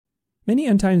Many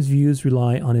end times views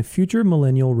rely on a future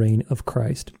millennial reign of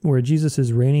Christ, where Jesus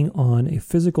is reigning on a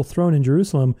physical throne in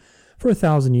Jerusalem for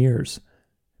 1,000 years.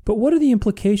 But what are the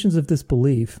implications of this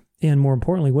belief? And more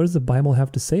importantly, what does the Bible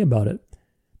have to say about it?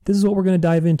 This is what we're going to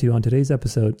dive into on today's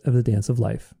episode of The Dance of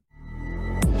Life.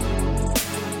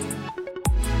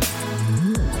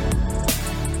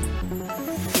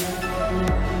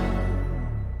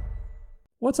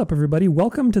 What's up, everybody?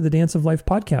 Welcome to the Dance of Life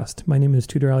podcast. My name is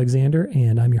Tudor Alexander,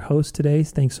 and I'm your host today.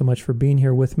 Thanks so much for being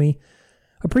here with me.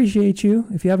 Appreciate you.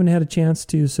 If you haven't had a chance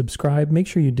to subscribe, make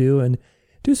sure you do, and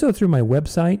do so through my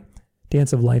website,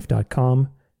 danceoflife.com,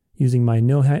 using my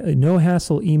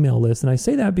no-hassle email list. And I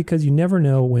say that because you never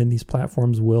know when these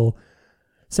platforms will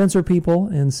censor people.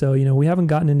 And so, we haven't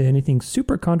gotten into anything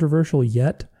super controversial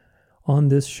yet on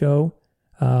this show.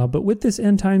 But with this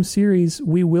End Time series,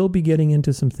 we will be getting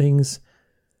into some things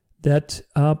that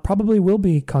probably will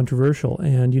be controversial,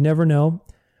 and you never know.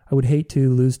 I would hate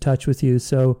to lose touch with you,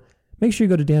 so make sure you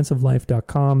go to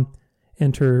danceoflife.com,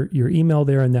 enter your email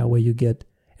there, and that way you get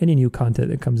any new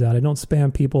content that comes out. I don't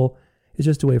spam people. It's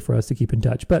just a way for us to keep in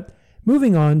touch. But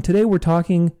moving on, today we're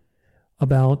talking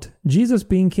about Jesus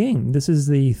being king. This is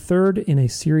the third in a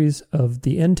series of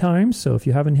the end times, so if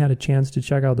you haven't had a chance to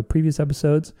check out the previous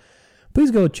episodes,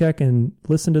 please go check and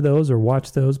listen to those or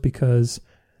watch those, because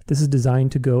this is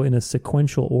designed to go in a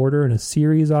sequential order, in a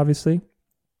series, obviously.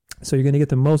 So you're going to get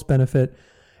the most benefit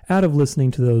out of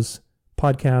listening to those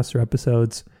podcasts or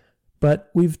episodes. But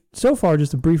we've, so far,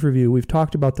 just a brief review, we've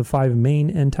talked about the 5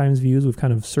 main end times views. We've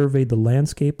kind of surveyed the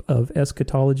landscape of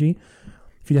eschatology.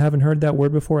 If you haven't heard that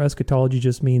word before, eschatology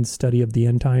just means study of the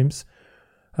end times.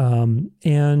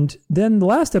 And then the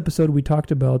last episode, we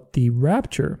talked about the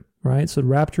rapture, right? So the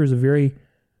rapture is a very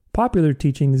popular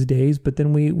teaching these days, but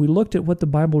then we looked at what the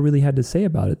Bible really had to say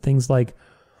about it. Things like,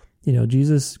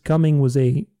 Jesus coming was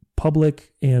a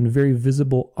public and very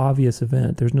visible, obvious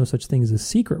event. There's no such thing as a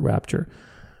secret rapture.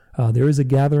 There is a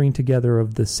gathering together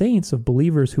of the saints, of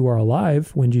believers who are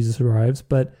alive when Jesus arrives,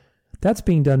 but that's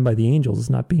being done by the angels. It's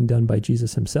not being done by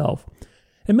Jesus himself.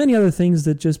 And many other things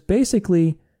that just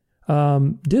basically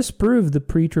disprove the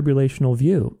pre-tribulational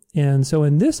view. And so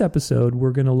in this episode,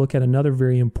 we're going to look at another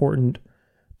very important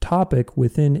topic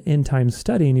within end time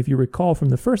study. And if you recall from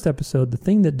the first episode, the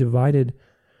thing that divides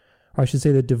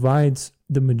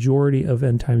the majority of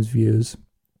end times views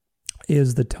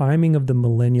is the timing of the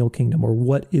millennial kingdom, or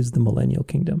what is the millennial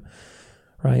kingdom,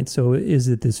 right? So is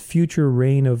it this future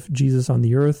reign of Jesus on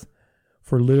the earth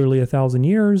for literally 1,000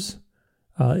 years?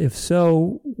 If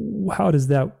so, how does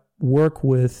that work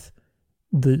with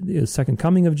the second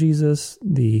coming of Jesus,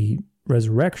 the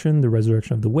resurrection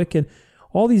of the wicked?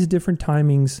 All these different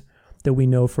timings that we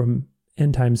know from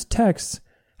end times texts,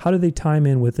 how do they time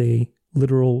in with a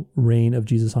literal reign of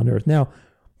Jesus on earth? Now,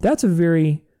 that's a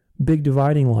very big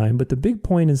dividing line, but the big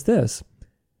point is this.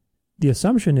 The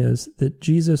assumption is that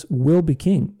Jesus will be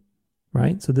king,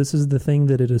 right? So this is the thing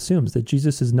that it assumes, that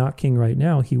Jesus is not king right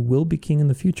now. He will be king in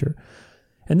the future.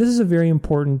 And this is a very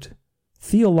important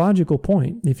theological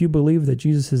point. If you believe that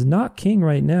Jesus is not king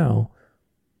right now,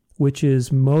 which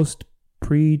is most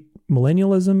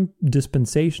pre-millennialism,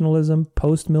 dispensationalism,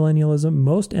 post-millennialism,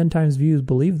 most end times views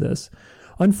believe this.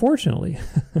 Unfortunately,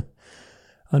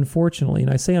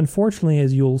 and I say unfortunately,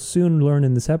 as you'll soon learn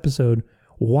in this episode,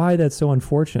 why that's so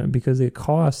unfortunate, because it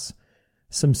costs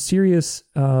some serious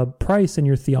price in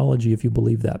your theology if you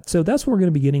believe that. So that's what we're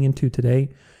going to be getting into today,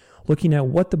 looking at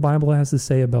what the Bible has to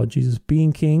say about Jesus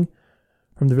being king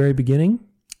from the very beginning.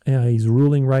 He's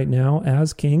ruling right now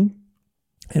as king,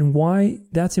 and why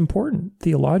that's important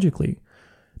theologically.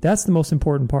 That's the most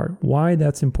important part. Why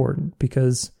that's important,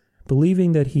 because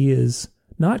believing that he is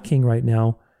not king right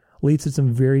now leads to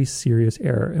some very serious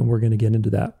error, and we're going to get into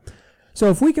that. So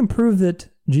if we can prove that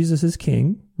Jesus is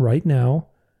king right now,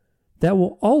 that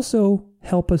will also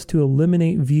help us to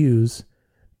eliminate views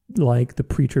like the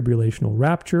pre-tribulational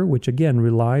rapture, which again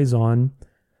relies on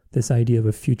this idea of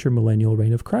a future millennial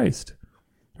reign of Christ,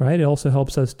 right? It also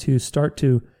helps us to start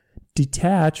to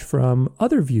detach from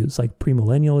other views like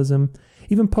premillennialism,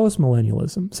 even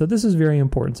postmillennialism. So this is very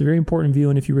important. It's a very important view.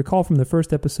 And if you recall from the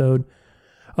first episode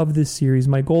of this series,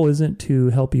 my goal isn't to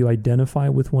help you identify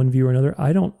with one view or another.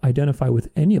 I don't identify with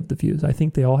any of the views. I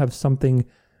think they all have something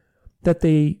that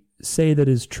they say that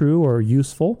is true or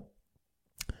useful,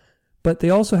 but they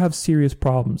also have serious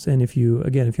problems. And if you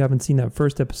haven't seen that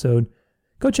first episode,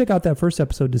 go check out that first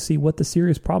episode to see what the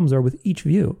serious problems are with each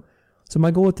view. So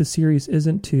my goal with this series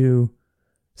isn't to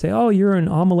say, oh, you're an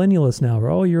amillennialist now, or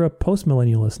oh, you're a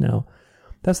postmillennialist now.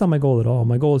 That's not my goal at all.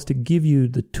 My goal is to give you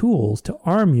the tools to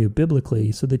arm you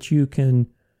biblically so that you can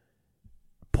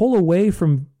pull away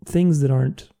from things that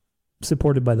aren't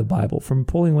supported by the Bible, from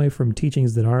pulling away from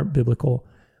teachings that aren't biblical,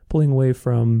 pulling away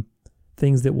from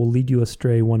things that will lead you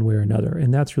astray one way or another.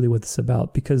 And that's really what it's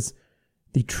about, because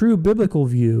the true biblical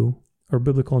view or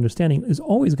biblical understanding is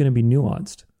always going to be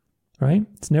nuanced, right?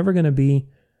 It's never going to be,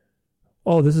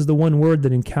 oh, this is the one word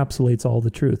that encapsulates all the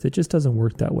truth. It just doesn't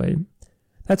work that way.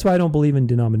 That's why I don't believe in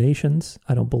denominations.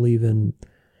 I don't believe in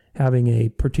having a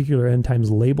particular end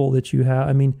times label that you have.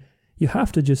 I mean, you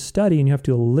have to just study and you have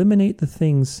to eliminate the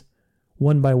things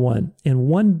one by one. And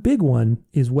one big one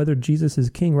is whether Jesus is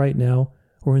king right now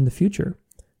or in the future.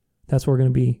 That's what we're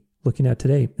going to be looking at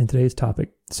today in today's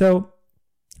topic. So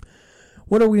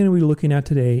what are we going to be looking at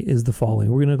today is the following.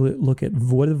 We're going to look at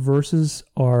what the verses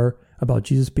are about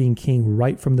Jesus being king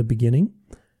right from the beginning.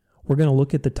 We're going to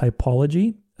look at the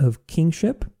typology of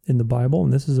kingship in the Bible,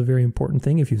 and this is a very important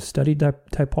thing if you've studied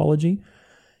typology.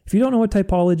 If you don't know what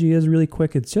typology is, really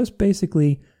quick, it's just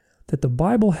basically that the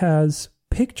Bible has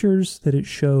pictures that it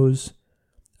shows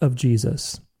of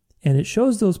Jesus, and it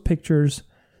shows those pictures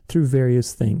through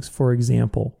various things. For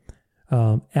example,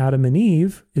 Adam and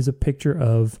Eve is a picture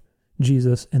of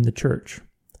Jesus and the church.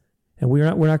 And we're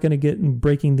not going to get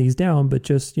breaking these down, but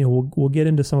just, we'll get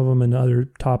into some of them in other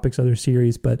topics, other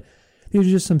series, but these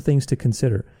are just some things to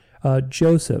consider.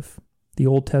 Joseph, the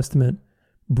Old Testament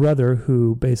brother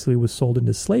who basically was sold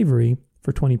into slavery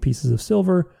for 20 pieces of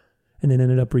silver and then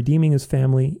ended up redeeming his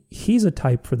family. He's a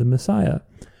type for the Messiah.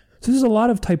 So there's a lot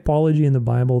of typology in the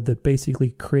Bible that basically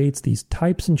creates these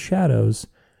types and shadows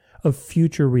of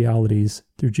future realities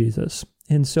through Jesus.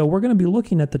 And so we're going to be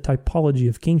looking at the typology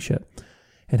of kingship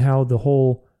and how the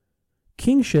whole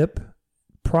kingship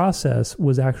process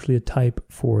was actually a type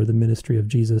for the ministry of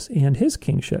Jesus and his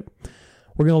kingship.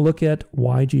 We're going to look at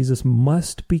why Jesus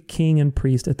must be king and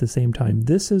priest at the same time.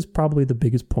 This is probably the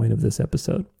biggest point of this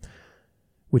episode,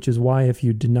 which is why if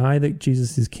you deny that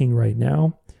Jesus is king right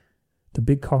now, the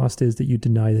big cost is that you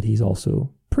deny that he's also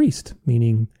priest,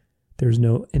 meaning there's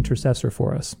no intercessor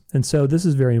for us. And so this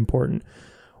is very important.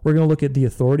 We're going to look at the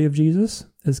authority of Jesus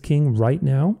as king right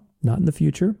now, not in the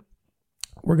future.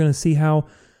 We're going to see how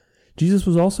Jesus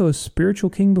was also a spiritual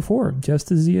king before,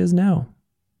 just as he is now.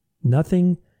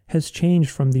 Nothing has changed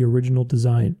from the original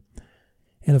design.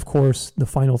 And of course, the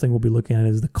final thing we'll be looking at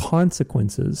is the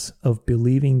consequences of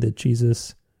believing that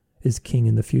Jesus is king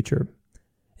in the future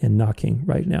and not king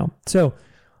right now. So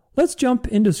let's jump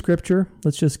into scripture.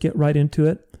 Let's just get right into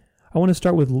it. I want to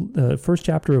start with the first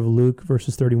chapter of Luke,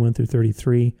 verses 31 through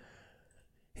 33.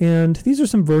 And these are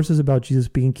some verses about Jesus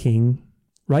being king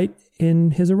right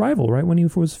in his arrival, right when he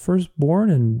was first born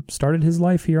and started his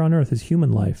life here on earth, his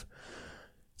human life.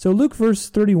 So Luke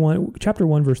chapter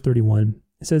 1, verse 31,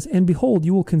 it says, "And behold,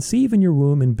 you will conceive in your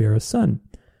womb and bear a son."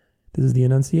 This is the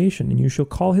Annunciation. "And you shall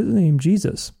call his name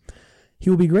Jesus. He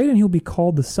will be great, and he will be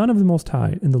called the Son of the Most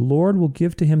High. And the Lord will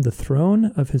give to him the throne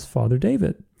of his father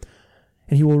David.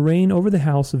 And he will reign over the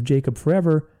house of Jacob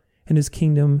forever, and his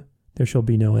kingdom there shall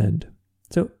be no end."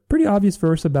 So pretty obvious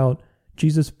verse about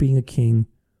Jesus being a king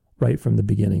right from the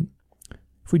beginning.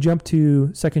 If we jump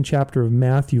to second chapter of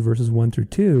Matthew, verses 1 through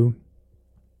 2,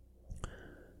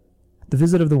 the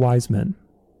visit of the wise men.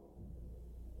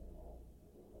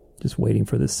 Just waiting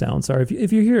for this sound. Sorry,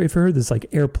 if you heard this like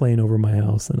airplane over my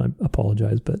house, then I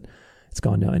apologize, but it's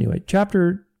gone now anyway.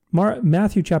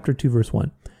 Matthew chapter 2, verse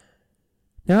 1.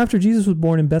 "Now after Jesus was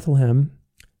born in Bethlehem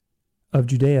of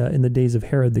Judea in the days of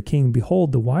Herod the king,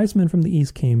 behold, the wise men from the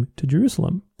east came to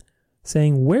Jerusalem,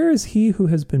 saying, Where is he who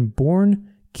has been born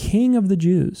King of the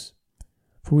Jews?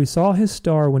 For we saw his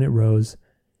star when it rose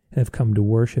and have come to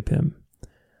worship him."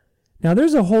 Now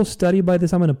there's a whole study by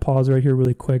this. I'm going to pause right here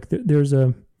really quick.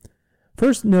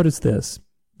 First notice this,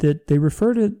 that they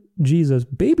refer to Jesus,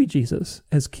 baby Jesus,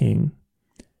 as king,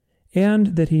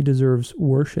 and that he deserves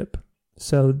worship.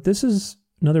 So this is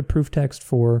another proof text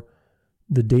for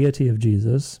the deity of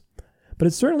Jesus, but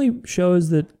it certainly shows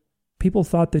that people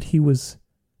thought that he was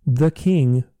the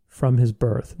king from his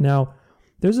birth. Now,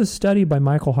 there's a study by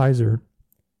Michael Heiser,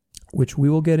 which we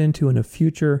will get into in a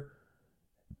future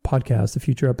podcast, a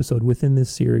future episode within this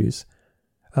series,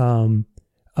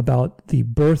 about the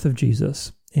birth of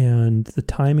Jesus and the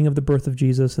timing of the birth of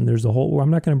Jesus. And there's a whole,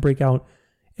 I'm not going to break out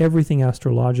everything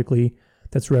astrologically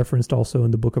that's referenced also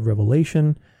in the book of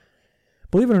Revelation.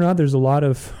 Believe it or not, there's a lot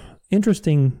of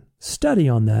interesting study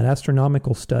on that,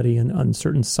 astronomical study and on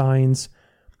certain signs.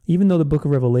 Even though the book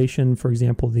of Revelation, for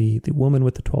example, the woman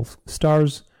with the 12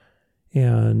 stars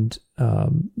and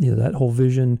that whole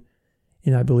vision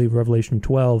in, I believe, Revelation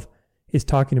 12 is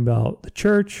talking about the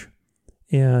church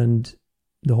and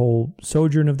the whole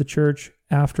sojourn of the church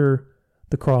after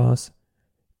the cross.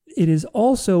 It is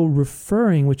also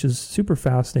referring, which is super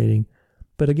fascinating,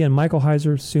 But again, Michael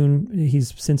Heiser,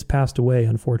 he's since passed away,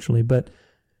 unfortunately, but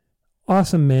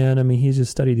awesome man. I mean, he's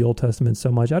just studied the Old Testament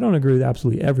so much. I don't agree with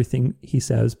absolutely everything he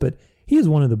says, but he is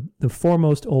one of the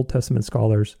foremost Old Testament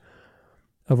scholars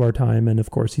of our time. And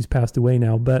of course, he's passed away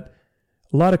now, but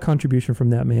a lot of contribution from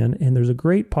that man. And there's a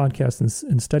great podcast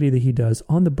and study that he does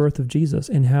on the birth of Jesus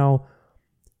and how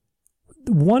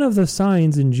one of the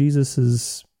signs in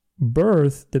Jesus's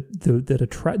birth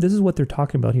this is what they're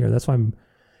talking about here. That's why I'm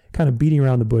kind of beating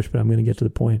around the bush, but I'm going to get to the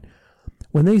point.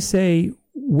 When they say,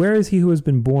 "Where is he who has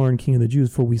been born King of the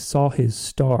Jews? For we saw his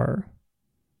star."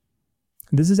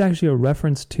 This is actually a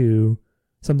reference to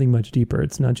something much deeper.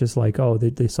 It's not just like, oh,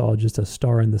 they saw just a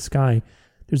star in the sky.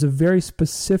 There's a very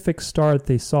specific star that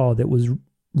they saw that was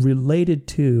related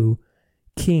to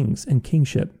kings and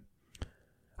kingship.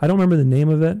 I don't remember the name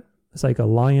of it. It's like a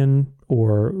lion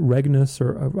or Regnus,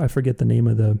 or I forget the name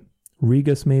of the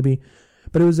Regus maybe.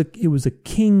 But it was a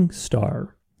king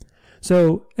star.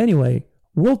 So anyway,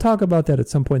 we'll talk about that at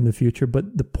some point in the future,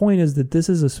 but the point is that this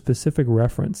is a specific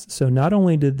reference. So not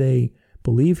only did they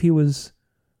believe he was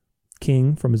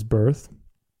king from his birth,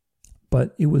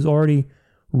 but it was already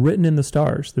written in the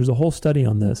stars. There's a whole study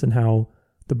on this and how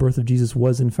the birth of Jesus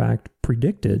was in fact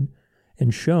predicted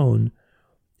and shown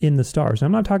in the stars. Now,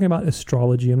 I'm not talking about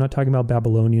astrology. I'm not talking about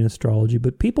Babylonian astrology,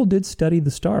 but people did study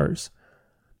the stars.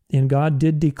 And God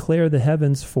did declare the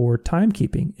heavens for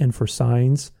timekeeping and for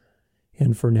signs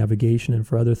and for navigation and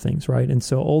for other things, right? And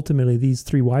so ultimately these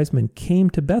three wise men came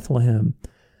to Bethlehem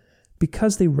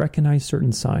because they recognized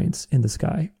certain signs in the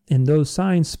sky. And those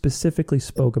signs specifically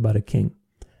spoke about a king.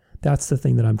 That's the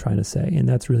thing that I'm trying to say, and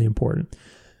that's really important.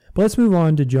 But let's move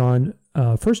on to John,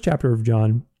 first chapter of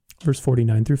John, verse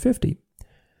 49 through 50.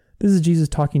 This is Jesus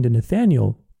talking to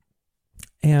Nathanael,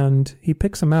 and he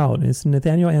picks him out. And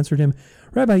Nathanael answered him,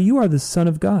 "Rabbi, you are the Son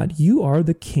of God. You are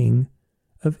the King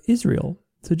of Israel."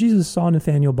 So Jesus saw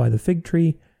Nathanael by the fig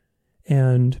tree,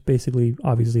 and basically,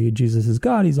 obviously, Jesus is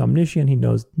God. He's omniscient. He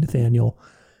knows Nathanael.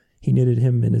 He knitted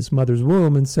him in his mother's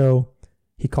womb, and so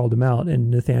he called him out. And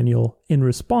Nathanael, in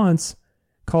response,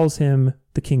 calls him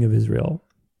the King of Israel.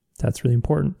 That's really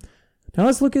important. Now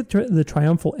let's look at the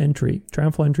triumphal entry.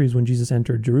 Triumphal entry is when Jesus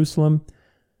entered Jerusalem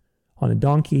on a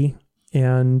donkey.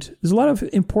 And there's a lot of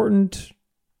important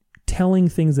telling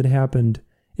things that happened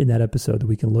in that episode that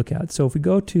we can look at. So if we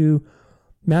go to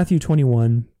Matthew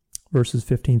 21, verses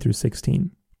 15 through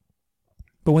 16.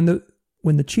 But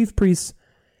when the chief priests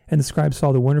and the scribes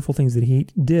saw the wonderful things that he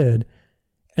did,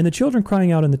 and the children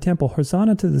crying out in the temple,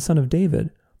 "Hosanna to the Son of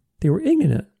David," they were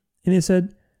indignant. And they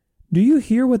said, "Do you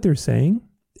hear what they're saying?"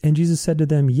 And Jesus said to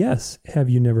them, "Yes, have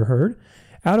you never heard?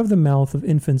 Out of the mouth of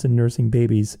infants and nursing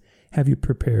babies have you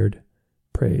prepared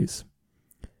praise."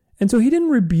 And so he didn't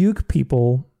rebuke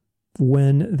people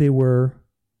when they were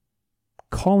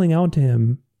calling out to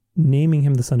him, naming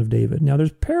him the Son of David. Now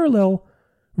there's parallel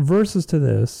verses to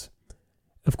this,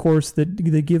 of course, that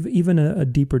they give even a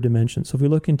deeper dimension. So if we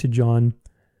look into John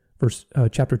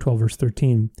chapter 12, verse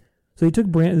 13. So they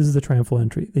took this is the triumphal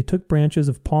entry. They took branches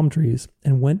of palm trees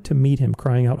and went to meet him,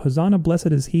 crying out, "Hosanna, blessed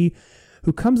is he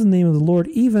who comes in the name of the Lord,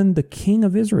 even the King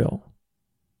of Israel."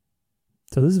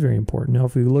 So this is very important. Now,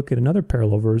 if we look at another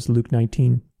parallel verse, Luke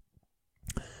 19,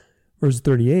 verse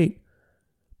 38,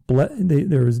 they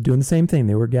were doing the same thing.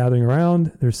 They were gathering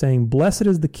around. They're saying, "Blessed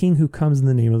is the King who comes in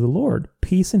the name of the Lord,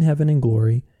 peace in heaven and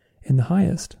glory in the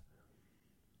highest."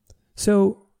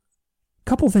 So,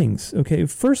 couple things. Okay,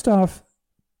 first off,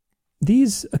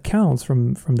 these accounts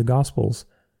from the Gospels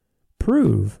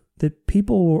prove that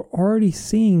people were already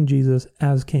seeing Jesus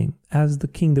as king, as the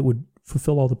king that would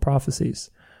fulfill all the prophecies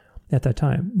at that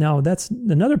time. Now, that's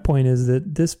another point, is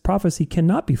that this prophecy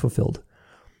cannot be fulfilled.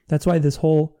 That's why this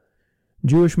whole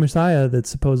Jewish Messiah that's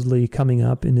supposedly coming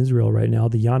up in Israel right now,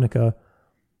 the Yanaka,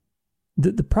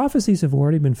 the prophecies have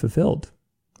already been fulfilled,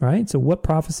 right? So what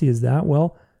prophecy is that?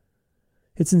 Well,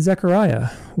 it's in Zechariah,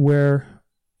 where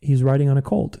he's riding on a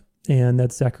colt. And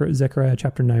that's Zechariah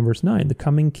chapter 9, verse 9, the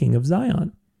coming King of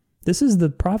Zion. This is the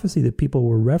prophecy that people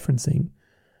were referencing,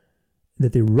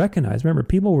 that they recognized. Remember,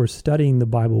 people were studying the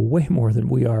Bible way more than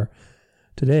we are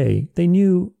today. They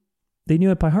knew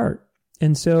it by heart.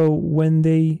 And so when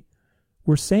they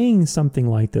were saying something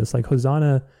like this, like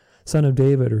Hosanna, Son of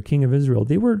David, or King of Israel,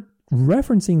 they were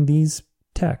referencing these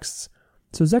texts.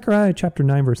 So Zechariah chapter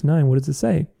 9, verse 9, what does it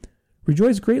say?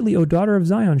 "Rejoice greatly, O daughter of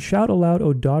Zion. Shout aloud,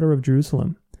 O daughter of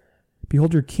Jerusalem.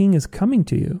 Behold, your king is coming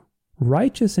to you.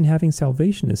 Righteous and having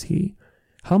salvation is he,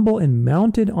 humble and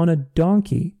mounted on a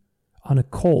donkey, on a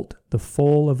colt, the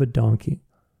foal of a donkey."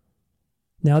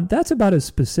 Now, that's about as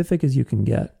specific as you can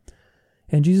get.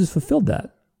 And Jesus fulfilled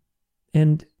that.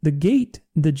 And the gate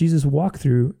that Jesus walked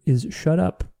through is shut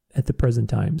up at the present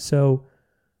time. So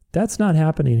that's not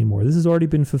happening anymore. This has already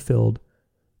been fulfilled.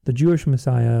 The Jewish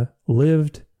Messiah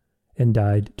lived and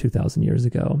died 2,000 years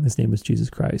ago. His name was Jesus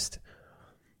Christ.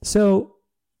 So,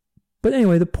 but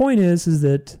anyway, the point is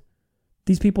that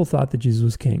these people thought that Jesus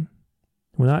was king.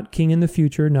 Well, not king in the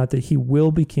future, not that he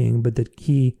will be king, but that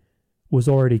he was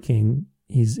already king.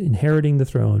 He's inheriting the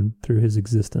throne through his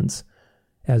existence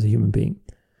as a human being.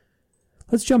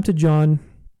 Let's jump to John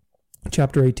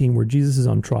chapter 18, where Jesus is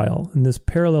on trial, and this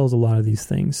parallels a lot of these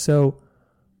things. So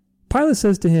Pilate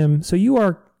says to him, So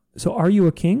are you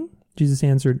a king? Jesus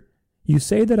answered, You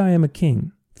say that I am a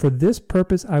king. For this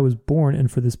purpose I was born,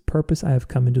 and for this purpose I have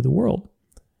come into the world,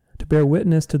 to bear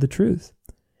witness to the truth.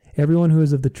 Everyone who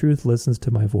is of the truth listens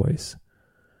to my voice.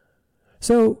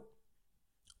 So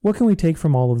what can we take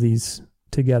from all of these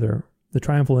together? The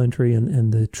triumphal entry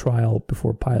and the trial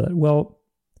before Pilate. Well,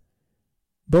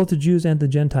 both the Jews and the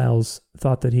Gentiles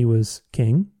thought that he was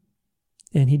king,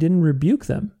 and he didn't rebuke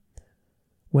them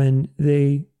when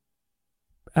they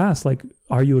asked, like,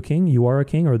 are you a king? You are a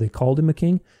king, or they called him a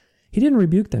king. He didn't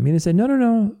rebuke them. He didn't say,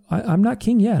 no, I'm not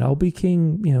king yet. I'll be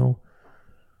king,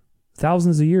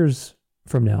 thousands of years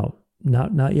from now.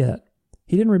 Not yet.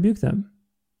 He didn't rebuke them,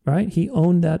 right? He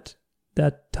owned that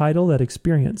title, that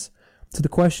experience. So the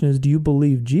question is, do you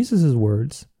believe Jesus'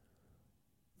 words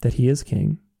that he is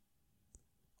king,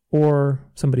 or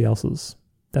somebody else's?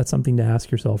 That's something to ask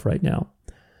yourself right now.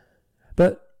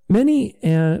 But many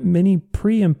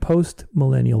pre and post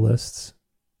millennialists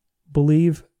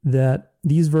believe that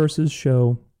these verses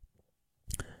show,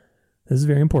 this is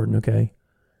very important, okay,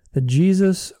 that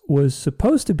Jesus was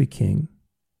supposed to be king.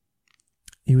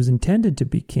 He was intended to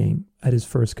be king at his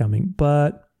first coming,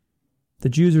 but the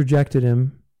Jews rejected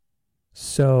him.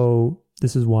 So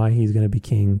this is why he's going to be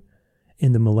king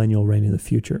in the millennial reign in the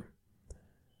future.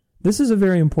 This is a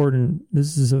very,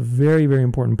 very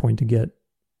important point to get.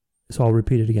 So I'll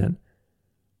repeat it again.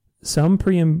 Some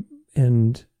pre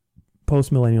and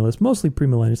post-millennialists, mostly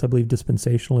premillennialists, I believe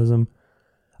dispensationalism.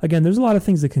 Again, there's a lot of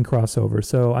things that can cross over.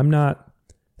 So I'm not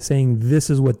saying this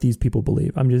is what these people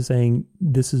believe. I'm just saying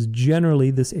this is generally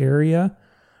this area,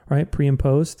 right? Pre and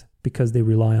post, because they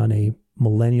rely on a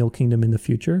millennial kingdom in the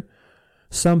future.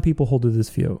 Some people hold to this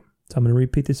view. So I'm going to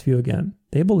repeat this view again.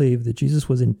 They believe that Jesus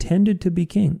was intended to be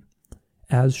king,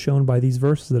 as shown by these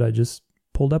verses that I just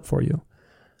pulled up for you.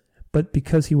 But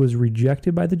because he was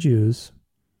rejected by the Jews,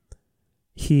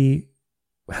 he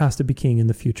has to be king in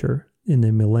the future, in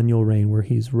the millennial reign, where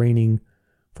he's reigning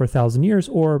for 1,000 years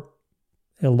or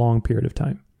a long period of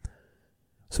time.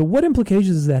 So what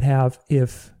implications does that have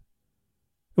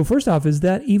well, first off, is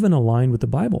that even aligned with the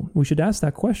Bible? We should ask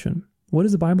that question. What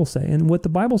does the Bible say? And what the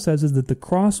Bible says is that the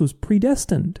cross was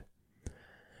predestined.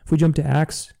 If we jump to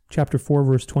Acts chapter 4,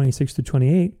 verse 26 to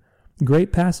 28,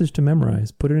 great passage to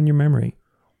memorize. Put it in your memory.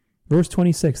 Verse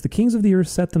 26, the kings of the earth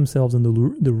set themselves, and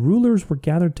the rulers were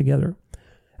gathered together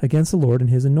against the Lord and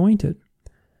his anointed.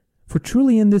 For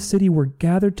truly in this city were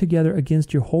gathered together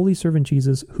against your holy servant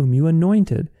Jesus, whom you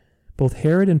anointed, both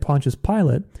Herod and Pontius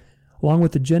Pilate, along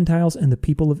with the Gentiles and the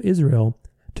people of Israel,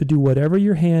 to do whatever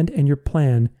your hand and your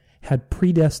plan had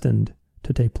predestined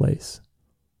to take place.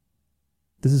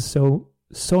 This is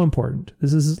so important.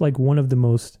 This is like one of the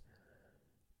most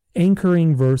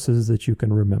anchoring verses that you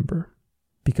can remember.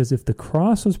 Because if the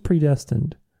cross was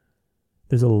predestined,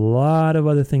 there's a lot of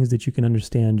other things that you can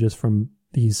understand just from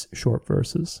these short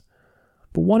verses.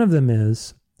 But one of them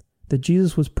is that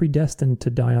Jesus was predestined to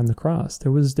die on the cross.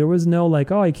 There was no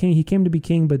like, oh, he came to be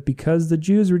king, but because the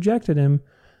Jews rejected him,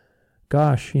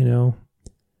 gosh,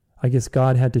 I guess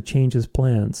God had to change his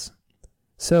plans.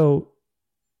 So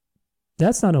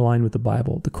that's not aligned with the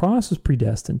Bible. The cross was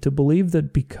predestined. To believe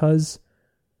that because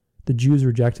the Jews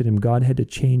rejected him, God had to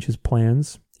change his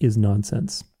plans is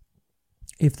nonsense.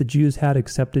 If the Jews had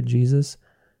accepted Jesus,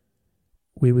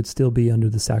 we would still be under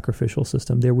the sacrificial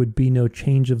system. There would be no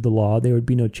change of the law. There would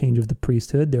be no change of the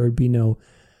priesthood. There would be no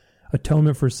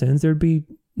atonement for sins. There would be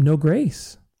no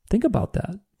grace. Think about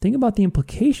that. Think about the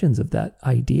implications of that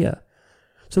idea.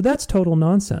 So that's total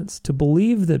nonsense. To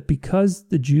believe that because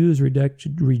the Jews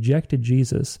rejected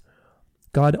Jesus,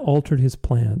 God altered his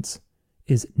plans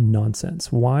is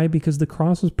nonsense. Why? Because the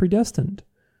cross was predestined.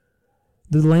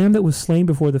 The lamb that was slain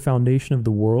before the foundation of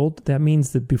the world, that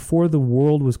means that before the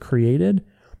world was created,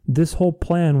 this whole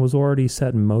plan was already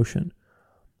set in motion.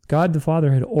 God the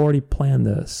Father had already planned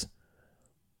this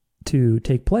to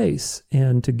take place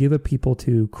and to give a people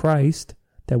to Christ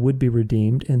that would be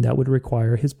redeemed, and that would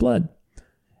require his blood.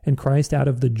 And Christ, out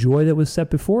of the joy that was set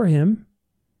before him,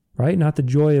 right? Not the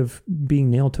joy of being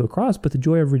nailed to a cross, but the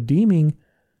joy of redeeming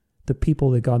the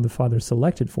people that God the Father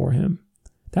selected for him.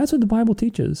 That's what the Bible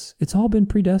teaches. It's all been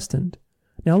predestined.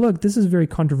 Now look, this is very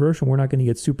controversial. We're not going to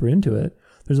get super into it.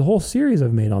 There's a whole series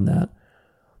I've made on that,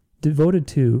 devoted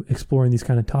to exploring these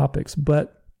kind of topics.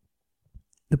 But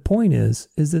the point is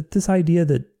that this idea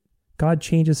that God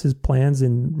changes his plans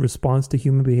in response to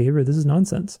human behavior, this is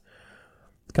nonsense.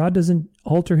 God doesn't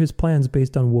alter his plans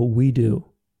based on what we do.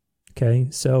 Okay,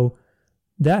 so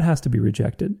that has to be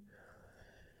rejected.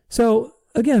 So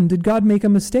again, did God make a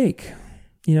mistake?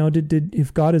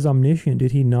 If God is omniscient,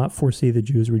 did he not foresee the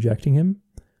Jews rejecting him?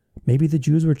 Maybe the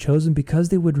Jews were chosen because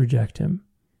they would reject him.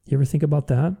 You ever think about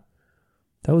that?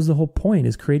 That was the whole point,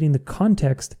 is creating the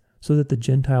context so that the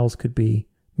Gentiles could be,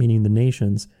 meaning the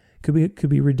nations, could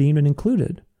be redeemed and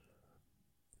included.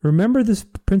 Remember this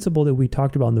principle that we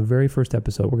talked about in the very first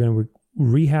episode. We're going to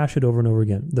rehash it over and over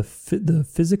again. The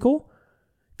physical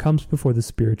comes before the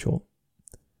spiritual.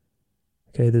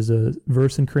 Okay, there's a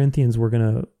verse in Corinthians we're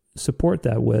going to support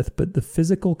that with, but the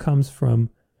physical comes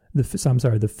the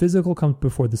physical comes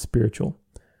before the spiritual.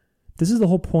 This is the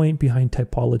whole point behind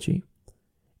typology.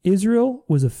 Israel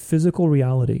was a physical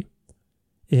reality.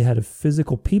 It had a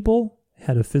physical people,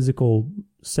 had a physical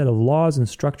set of laws and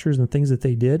structures and things that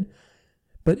they did,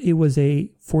 but it was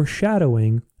a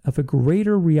foreshadowing of a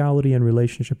greater reality and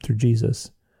relationship through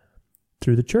Jesus,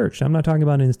 through the church. I'm not talking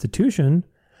about an institution.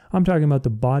 I'm talking about the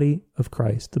body of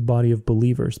Christ, the body of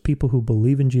believers, people who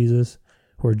believe in Jesus,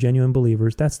 who are genuine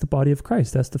believers. That's the body of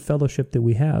Christ. That's the fellowship that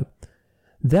we have.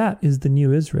 That is the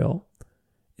new Israel.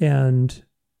 And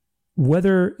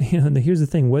whether, here's the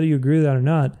thing, whether you agree with that or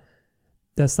not,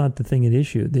 that's not the thing at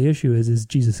issue. The issue is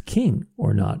Jesus king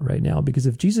or not right now? Because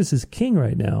if Jesus is king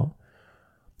right now,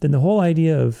 then the whole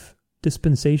idea of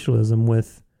dispensationalism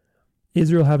with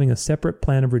Israel having a separate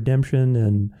plan of redemption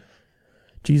and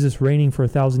Jesus reigning for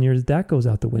 1,000 years, that goes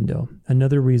out the window.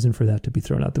 Another reason for that to be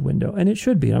thrown out the window. And it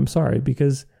should be, I'm sorry,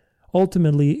 because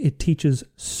ultimately it teaches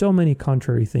so many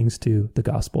contrary things to the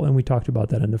gospel. And we talked about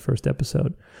that in the first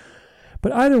episode.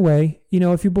 But either way,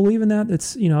 if you believe in that,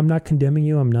 it's, I'm not condemning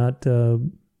you. I'm not,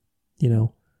 I'm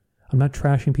not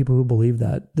trashing people who believe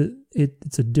that.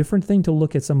 It's a different thing to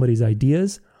look at somebody's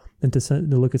ideas than to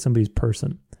look at somebody's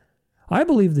person. I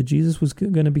believe that Jesus was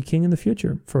going to be king in the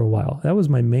future for a while. That was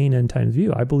my main end times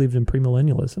view. I believed in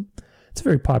premillennialism. It's a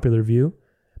very popular view.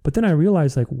 But then I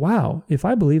realized, wow, if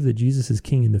I believe that Jesus is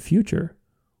king in the future,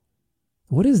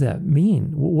 what does that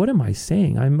mean? What am I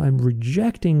saying? I'm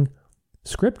rejecting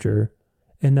Scripture,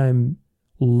 and I'm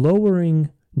lowering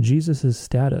Jesus'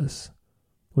 status,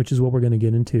 which is what we're going to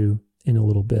get into in a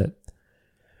little bit.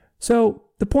 So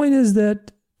the point is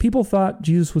that people thought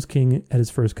Jesus was king at his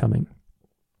first coming.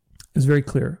 It was very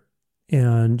clear.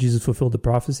 And Jesus fulfilled the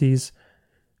prophecies.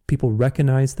 People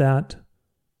recognized that.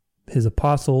 His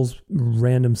apostles,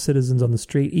 random citizens on the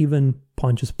street, even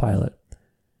Pontius Pilate.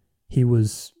 He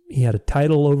had a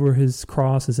title over his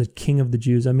cross as a king of the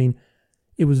Jews.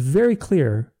 It was very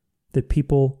clear that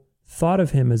people thought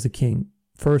of him as a king,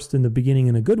 first in the beginning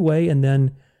in a good way, and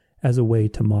then as a way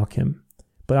to mock him.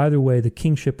 But either way, the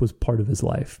kingship was part of his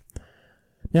life.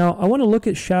 Now, I want to look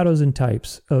at shadows and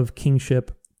types of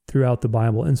kingship throughout the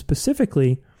Bible. And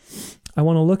specifically, I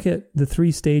want to look at the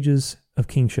 3 stages of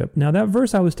kingship. Now, that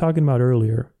verse I was talking about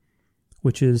earlier,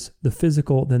 which is the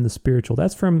physical, then the spiritual,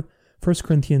 that's from 1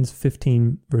 Corinthians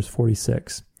 15, verse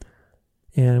 46.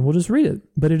 And we'll just read it.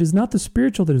 But it is not the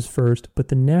spiritual that is first, but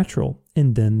the natural,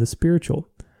 and then the spiritual.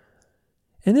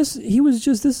 And this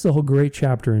is a whole great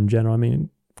chapter in general.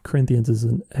 Corinthians is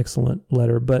an excellent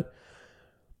letter, but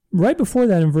right before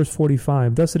that in verse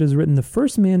 45, thus it is written, the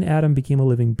first man, Adam, became a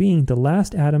living being. The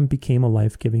last Adam became a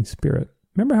life-giving spirit.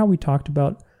 Remember how we talked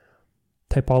about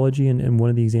typology and one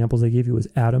of the examples I gave you was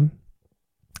Adam?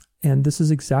 And this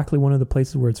is exactly one of the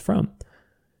places where it's from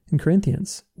in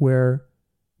Corinthians, where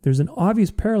there's an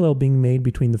obvious parallel being made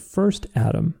between the first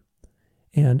Adam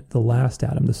and the last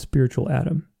Adam, the spiritual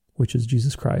Adam, which is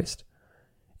Jesus Christ.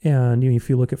 And if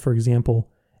you look at, for example,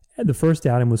 the first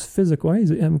Adam was physical.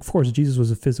 And of course, Jesus was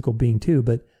a physical being too,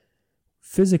 but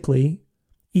physically,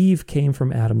 Eve came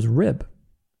from Adam's rib,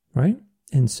 right?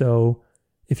 And so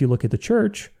if you look at the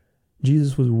church,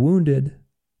 Jesus was wounded.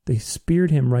 They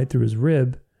speared him right through his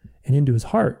rib and into his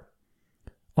heart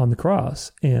on the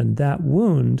cross. And that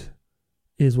wound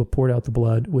is what poured out the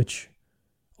blood, which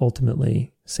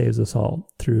ultimately saves us all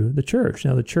through the church.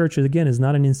 Now, the church, again, is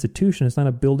not an institution. It's not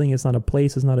a building. It's not a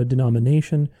place. It's not a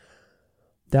denomination.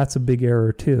 That's a big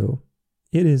error too.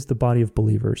 It is the body of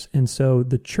believers. And so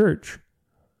the church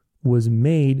was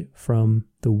made from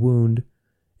the wound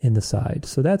in the side.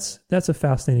 So that's a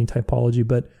fascinating typology,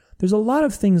 but there's a lot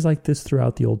of things like this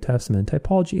throughout the Old Testament.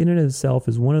 Typology in and of itself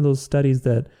is one of those studies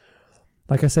that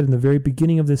like I said in the very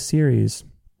beginning of this series,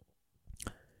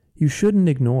 you shouldn't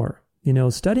ignore.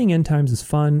 Studying end times is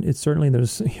fun. It's certainly,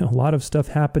 there's a lot of stuff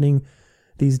happening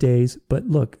these days. But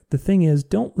look, the thing is,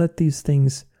 don't let these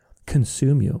things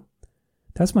consume you.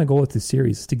 That's my goal with this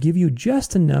series, is to give you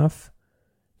just enough.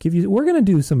 We're going to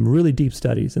do some really deep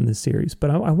studies in this series,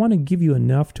 but I want to give you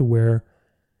enough to where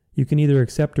you can either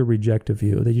accept or reject a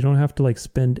view, that you don't have to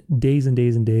spend days and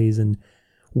days and days and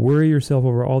worry yourself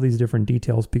over all these different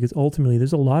details, because ultimately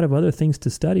there's a lot of other things to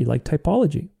study, like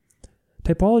typology.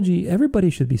 Typology, everybody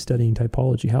should be studying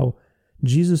typology, how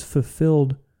Jesus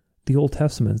fulfilled the Old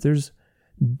Testament. There's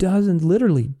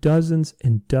literally dozens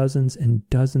and dozens and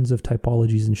dozens of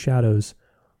typologies and shadows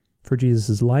for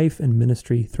Jesus' life and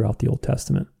ministry throughout the Old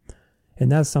Testament.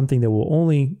 And that's something that will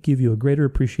only give you a greater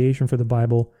appreciation for the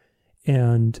Bible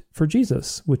and for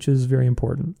Jesus, which is very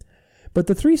important. But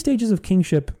the 3 stages of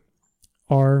kingship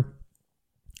are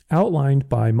outlined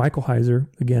by Michael Heiser,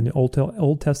 again, the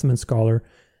Old Testament scholar.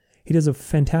 He does a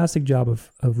fantastic job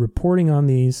of reporting on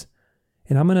these.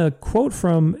 And I'm going to quote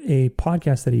from a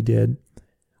podcast that he did.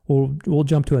 We'll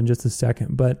jump to it in just a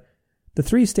second. But the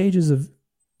 3 stages of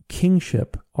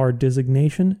kingship are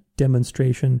designation,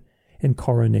 demonstration, and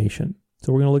coronation.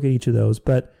 So we're going to look at each of those.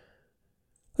 But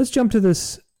let's jump to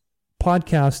this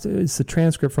podcast. It's the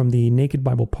transcript from the Naked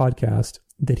Bible podcast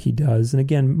that he does. And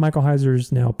again, Michael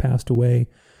Heiser's now passed away.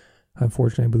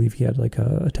 Unfortunately, I believe he had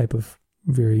a type of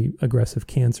very aggressive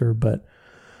cancer. But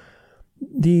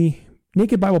the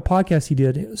Naked Bible podcast he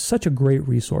did is such a great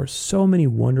resource. So many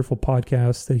wonderful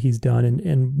podcasts that he's done.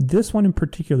 And this one in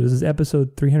particular, this is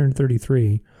episode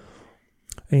 333.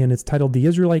 And it's titled The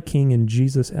Israelite King and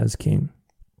Jesus as King.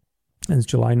 And it's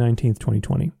July 19th,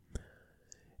 2020.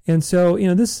 And so,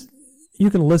 this, you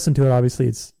can listen to it. Obviously,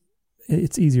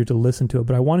 it's easier to listen to it.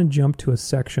 But I want to jump to a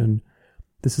section.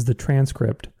 This is the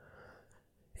transcript.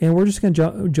 And we're just going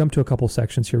to jump to a couple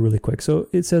sections here really quick. So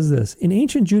it says this: in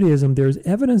ancient Judaism, there is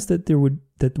evidence that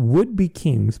would-be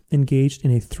kings engaged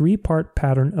in a 3-part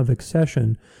pattern of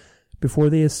accession before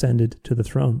they ascended to the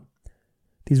throne.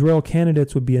 These royal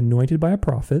candidates would be anointed by a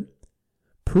prophet,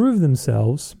 prove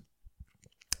themselves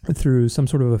through some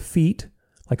sort of a feat,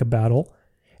 like a battle,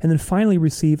 and then finally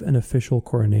receive an official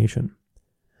coronation.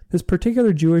 This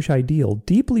particular Jewish ideal,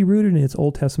 deeply rooted in its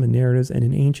Old Testament narratives and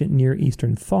in ancient Near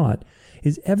Eastern thought,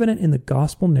 is evident in the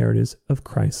gospel narratives of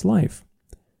Christ's life.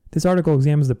 This article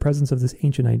examines the presence of this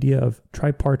ancient idea of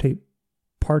tripartite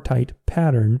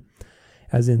pattern,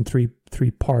 as in three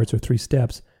parts or 3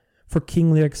 steps, for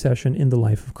kingly accession in the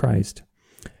life of Christ.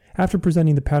 After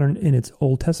presenting the pattern in its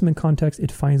Old Testament context,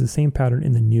 it finds the same pattern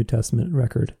in the New Testament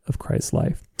record of Christ's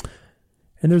life.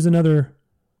 And there's another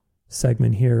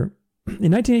segment here.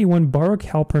 In 1981, Baruch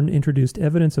Halpern introduced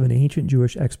evidence of an ancient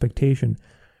Jewish expectation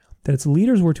that its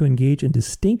leaders were to engage in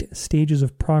distinct stages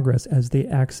of progress as they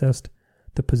accessed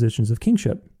the positions of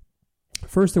kingship.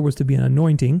 First, there was to be an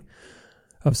anointing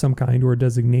of some kind or a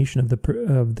designation of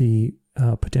the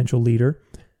potential leader.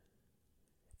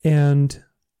 And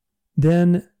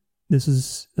then, this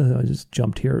is, I just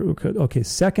jumped here. Okay,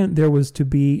 second, there was to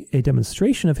be a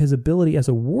demonstration of his ability as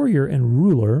a warrior and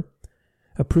ruler,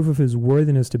 a proof of his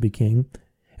worthiness to be king.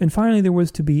 And finally, there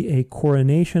was to be a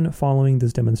coronation following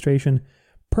this demonstration,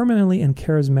 permanently and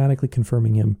charismatically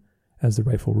confirming him as the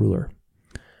rightful ruler.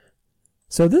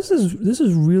 So this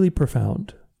is really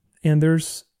profound. And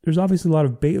there's obviously a lot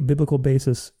of biblical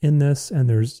basis in this, and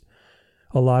there's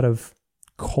a lot of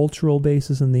cultural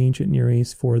basis in the ancient Near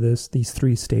East for these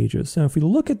 3 stages. Now, if we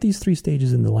look at these 3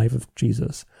 stages in the life of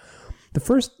Jesus, the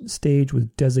first stage was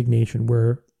designation,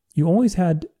 where you always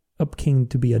had a king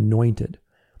to be anointed.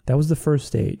 That was the first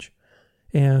stage.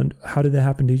 And how did that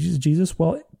happen to Jesus?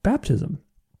 Well, baptism.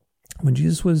 When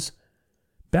Jesus was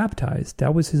baptized,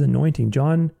 that was his anointing.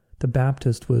 John the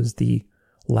Baptist was the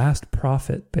last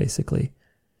prophet, basically.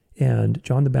 And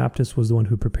John the Baptist was the one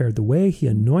who prepared the way. He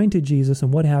anointed Jesus.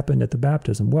 And what happened at the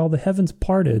baptism? Well, the heavens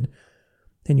parted,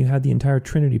 and you had the entire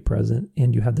Trinity present,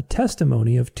 and you had the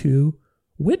testimony of 2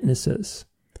 witnesses.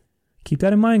 Keep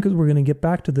that in mind, because we're going to get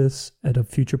back to this at a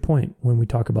future point when we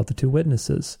talk about the 2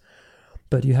 witnesses.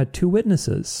 But you had 2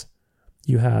 witnesses.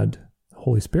 You had the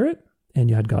Holy Spirit, and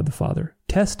you had God the Father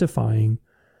testifying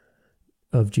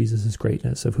of Jesus'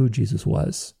 greatness, of who Jesus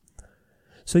was.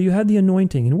 So you had the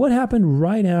anointing. And what happened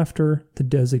right after the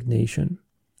designation?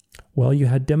 Well, you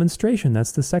had demonstration.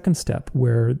 That's the second step,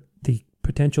 where the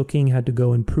potential king had to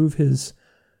go and prove his,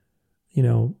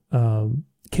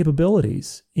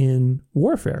 capabilities in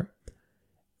warfare.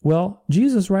 Well,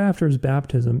 Jesus, right after his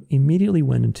baptism, immediately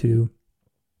went into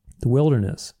the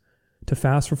wilderness to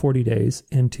fast for 40 days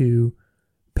and to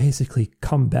basically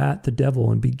combat the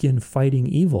devil and begin fighting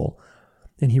evil.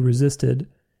 And he resisted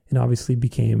and obviously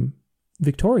became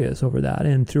victorious over that.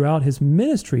 And throughout his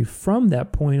ministry from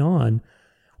that point on,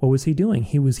 what was he doing?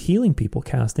 He was healing people,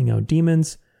 casting out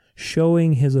demons,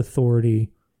 showing his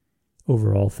authority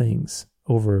over all things,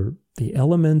 over the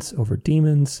elements, over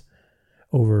demons,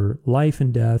 over life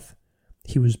and death.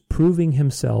 He was proving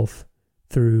himself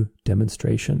through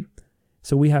demonstration.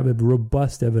 So we have a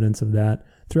robust evidence of that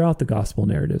throughout the gospel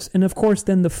narratives. And of course,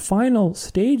 then the final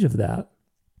stage of that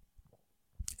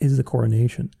is the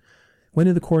coronation. When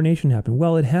did the coronation happen?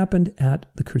 Well, it happened at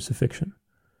the crucifixion.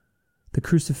 The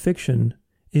crucifixion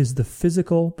is the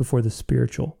physical before the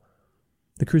spiritual.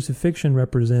 The crucifixion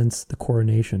represents the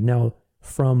coronation. Now,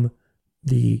 from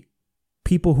the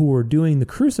people who were doing the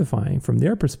crucifying, from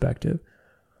their perspective,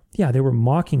 yeah, they were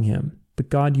mocking him, but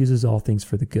God uses all things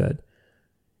for the good.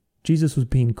 Jesus was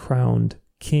being crowned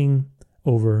king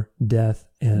over death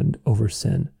and over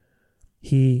sin.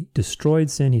 He destroyed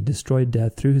sin, he destroyed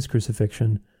death through his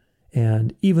crucifixion,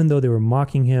 and even though they were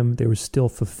mocking him, they were still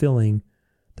fulfilling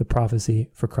the prophecy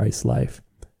for Christ's life.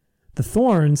 The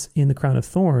thorns in the crown of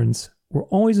thorns were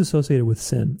always associated with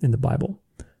sin in the Bible.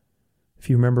 If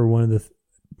you remember, one of the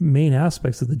main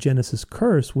aspects of the Genesis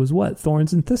curse was what?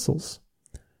 Thorns and thistles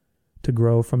to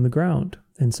grow from the ground.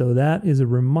 And so that is a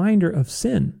reminder of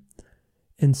sin.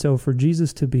 And so for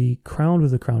Jesus to be crowned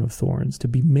with a crown of thorns, to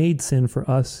be made sin for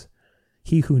us,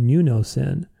 he who knew no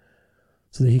sin,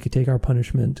 so that he could take our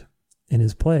punishment in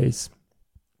his place,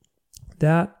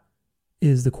 that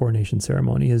is the coronation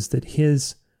ceremony, is that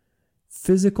his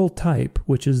physical type,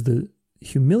 which is the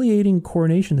humiliating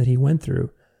coronation that he went through,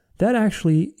 that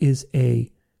actually is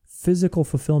a physical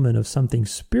fulfillment of something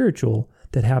spiritual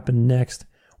that happened next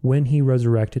when he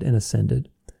resurrected and ascended.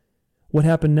 What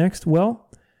happened next? Well,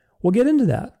 we'll get into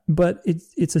that, but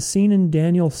it's a scene in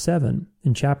Daniel 7,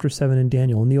 in chapter 7 in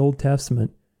Daniel, in the Old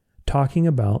Testament, talking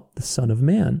about the Son of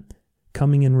Man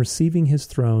coming and receiving his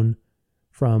throne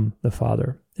from the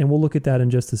Father. And we'll look at that in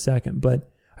just a second.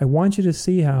 But I want you to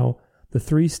see how the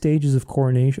three stages of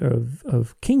coronation,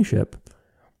 of kingship,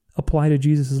 apply to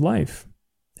Jesus' life.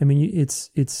 I mean,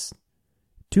 it's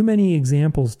too many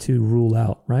examples to rule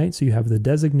out, right? So you have the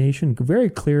designation, very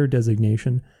clear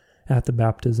designation at the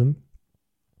baptism,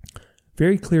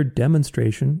 very clear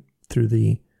demonstration through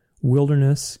the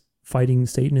wilderness, fighting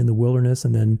Satan in the wilderness,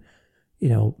 and then,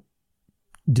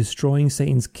 destroying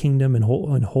Satan's kingdom and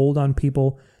hold on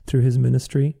people through his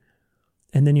ministry.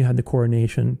 And then you had the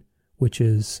coronation, which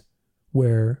is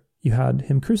where you had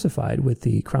him crucified with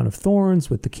the crown of thorns,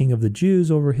 with the King of the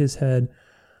Jews over his head.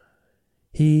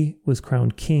 He was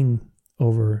crowned king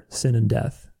over sin and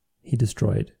death. He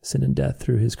destroyed sin and death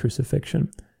through his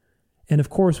crucifixion. And of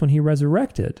course, when he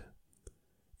resurrected,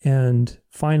 and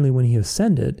finally when he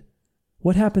ascended,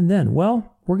 what happened then?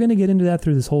 Well, we're going to get into that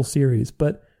through this whole series,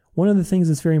 but one of the things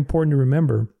that's very important to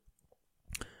remember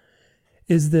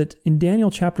is that in Daniel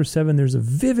chapter 7, there's a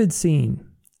vivid scene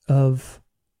of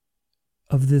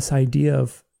this idea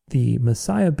of the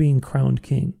Messiah being crowned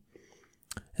king.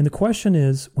 And the question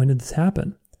is, when did this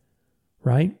happen?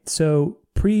 Right? So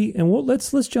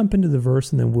let's jump into the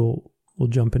verse, and then we'll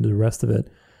jump into the rest of it.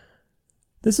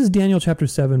 This is Daniel chapter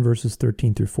 7, verses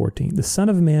 13 through 14. The Son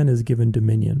of Man is given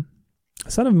dominion.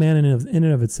 The Son of Man in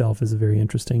and of itself is a very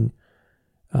interesting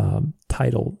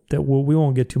title that we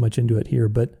won't get too much into it here,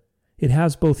 but it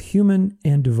has both human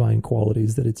and divine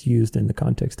qualities that it's used in the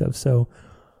context of. So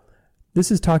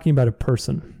this is talking about a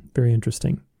person. Very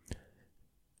interesting.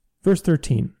 Verse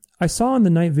 13, I saw in the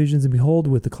night visions, and behold,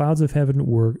 with the clouds of heaven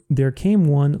there came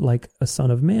one like a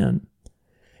son of man.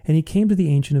 And he came to the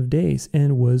Ancient of Days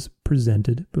and was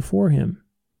presented before him.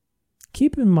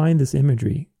 Keep in mind this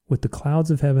imagery. With the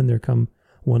clouds of heaven there come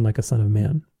one like a son of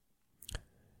man.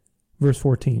 Verse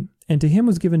 14, and to him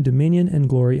was given dominion and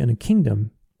glory and a kingdom,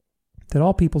 that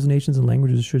all peoples, nations, and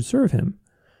languages should serve him.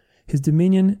 His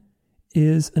dominion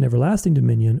is an everlasting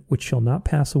dominion which shall not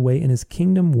pass away, and his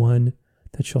kingdom one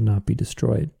that shall not be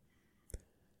destroyed.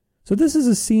 So this is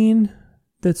a scene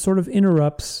that sort of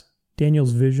interrupts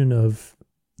Daniel's vision of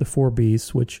the four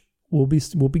beasts, which we'll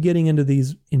be getting into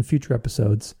these in future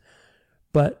episodes.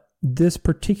 But this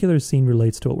particular scene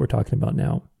relates to what we're talking about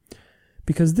now.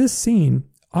 Because this scene,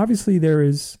 obviously there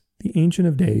is the Ancient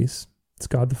of Days, it's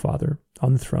God the Father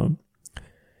on the throne,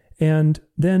 and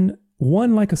then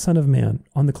one like a son of man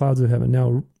on the clouds of heaven.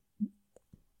 Now,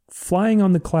 flying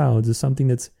on the clouds is something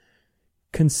that's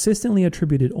consistently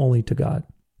attributed only to God.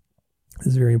 This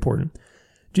is very important.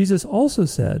 Jesus also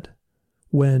said,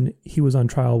 when he was on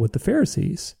trial with the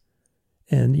Pharisees,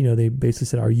 and they basically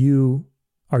said, are you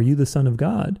the Son of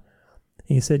God?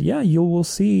 And he said, yeah, you will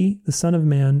see the Son of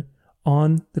Man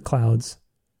on the clouds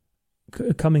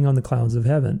coming on the clouds of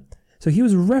heaven. So he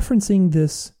was referencing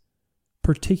this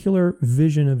particular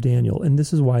vision of Daniel. And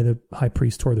this is why the high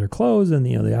priest tore their clothes and,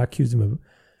 they accused him of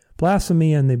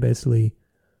blasphemy, and they basically,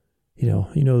 you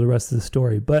know the rest of the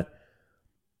story. But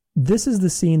this is the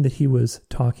scene that he was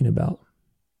talking about.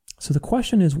 So the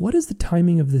question is, what is the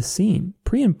timing of this scene?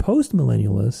 Pre- and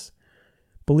post-millennialists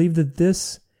believe that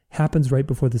this happens right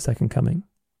before the second coming.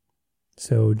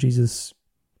 So Jesus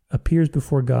appears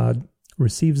before God,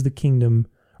 receives the kingdom,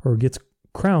 or gets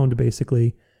crowned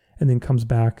basically, and then comes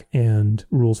back and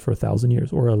rules for 1,000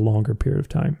 years or a longer period of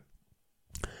time.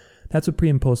 That's what pre-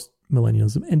 and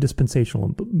post-millennialism and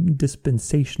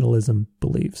dispensationalism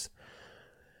believes.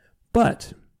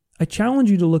 But I challenge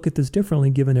you to look at this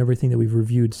differently given everything that we've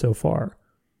reviewed so far.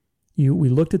 We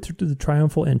looked at the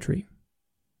triumphal entry.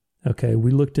 Okay,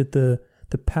 we looked at the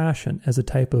passion as a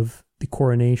type of the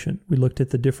coronation. We looked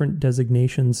at the different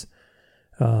designations,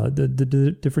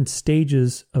 the different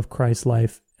stages of Christ's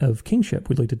life of kingship.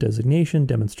 We looked at designation,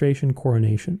 demonstration,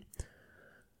 coronation.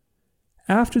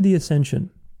 After the ascension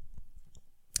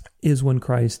is when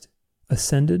Christ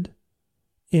ascended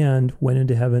and went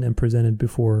into heaven and presented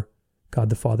before God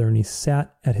the Father, and he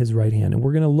sat at his right hand. And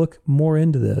we're going to look more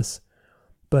into this,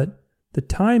 but the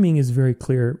timing is very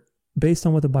clear based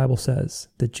on what the Bible says,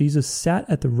 that Jesus sat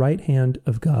at the right hand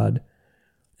of God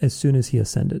as soon as he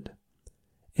ascended.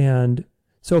 And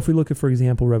so if we look at, for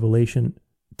example, Revelation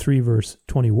 3 verse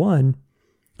 21,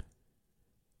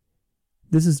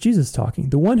 this is Jesus talking.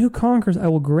 The one who conquers, I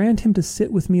will grant him to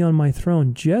sit with me on my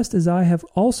throne, just as I have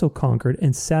also conquered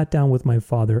and sat down with my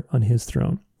Father on his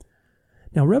throne.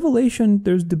 Now, Revelation,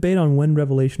 there's debate on when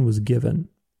Revelation was given.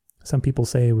 Some people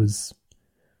say it was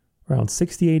around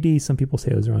 60 AD. Some people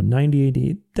say it was around 90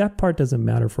 AD. That part doesn't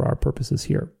matter for our purposes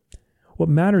here. What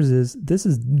matters is this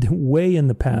is way in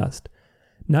the past.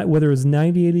 Not whether it was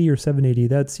 90 AD or 7 AD,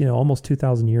 that's, almost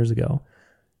 2,000 years ago.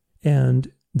 And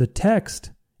the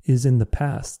text is in the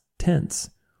past tense.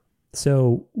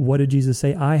 So what did Jesus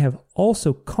say? I have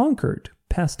also conquered,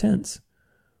 past tense,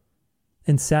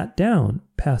 and sat down,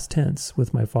 past tense,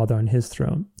 with my Father on his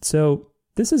throne. So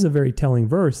this is a very telling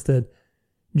verse that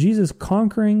Jesus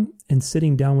conquering and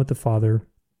sitting down with the Father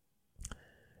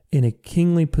in a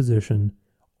kingly position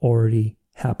already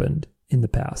happened in the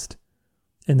past.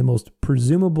 And the most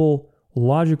presumable,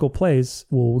 logical place,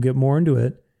 we'll get more into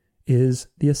it, is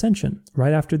the ascension,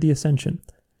 right after the ascension.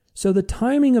 So the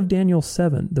timing of Daniel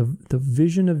 7, the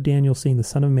vision of Daniel seeing the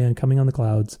Son of Man coming on the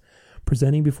clouds,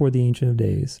 presenting before the Ancient of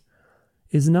Days,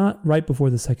 is not right before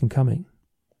the second coming.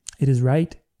 It is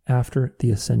right after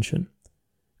the ascension.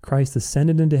 Christ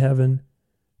ascended into heaven.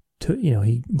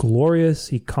 He glorious.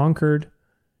 He conquered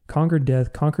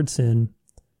death, conquered sin,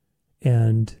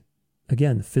 and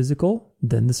again, the physical,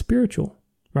 then the spiritual.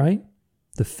 Right?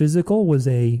 The physical was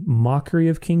a mockery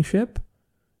of kingship.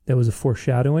 That was a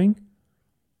foreshadowing,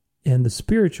 and the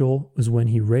spiritual was when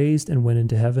he raised and went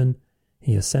into heaven.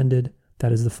 He ascended.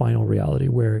 That is the final reality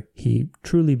where he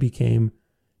truly became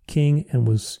king and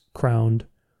was crowned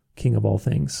king of all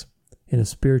things in a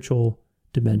spiritual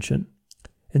dimension.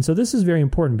 And so this is very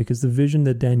important because the vision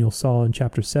that Daniel saw in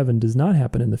chapter 7 does not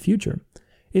happen in the future.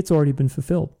 It's already been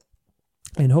fulfilled.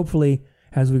 And hopefully,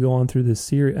 as we go on through this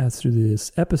series, through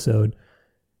this episode,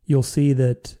 you'll see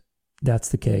that that's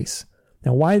the case.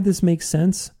 Now, why this makes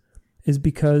sense is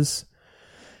because,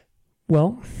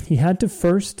 well, he had to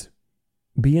first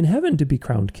be in heaven to be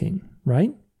crowned king,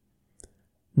 right?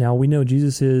 Now, we know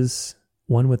Jesus is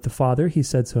one with the Father. He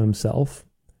said so himself.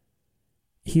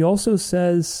 He also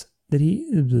says that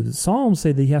the Psalms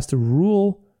say that he has to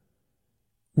rule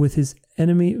with his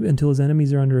enemy until his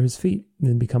enemies are under his feet and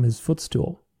then become his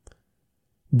footstool.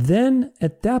 Then,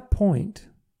 at that point,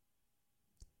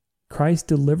 Christ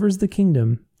delivers the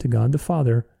kingdom to God the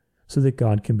Father so that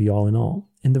God can be all in all.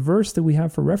 And the verse that we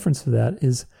have for reference to that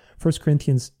is 1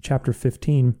 Corinthians chapter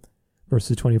 15,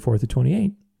 verses 24 to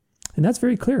 28. And that's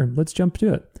very clear. Let's jump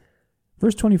to it.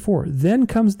 Verse 24, then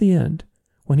comes the end,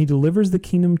 when he delivers the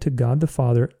kingdom to God the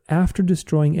Father after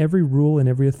destroying every rule and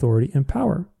every authority and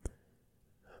power.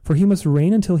 For he must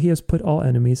reign until he has put all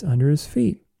enemies under his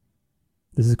feet.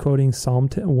 This is quoting Psalm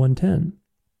 110.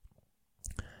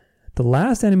 The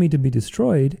last enemy to be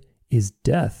destroyed is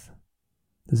death.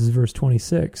 This is verse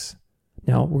 26.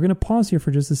 Now, we're going to pause here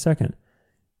for just a second.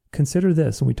 Consider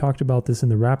this, and we talked about this in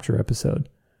the rapture episode.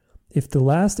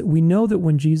 We know that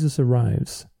when Jesus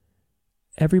arrives,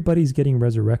 everybody's getting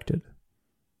resurrected.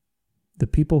 The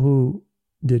people who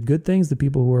did good things, the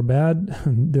people who are bad,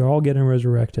 they're all getting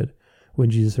resurrected when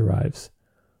Jesus arrives.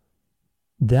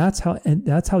 That's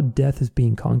how death is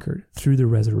being conquered, through the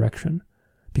resurrection.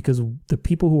 because the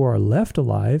people who are left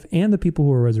alive and the people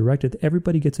who are resurrected,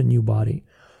 everybody gets a new body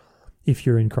if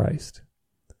you're in Christ.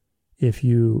 If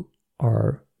you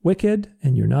are wicked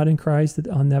and you're not in Christ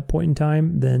on that point in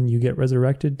time, then you get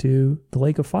resurrected to the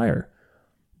lake of fire.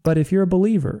 But if you're a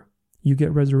believer, you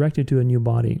get resurrected to a new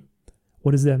body.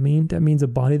 What does that mean? That means a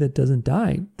body that doesn't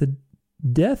die. The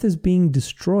death is being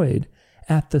destroyed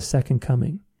at the second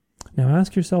coming. Now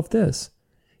ask yourself this.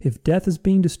 If death is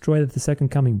being destroyed at the second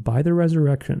coming by the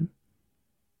resurrection,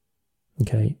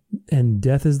 okay, and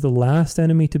death is the last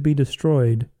enemy to be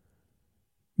destroyed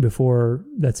before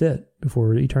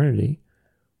eternity,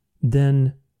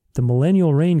 then the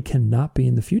millennial reign cannot be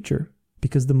in the future,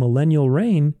 because the millennial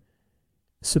reign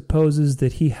supposes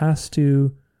that he has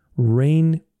to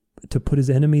reign to put his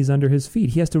enemies under his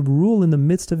feet. He has to rule in the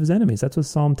midst of his enemies. That's what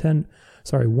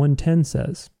 110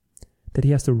 says, that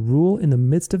he has to rule in the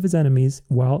midst of his enemies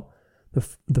while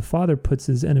the Father puts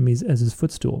his enemies as his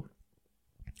footstool.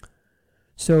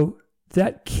 So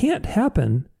that can't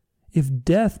happen if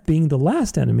death, being the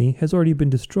last enemy, has already been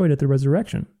destroyed at the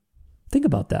resurrection. Think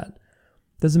about that.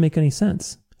 Doesn't make any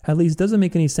sense. At least doesn't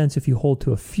make any sense if you hold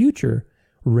to a future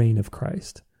reign of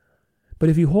Christ. But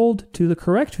if you hold to the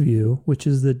correct view, which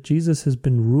is that Jesus has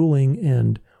been ruling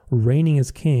and reigning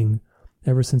as king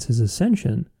ever since his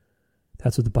ascension,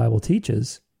 that's what the Bible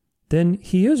teaches, then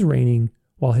he is reigning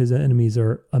while his enemies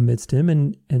are amidst him,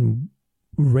 and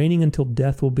reigning until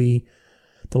death will be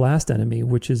the last enemy,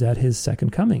 which is at his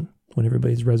second coming, when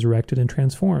everybody's resurrected and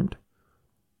transformed.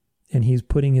 And he's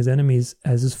putting his enemies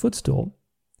as his footstool.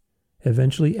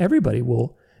 Eventually, everybody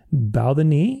will bow the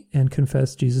knee and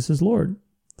confess Jesus as Lord.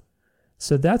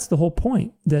 So that's the whole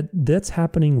point, that's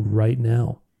happening right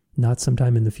now, not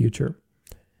sometime in the future.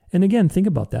 And again, think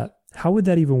about that. How would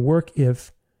that even work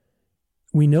if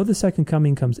we know the second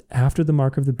coming comes after the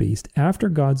mark of the beast, after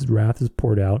God's wrath is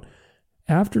poured out,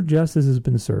 after justice has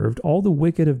been served, all the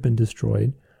wicked have been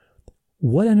destroyed?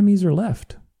 What enemies are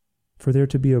left for there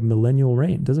to be a millennial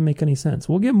reign? Doesn't make any sense.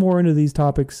 We'll get more into these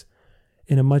topics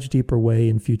in a much deeper way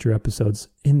in future episodes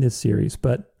in this series,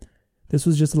 but this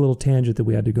was just a little tangent that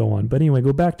we had to go on. But anyway,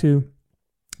 go back to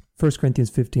 1 Corinthians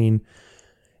 15,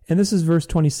 and this is verse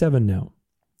 27 now.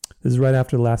 This is right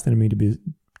after the last enemy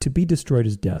to be destroyed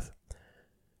is death.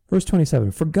 Verse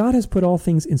 27, for God has put all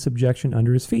things in subjection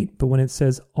under his feet. But when it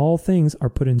says all things are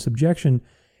put in subjection,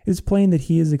 it is plain that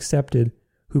he is accepted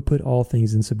who put all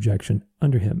things in subjection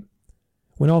under him.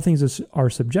 When all things are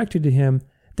subjected to him,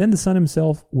 then the Son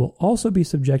himself will also be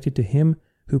subjected to him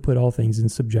who put all things in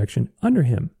subjection under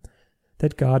him,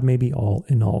 that God may be all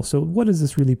in all. So what is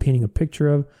this really painting a picture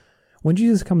of? When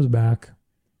Jesus comes back,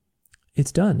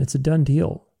 it's done. It's a done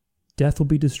deal. Death will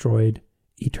be destroyed.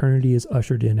 Eternity is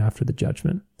ushered in after the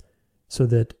judgment, so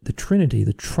that the Trinity,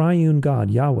 the triune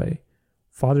God, Yahweh,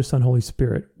 Father, Son, Holy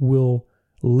Spirit, will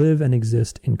live and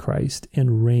exist in Christ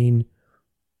and reign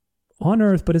on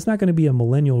earth. But it's not going to be a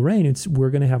millennial reign. We're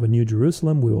going to have a new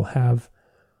Jerusalem. We will have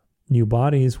new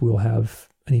bodies. We will have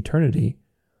an eternity.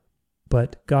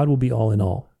 But God will be all in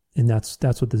all. And that's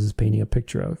what this is painting a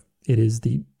picture of. It is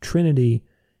the Trinity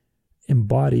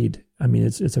embodied. I mean,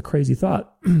 it's a crazy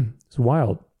thought. It's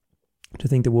wild to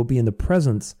think that we'll be in the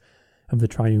presence of the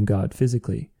triune God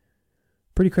physically.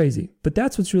 Pretty crazy. But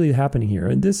that's what's really happening here.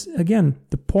 And this, again,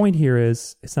 the point here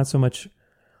is, it's not so much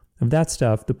of that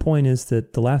stuff. The point is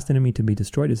that the last enemy to be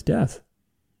destroyed is death.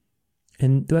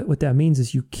 And what that means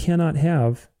is you cannot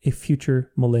have a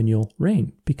future millennial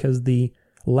reign, because the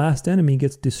last enemy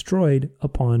gets destroyed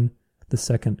upon the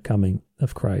second coming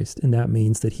of Christ. And that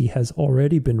means that he has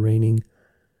already been reigning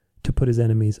to put his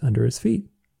enemies under his feet,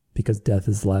 because death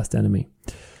is the last enemy.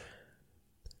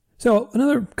 So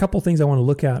another couple things I want to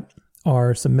look at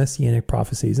are some messianic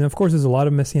prophecies. And of course, there's a lot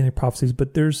of messianic prophecies,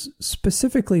 but there's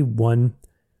specifically one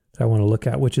that I want to look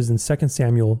at, which is in 2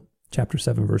 Samuel chapter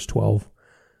 7, verse 12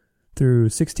 through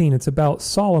 16. It's about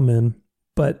Solomon,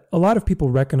 but a lot of people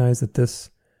recognize that this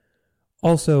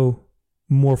also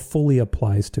more fully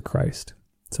applies to Christ.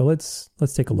 So let's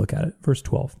take a look at it. Verse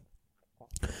 12.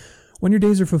 When your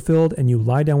days are fulfilled and you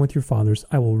lie down with your fathers,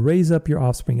 I will raise up your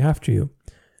offspring after you,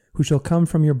 who shall come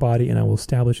from your body, and I will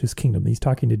establish his kingdom. He's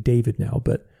talking to David now,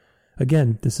 but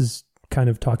again, this is kind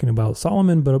of talking about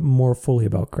Solomon, but more fully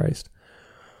about Christ.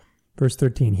 Verse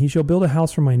 13, he shall build a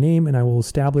house for my name, and I will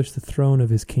establish the throne of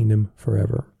his kingdom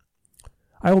forever.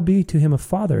 I will be to him a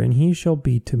father, and he shall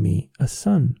be to me a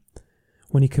son.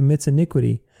 When he commits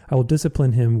iniquity, I will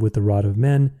discipline him with the rod of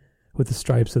men, with the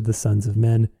stripes of the sons of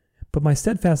men. But my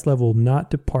steadfast love will not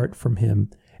depart from him,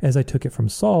 as I took it from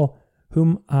Saul,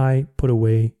 whom I put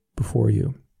away before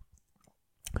you.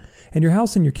 And your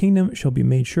house and your kingdom shall be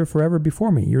made sure forever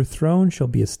before me. Your throne shall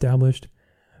be established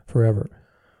forever.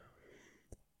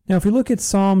 Now, if we look at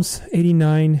Psalms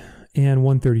 89 and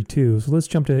 132, so let's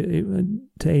jump to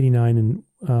 89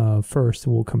 and first,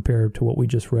 and we'll compare to what we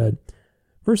just read.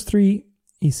 Verse 3,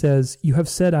 he says, "You have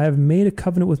said, I have made a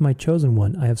covenant with my chosen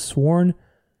one. I have sworn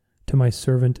to my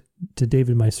servant, to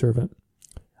David my servant.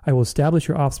 I will establish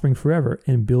your offspring forever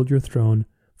and build your throne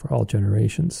for all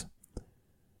generations."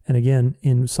 And again,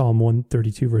 in Psalm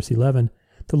 132, verse 11,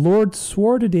 "The Lord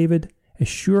swore to David a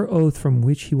sure oath from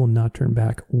which he will not turn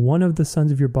back. One of the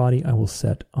sons of your body I will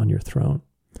set on your throne."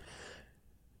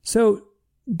 So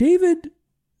David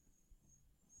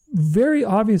very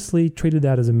obviously treated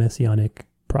that as a messianic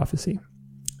prophecy,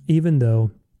 even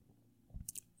though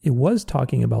it was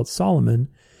talking about Solomon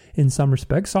in some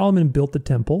respects. Solomon built the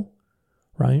temple,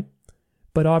 right?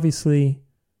 But obviously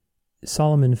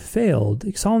Solomon failed.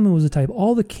 Solomon was a type.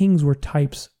 All the kings were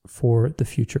types for the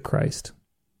future Christ,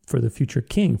 for the future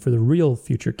king, for the real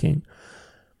future king.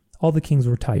 All the kings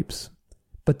were types.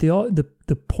 But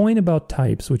the point about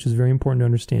types, which is very important to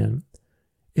understand,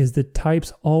 is that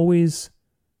types always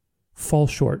fall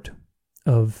short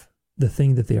of the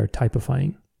thing that they are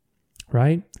typifying,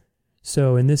 right?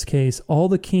 So in this case, all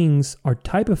the kings are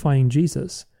typifying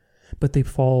Jesus, but they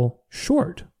fall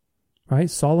short, right?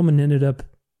 Solomon ended up,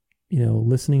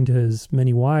 listening to his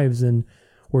many wives and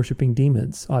worshiping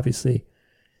demons. Obviously,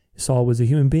 Saul was a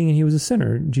human being and he was a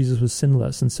sinner. Jesus was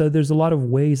sinless. And so there's a lot of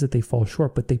ways that they fall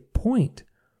short, but they point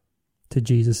to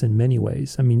Jesus in many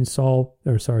ways. I mean,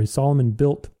 Solomon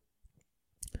built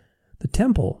the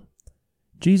temple.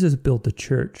 Jesus built the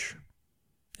church.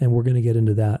 And we're going to get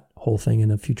into that whole thing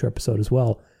in a future episode as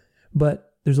well.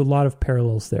 But there's a lot of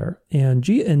parallels there. And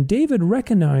David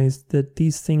recognized that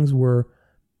these things were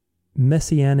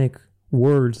messianic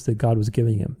words that God was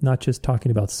giving him, not just talking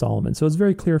about Solomon. So it's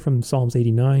very clear from Psalms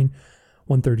 89,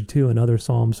 132, and other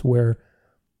Psalms where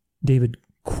David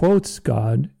quotes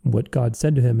God, what God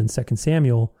said to him in 2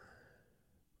 Samuel,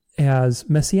 as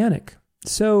messianic.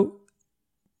 So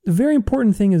the very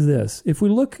important thing is this. If we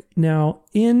look now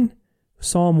in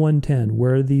Psalm 110,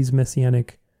 where these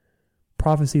messianic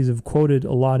prophecies have quoted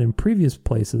a lot in previous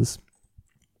places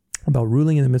about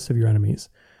ruling in the midst of your enemies,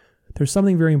 there's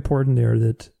something very important there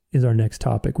that is our next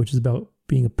topic, which is about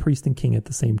being a priest and king at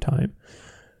the same time.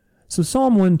 So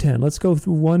Psalm 110, let's go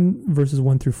through verses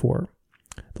 1 through 4.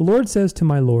 "The Lord says to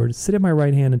my Lord, sit at my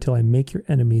right hand until I make your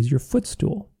enemies your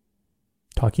footstool."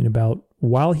 Talking about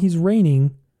while he's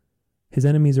reigning, his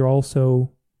enemies are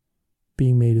also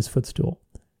being made his footstool.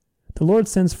 "The Lord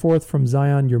sends forth from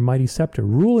Zion your mighty scepter.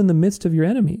 Rule in the midst of your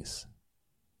enemies."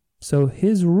 So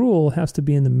his rule has to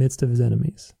be in the midst of his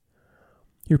enemies.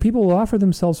 "Your people will offer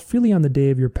themselves freely on the day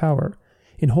of your power.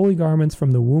 In holy garments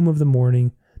from the womb of the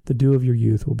morning, the dew of your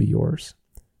youth will be yours."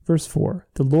 Verse 4,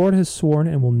 "The Lord has sworn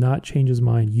and will not change his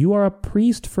mind. You are a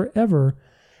priest forever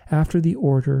after the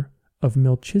order of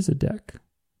Melchizedek."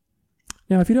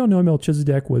 Now, if you don't know,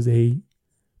 Melchizedek was a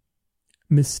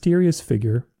mysterious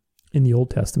figure in the Old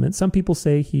Testament. Some people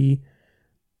say he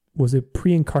was a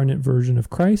pre-incarnate version of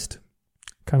Christ,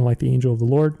 kind of like the angel of the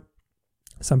Lord.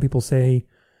 Some people say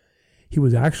he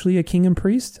was actually a king and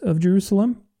priest of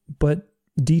Jerusalem, but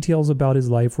details about his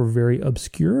life were very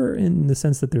obscure in the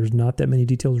sense that there's not that many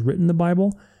details written in the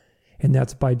Bible, and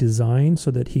that's by design so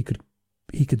that he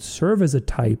could serve as a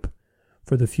type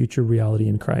for the future reality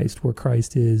in Christ, where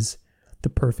Christ is the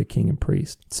perfect king and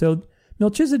priest. So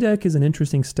Melchizedek is an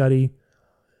interesting study.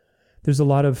 There's a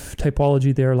lot of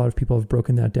typology there. A lot of people have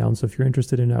broken that down. So if you're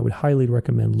interested in it, I would highly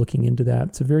recommend looking into that.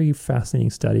 It's a very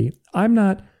fascinating study.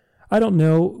 I don't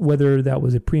know whether that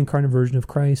was a pre-incarnate version of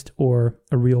Christ or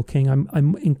a real king.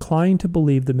 I'm inclined to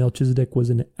believe that Melchizedek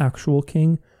was an actual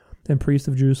king and priest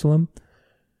of Jerusalem.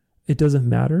 It doesn't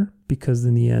matter because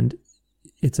in the end,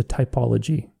 it's a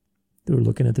typology. We're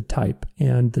looking at the type.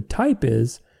 And the type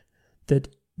is that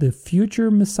the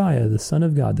future Messiah, the Son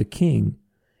of God, the King,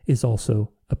 is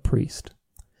also a priest.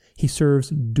 He serves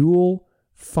dual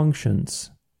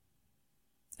functions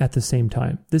at the same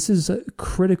time. This is a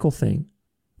critical thing.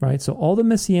 Right? So all the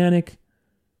messianic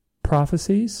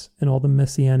prophecies and all the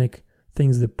messianic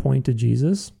things that point to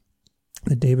Jesus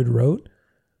that David wrote,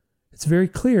 it's very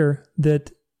clear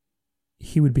that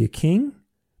he would be a king,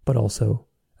 but also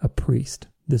a priest.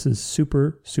 This is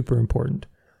super, super important.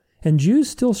 And Jews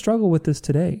still struggle with this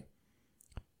today.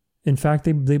 In fact,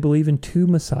 they believe in two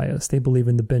messiahs. They believe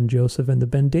in the Ben Joseph and the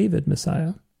Ben David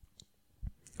Messiah.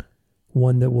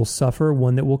 One that will suffer,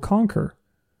 one that will conquer.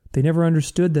 They never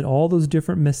understood that all those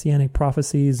different messianic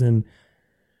prophecies and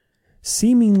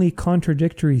seemingly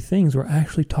contradictory things were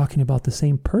actually talking about the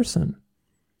same person.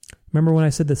 Remember when I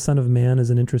said the Son of Man is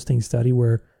an interesting study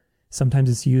where sometimes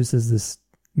it's used as this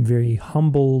very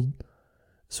humble,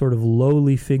 sort of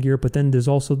lowly figure. But then there's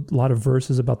also a lot of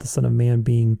verses about the Son of Man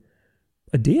being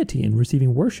a deity and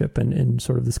receiving worship and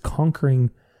sort of this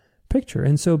conquering picture.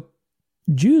 And so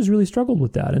Jews really struggled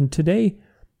with that. And today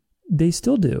they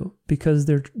still do, because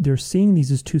they're seeing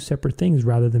these as two separate things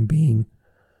rather than being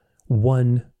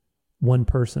one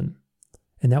person.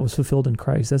 And that was fulfilled in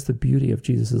Christ. That's the beauty of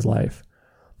Jesus' life,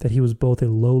 that he was both a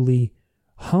lowly,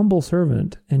 humble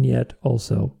servant and yet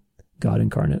also God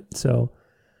incarnate. So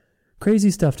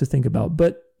crazy stuff to think about.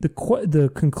 But the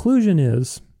conclusion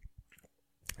is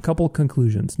a couple of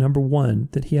conclusions. Number one,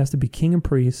 that he has to be king and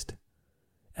priest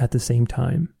at the same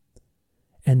time.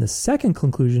 And the second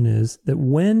conclusion is that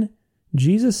when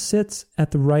Jesus sits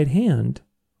at the right hand,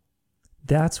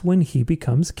 that's when he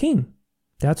becomes king.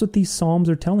 That's what these Psalms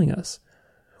are telling us.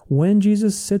 When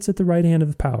Jesus sits at the right hand of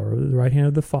the power, or the right hand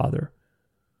of the Father,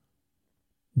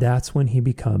 that's when he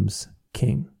becomes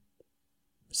king.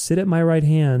 Sit at my right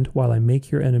hand while I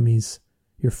make your enemies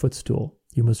your footstool.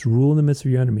 You must rule in the midst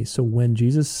of your enemies. So when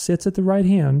Jesus sits at the right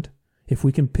hand, if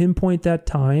we can pinpoint that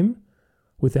time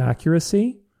with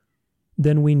accuracy,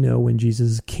 then we know when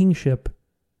Jesus' kingship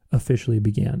officially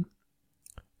began.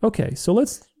 Okay, so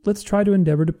let's try to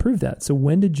endeavor to prove that. So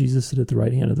when did Jesus sit at the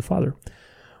right hand of the Father?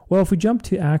 Well, if we jump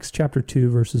to Acts chapter 2,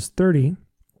 verses 30,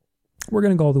 we're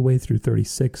going to go all the way through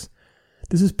 36.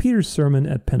 This is Peter's sermon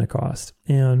at Pentecost,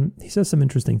 and he says some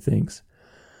interesting things.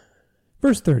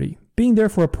 Verse 30, being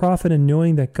therefore a prophet and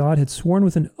knowing that God had sworn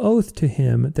with an oath to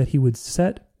him that he would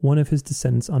set one of his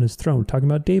descendants on his throne. Talking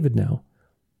about David now,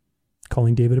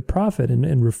 calling David a prophet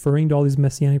and referring to all these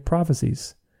messianic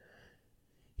prophecies.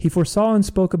 He foresaw and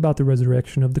spoke about the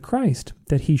resurrection of the Christ,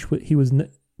 that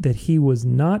he was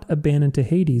not abandoned to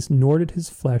Hades, nor did his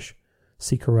flesh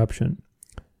see corruption.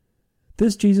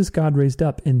 This Jesus God raised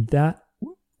up, and that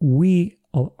we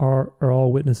are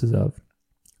all witnesses of.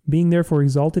 Being therefore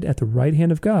exalted at the right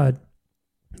hand of God,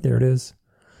 there it is,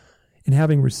 and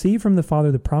having received from the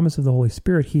Father the promise of the Holy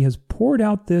Spirit, he has poured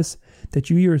out this that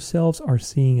you yourselves are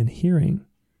seeing and hearing.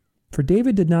 For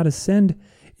David did not ascend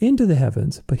into the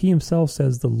heavens, but he himself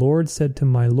says, the Lord said to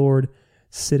my Lord,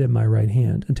 sit at my right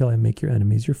hand until I make your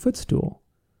enemies your footstool.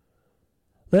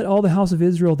 Let all the house of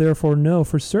Israel therefore know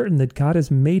for certain that God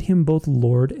has made him both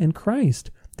Lord and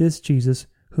Christ, this Jesus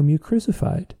whom you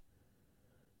crucified.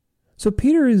 So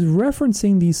Peter is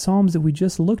referencing these Psalms that we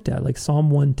just looked at, like Psalm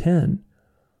 110.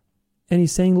 And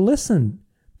he's saying, listen,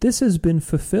 this has been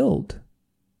fulfilled.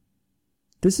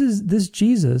 This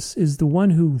Jesus is the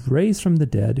one who raised from the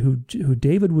dead, who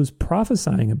David was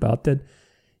prophesying about, that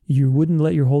you wouldn't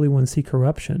let your Holy One see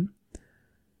corruption.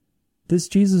 This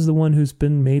Jesus is the one who's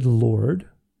been made Lord,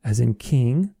 as in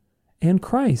King, and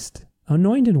Christ,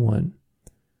 Anointed One.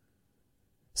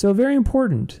 So very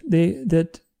important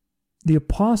that the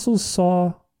apostles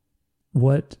saw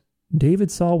what David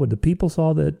saw, what the people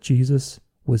saw, that Jesus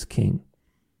was King.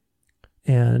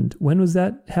 And when was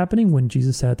that happening? When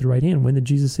Jesus sat at the right hand. When did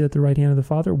Jesus sit at the right hand of the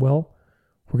Father? Well,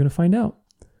 we're going to find out.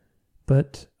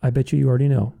 But I bet you already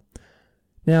know.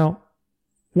 Now,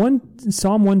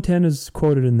 Psalm 110 is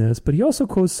quoted in this, but he also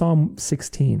quotes Psalm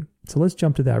 16. So let's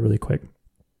jump to that really quick.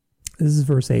 This is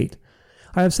verse 8.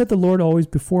 I have set the Lord always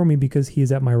before me because he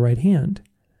is at my right hand.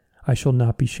 I shall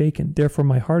not be shaken. Therefore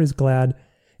my heart is glad,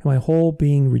 and my whole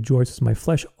being rejoices. My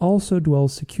flesh also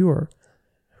dwells secure.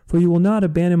 For you will not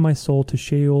abandon my soul to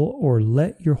Sheol, or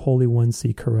let your Holy One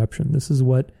see corruption. This is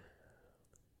what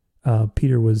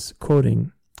Peter was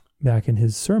quoting back in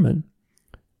his sermon.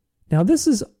 Now, this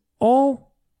is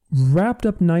all wrapped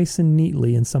up nice and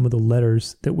neatly in some of the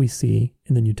letters that we see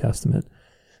in the New Testament.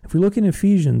 If we look in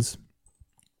Ephesians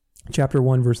chapter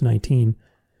 1, verse 19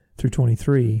 through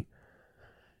 23,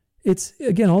 it's,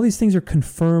 again, all these things are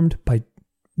confirmed by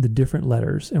the different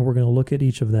letters, and we're going to look at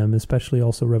each of them, especially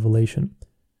also Revelation.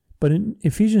 But in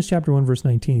Ephesians chapter 1, verse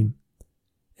 19,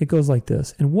 it goes like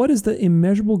this. And what is the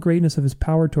immeasurable greatness of his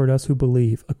power toward us who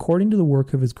believe, according to the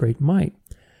work of his great might,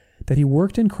 that he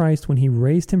worked in Christ when he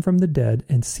raised him from the dead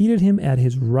and seated him at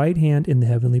his right hand in the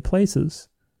heavenly places,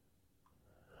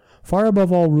 far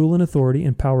above all rule and authority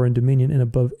and power and dominion, and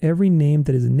above every name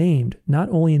that is named, not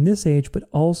only in this age, but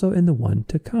also in the one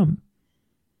to come.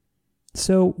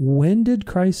 So when did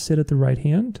Christ sit at the right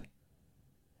hand?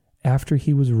 After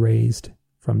he was raised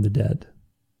from the dead.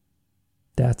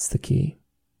 That's the key.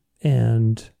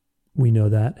 And we know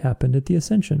that happened at the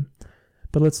ascension.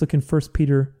 But let's look in 1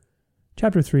 Peter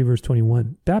chapter 3, verse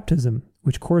 21. Baptism,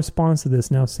 which corresponds to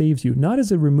this, now saves you, not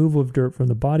as a removal of dirt from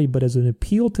the body, but as an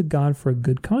appeal to God for a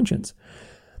good conscience,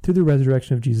 through the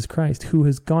resurrection of Jesus Christ, who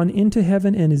has gone into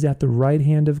heaven and is at the right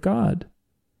hand of God,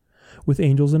 with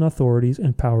angels and authorities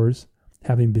and powers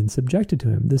having been subjected to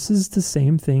him. This is the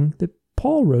same thing that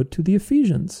Paul wrote to the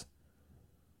Ephesians.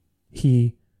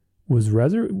 He was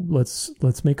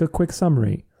let's make a quick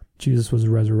summary. Jesus was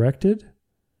resurrected.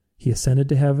 He ascended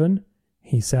to heaven.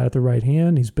 He sat at the right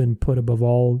hand. He's been put above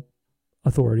all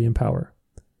authority and power.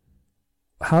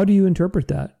 How do you interpret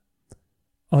that?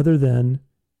 Other than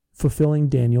fulfilling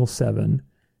Daniel 7,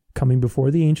 coming before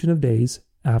the Ancient of Days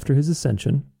after his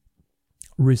ascension,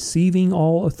 receiving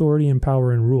all authority and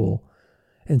power and rule,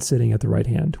 and sitting at the right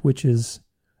hand, which is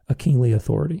a kingly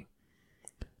authority.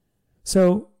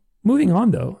 So, moving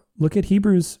on though, look at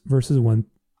Hebrews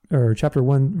chapter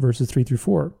 1, verses 3 through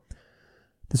 4.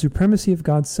 The supremacy of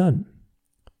God's Son.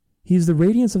 He is the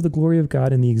radiance of the glory of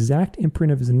God and the exact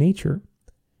imprint of his nature,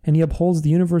 and he upholds the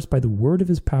universe by the word of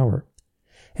his power.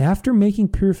 After making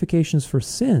purifications for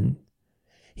sin,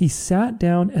 he sat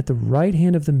down at the right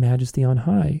hand of the Majesty on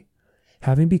high,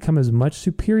 having become as much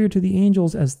superior to the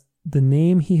angels as the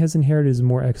name he has inherited is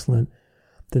more excellent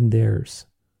than theirs.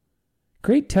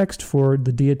 Great text for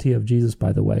the deity of Jesus,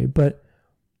 by the way, but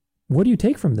what do you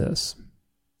take from this?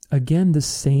 Again, the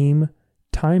same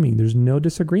timing. There's no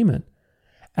disagreement.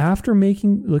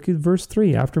 Look at verse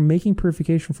 3, after making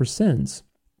purification for sins,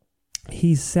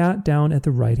 he sat down at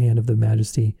the right hand of the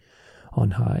Majesty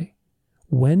on high.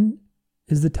 When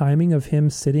is the timing of him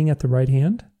sitting at the right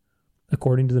hand?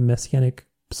 According to the Messianic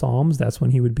Psalms, that's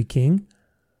when he would be king.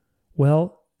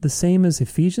 Well, the same as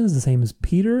Ephesians, the same as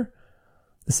Peter,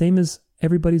 the same as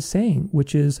everybody's saying,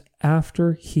 which is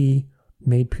after he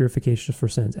made purifications for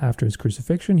sins. After his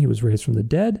crucifixion, he was raised from the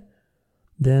dead.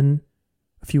 Then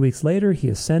a few weeks later, he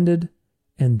ascended,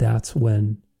 and that's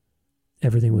when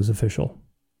everything was official.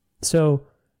 So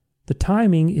the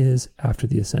timing is after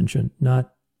the ascension,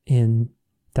 not in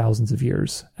thousands of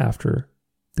years after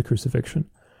the crucifixion.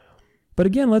 But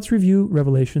again, let's review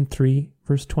Revelation 3,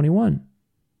 verse 21.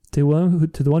 To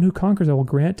the one who conquers, I will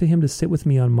grant to him to sit with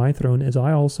me on my throne, as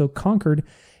I also conquered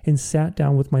and sat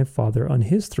down with my Father on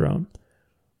his throne.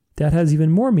 That has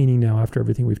even more meaning now after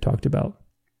everything we've talked about.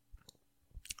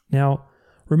 Now,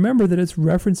 remember that it's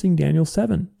referencing Daniel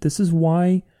 7. This is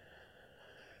why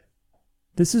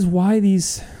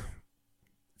these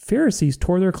Pharisees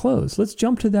tore their clothes. Let's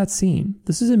jump to that scene.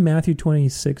 This is in Matthew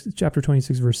 26, chapter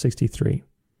 26, verse 63.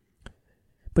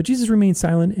 But Jesus remained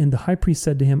silent, and the high priest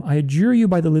said to him, I adjure you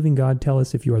by the living God, tell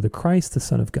us if you are the Christ, the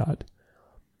Son of God.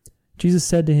 Jesus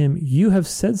said to him, you have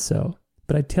said so,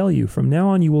 but I tell you, from now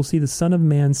on you will see the Son of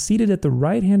Man seated at the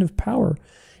right hand of power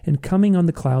and coming on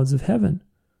the clouds of heaven.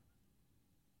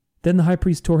 Then the high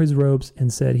priest tore his robes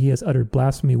and said, he has uttered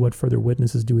blasphemy. What further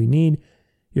witnesses do we need?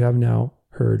 You have now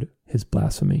heard his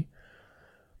blasphemy.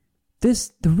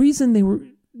 The reason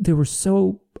they were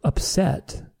so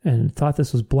upset and thought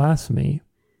this was blasphemy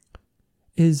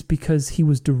is because he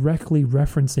was directly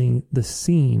referencing the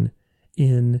scene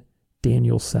in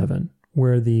Daniel 7,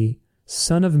 where the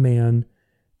Son of Man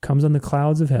comes on the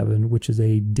clouds of heaven, which is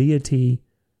a deity.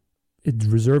 It's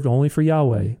reserved only for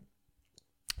Yahweh.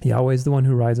 Yahweh is the one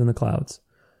who rides on the clouds.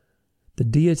 The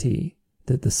deity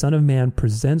that the Son of Man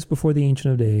presents before the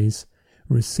Ancient of Days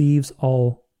receives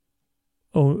all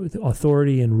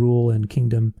authority and rule and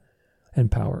kingdom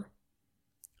and power.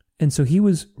 And so he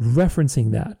was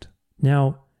referencing that.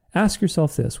 Now, ask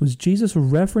yourself this. Was Jesus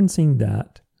referencing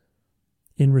that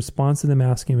in response to them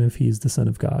asking him if he's the Son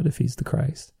of God, if he's the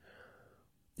Christ?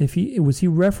 Was he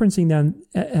referencing that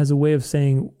as a way of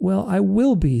saying, well, I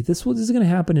will be. This is going to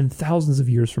happen in thousands of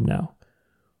years from now?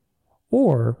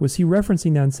 Or was he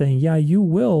referencing that and saying, yeah, you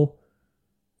will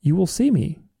see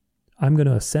me. I'm going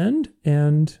to ascend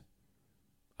and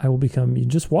I will become, you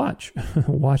just watch.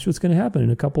 Watch what's going to happen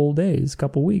in a couple of days,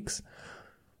 couple weeks,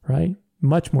 right?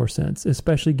 Much more sense,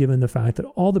 especially given the fact that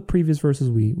all the previous verses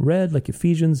we read, like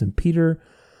Ephesians and Peter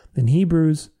and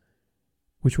Hebrews,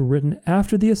 which were written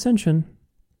after the ascension,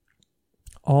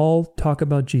 all talk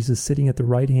about Jesus sitting at the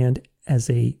right hand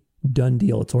as a done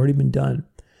deal. It's already been done.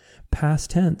 Past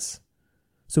tense.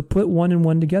 So put one and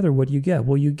one together. What do you get?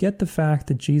 Well, you get the fact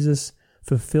that Jesus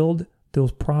fulfilled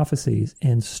those prophecies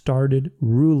and started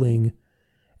ruling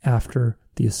after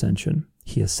the ascension.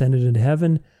 He ascended into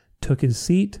heaven, took his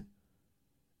seat,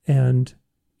 and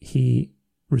he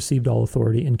received all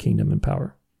authority and kingdom and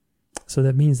power. So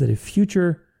that means that a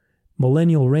future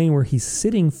millennial reign where he's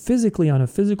sitting physically on a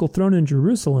physical throne in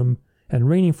Jerusalem and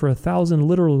reigning for 1,000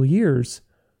 literal years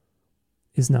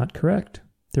is not correct.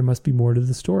 There must be more to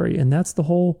the story. And that's the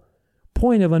whole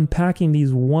point of unpacking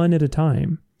these one at a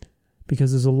time,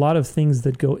 because there's a lot of things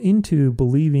that go into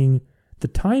believing the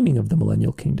timing of the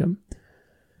millennial kingdom.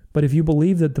 But if you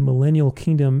believe that the millennial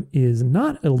kingdom is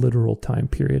not a literal time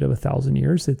period of 1,000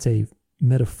 years, it's a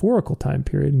metaphorical time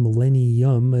period,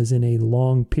 millennium as in a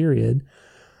long period.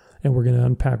 And we're going to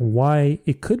unpack why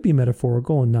it could be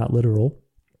metaphorical and not literal.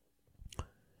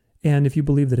 And if you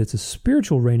believe that it's a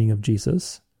spiritual reigning of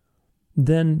Jesus,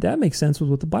 then that makes sense with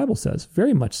what the Bible says,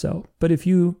 very much so. But if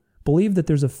you believe that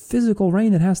there's a physical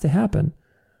reign that has to happen,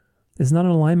 it's not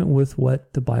in alignment with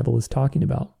what the Bible is talking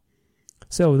about.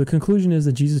 So the conclusion is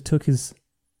that Jesus took his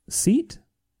seat,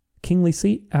 kingly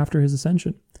seat, after his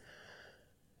ascension.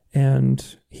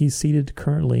 And he's seated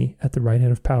currently at the right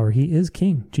hand of power. He is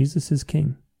king. Jesus is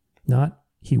king. Not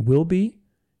he will be,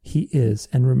 he is.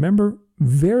 And remember,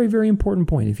 very, very important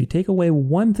point. If you take away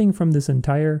one thing from this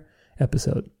entire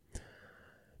episode,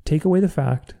 take away the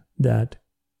fact that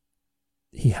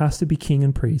he has to be king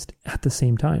and priest at the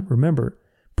same time. Remember,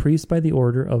 priest by the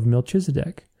order of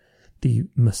Melchizedek. The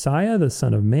Messiah, the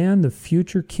Son of Man, the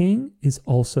future king, is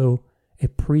also a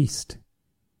priest.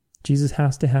 Jesus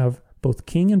has to have both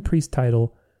king and priest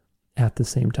title at the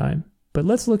same time. But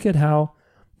let's look at how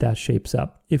that shapes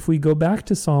up. If we go back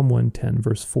to Psalm 110,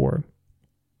 verse 4,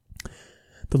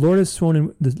 the Lord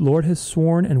has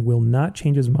sworn and will not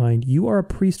change his mind. You are a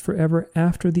priest forever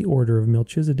after the order of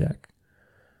Melchizedek.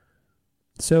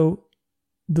 So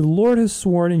the Lord has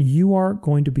sworn and you are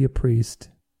going to be a priest.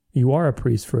 You are a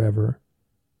priest forever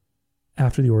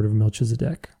after the order of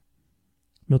Melchizedek.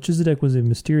 Melchizedek was a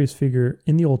mysterious figure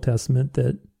in the Old Testament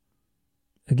that,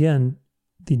 again,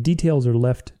 the details are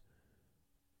left.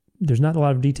 There's not a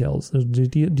lot of details. Those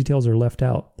details are left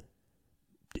out.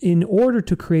 In order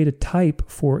to create a type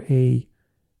for an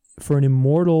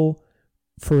immortal,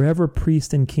 forever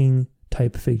priest and king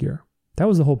type figure. That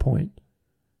was the whole point.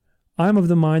 I'm of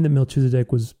the mind that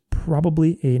Melchizedek was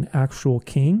probably an actual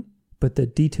king, but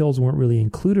that details weren't really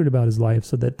included about his life,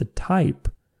 so that the type,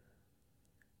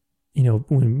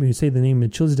 when you say the name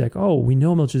Melchizedek, oh, we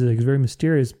know Melchizedek is very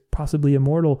mysterious, possibly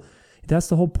immortal. That's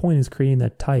the whole point, is creating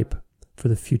that type for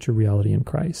the future reality in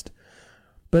Christ.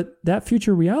 But that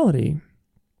future reality,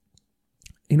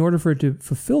 in order for it to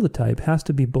fulfill the type, has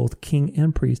to be both king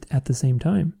and priest at the same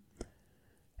time.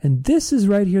 And this is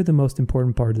right here the most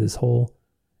important part of this whole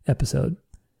episode.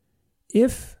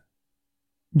 If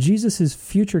Jesus is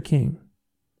future king,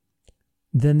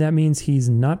 then that means he's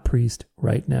not priest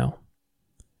right now.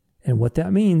 And what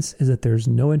that means is that there's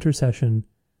no intercession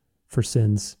for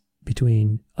sins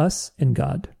between us and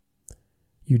God.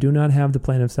 You do not have the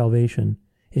plan of salvation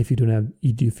if you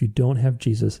don't have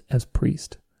Jesus as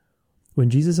priest. When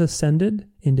Jesus ascended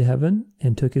into heaven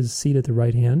and took his seat at the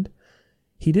right hand,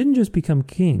 he didn't just become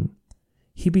king.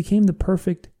 He became the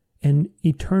perfect and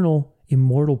eternal,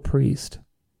 immortal priest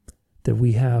that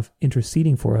we have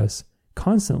interceding for us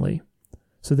constantly,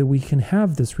 so that we can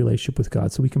have this relationship with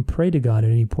God, so we can pray to God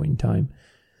at any point in time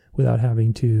without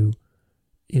having to,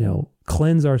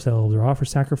 cleanse ourselves or offer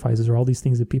sacrifices or all these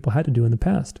things that people had to do in the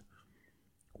past.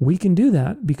 We can do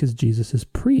that because Jesus is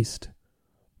priest.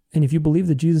 And if you believe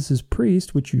that Jesus is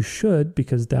priest, which you should,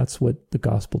 because that's what the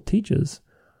gospel teaches,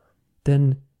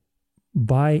 then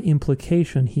by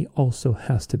implication, he also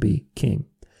has to be king.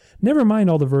 Never mind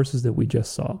all the verses that we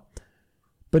just saw.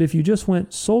 But if you just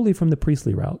went solely from the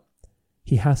priestly route,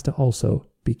 he has to also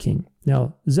be king.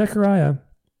 Now, Zechariah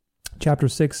chapter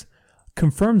 6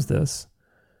 confirms this.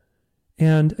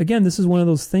 And again, this is one of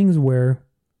those things where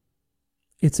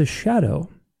it's a shadow.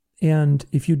 And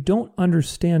if you don't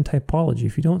understand typology,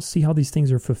 if you don't see how these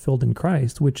things are fulfilled in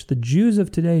Christ, which the Jews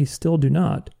of today still do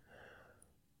not,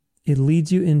 it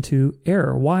leads you into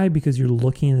error. Why? Because you're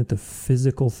looking at the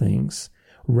physical things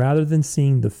rather than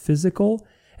seeing the physical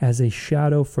as a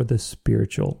shadow for the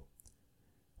spiritual,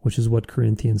 which is what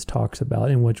Corinthians talks about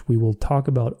and which we will talk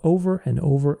about over and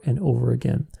over and over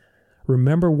again.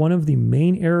 Remember, one of the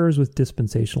main errors with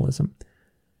dispensationalism,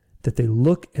 that they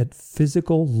look at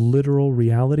physical, literal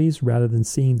realities rather than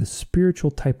seeing the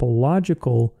spiritual,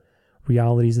 typological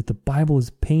realities that the Bible is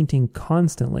painting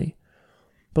constantly.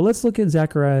 But let's look at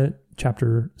Zechariah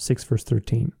chapter 6, verse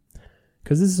 13,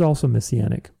 because this is also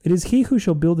messianic. It is he who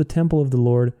shall build the temple of the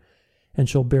Lord and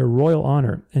shall bear royal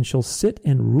honor and shall sit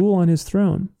and rule on his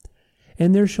throne.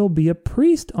 And there shall be a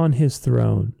priest on his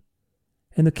throne,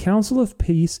 and the council of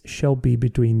peace shall be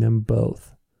between them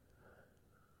both.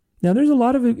 Now, there's a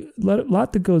lot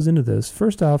that goes into this.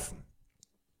 First off,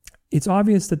 it's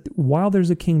obvious that while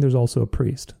there's a king, there's also a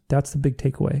priest. That's the big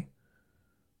takeaway,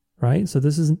 right? So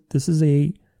this is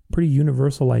a pretty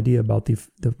universal idea about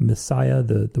the Messiah,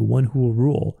 the one who will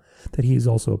rule, that he is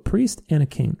also a priest and a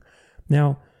king.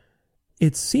 Now,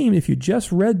 it seemed, if you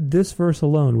just read this verse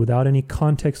alone without any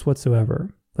context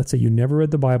whatsoever, let's say you never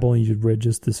read the Bible and you read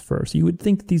just this verse, you would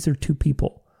think these are two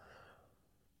people.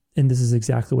 And this is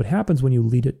exactly what happens when you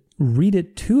read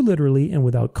it too literally and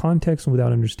without context and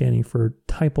without understanding for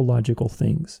typological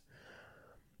things.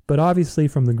 But obviously,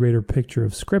 from the greater picture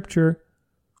of Scripture,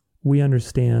 we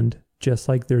understand just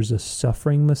like there's a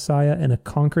suffering Messiah and a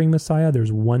conquering Messiah,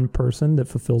 there's one person that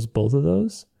fulfills both of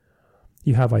those.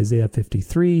 You have Isaiah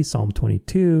 53, Psalm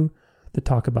 22, that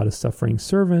talk about a suffering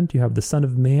servant. You have the Son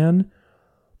of Man.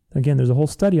 Again, there's a whole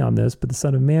study on this, but the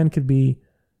Son of Man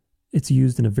it's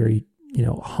used in a very,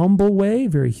 humble way,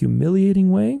 very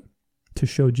humiliating way to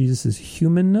show Jesus'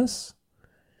 humanness.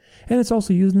 And it's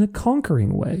also used in a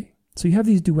conquering way. So you have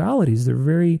these dualities. They're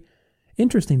very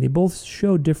interesting. They both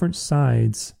show different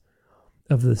sides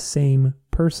of the same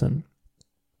person.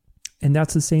 And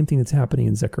that's the same thing that's happening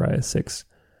in Zechariah 6,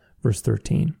 verse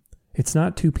 13. It's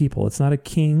not two people. It's not a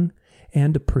king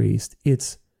and a priest.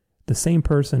 It's the same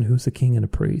person who's a king and a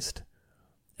priest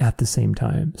at the same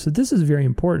time. So this is very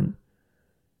important.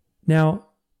 Now,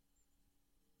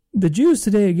 the Jews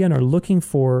today, again, are looking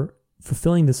for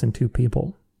fulfilling this in two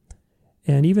people.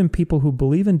 And even people who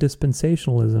believe in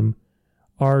dispensationalism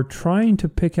are trying to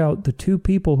pick out the two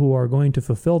people who are going to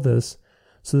fulfill this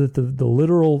so that the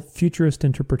literal futurist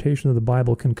interpretation of the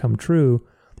Bible can come true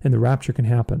and the rapture can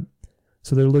happen.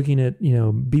 So they're looking at,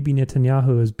 Bibi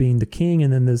Netanyahu as being the king,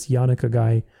 and then this Yannicka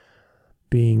guy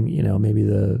being, maybe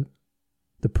the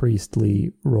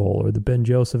priestly role, or the Ben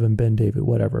Joseph and Ben David,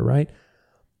 whatever, right?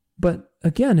 But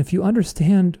again, if you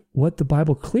understand what the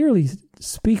Bible clearly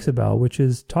speaks about, which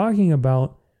is talking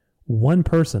about one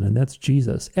person, and that's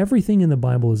Jesus. Everything in the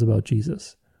Bible is about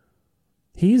Jesus.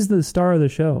 He's the star of the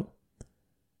show.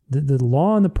 The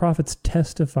law and the prophets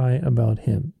testify about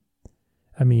him.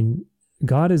 I mean,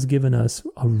 God has given us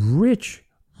a rich,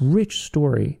 rich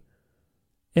story.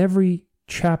 Every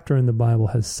chapter in the Bible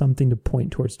has something to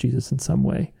point towards Jesus in some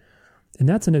way. And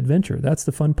that's an adventure. That's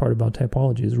the fun part about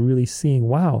typology, is really seeing,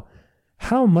 wow,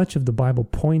 how much of the Bible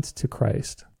points to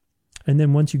Christ. And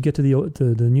then once you get to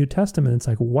the New Testament, it's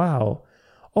like, wow,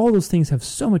 all those things have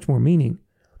so much more meaning.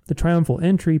 The triumphal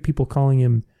entry, people calling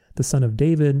him the Son of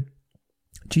David,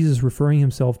 Jesus referring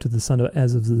himself to the Son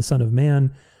of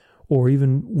Man, or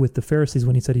even with the Pharisees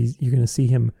when he said you're going to see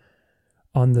him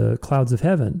on the clouds of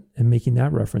heaven, and making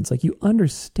that reference. Like, you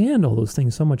understand all those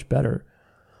things so much better.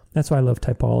 That's why I love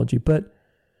typology. But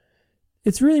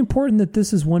it's really important that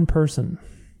this is one person,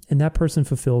 and that person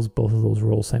fulfills both of those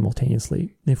roles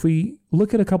simultaneously. If we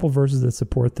look at a couple verses that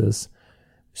support this,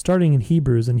 starting in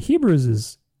Hebrews, and Hebrews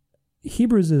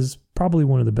is probably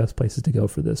one of the best places to go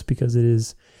for this, because it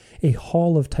is a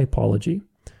hall of typology.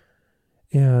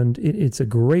 And it's a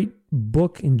great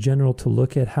book in general to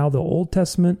look at how the Old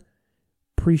Testament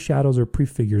pre-shadows or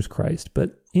prefigures Christ.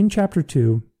 But in chapter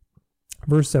 2,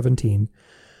 verse 17,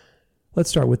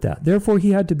 let's start with that. Therefore,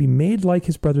 he had to be made like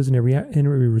his brothers in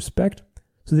every respect,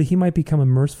 so that he might become a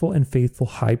merciful and faithful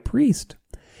high priest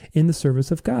in the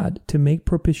service of God, to make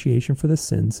propitiation for the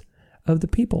sins of the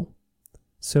people.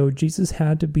 So Jesus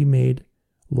had to be made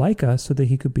like us so that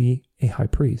he could be a high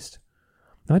priest.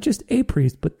 Not just a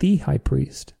priest, but the high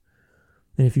priest.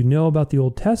 And if you know about the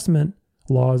Old Testament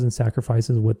laws and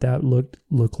sacrifices, what that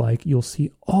looked like, you'll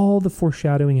see all the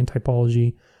foreshadowing and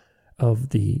typology of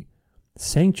the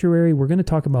sanctuary. We're going to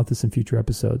talk about this in future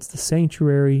episodes. The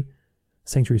sanctuary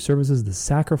services, the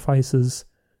sacrifices,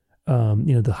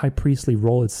 the high priestly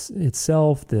role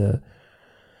itself, the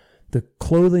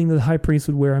clothing that the high priest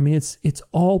would wear. I mean, it's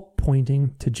all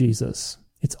pointing to Jesus.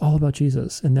 It's all about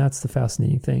Jesus, and that's the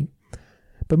fascinating thing.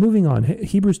 But moving on,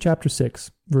 Hebrews chapter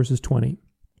 6, verses 20,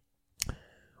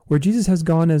 where Jesus has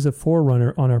gone as a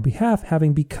forerunner on our behalf,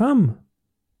 having become,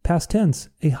 past tense,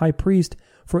 a high priest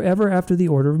forever after the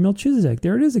order of Melchizedek.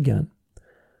 There it is again.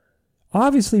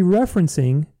 Obviously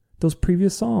referencing those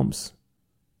previous Psalms,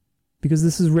 because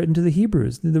this is written to the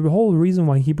Hebrews. The whole reason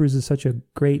why Hebrews is such a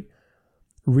great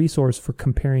resource for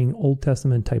comparing Old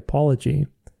Testament typology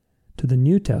to the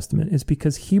New Testament is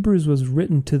because Hebrews was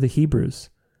written to the Hebrews.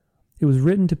 It was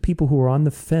written to people who were on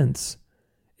the fence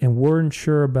and weren't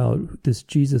sure about this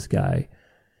Jesus guy.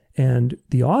 And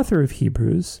the author of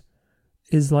Hebrews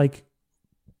is like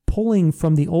pulling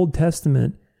from the Old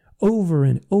Testament over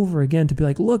and over again to be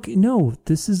like, look, no,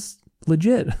 this is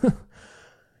legit.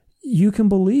 You can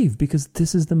believe because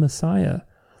this is the Messiah.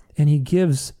 And he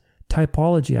gives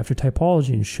typology after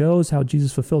typology and shows how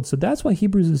Jesus fulfilled. So that's why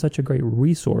Hebrews is such a great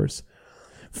resource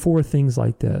for things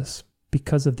like this,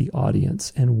 because of the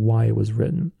audience and why it was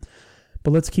written.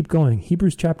 But let's keep going.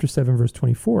 Hebrews chapter 7, verse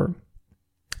 24.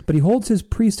 But he holds his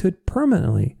priesthood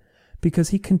permanently because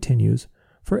he continues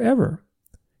forever.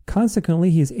 Consequently,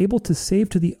 he is able to save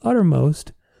to the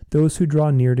uttermost those who draw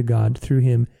near to God through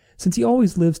him, since he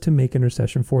always lives to make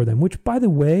intercession for them. Which, by the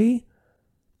way,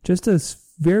 just a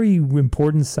very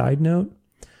important side note,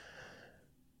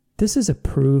 this is a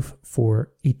proof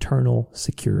for eternal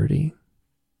security.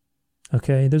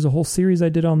 Okay, there's a whole series I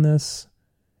did on this,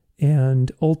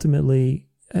 and ultimately,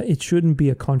 it shouldn't be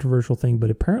a controversial thing, but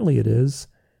apparently it is,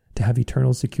 to have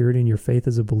eternal security in your faith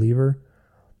as a believer.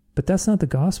 But that's not the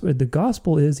gospel. The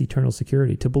gospel is eternal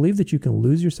security. To believe that you can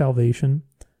lose your salvation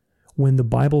when the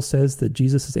Bible says that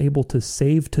Jesus is able to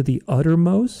save to the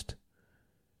uttermost,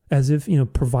 as if,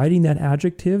 providing that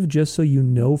adjective just so you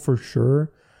know for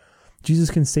sure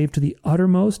Jesus can save to the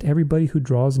uttermost everybody who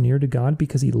draws near to God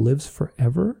because he lives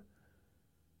forever.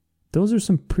 Those are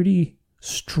some pretty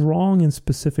strong and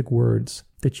specific words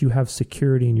that you have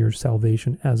security in your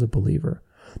salvation as a believer,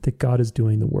 that God is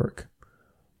doing the work.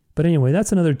 But anyway,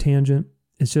 that's another tangent.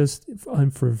 It's just,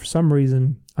 for some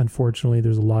reason, unfortunately,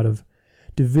 there's a lot of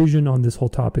division on this whole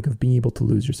topic of being able to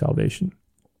lose your salvation.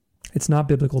 It's not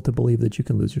biblical to believe that you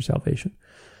can lose your salvation.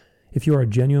 If you are a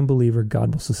genuine believer,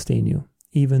 God will sustain you,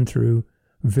 even through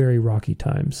very rocky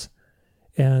times.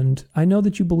 And I know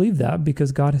that you believe that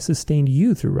because God has sustained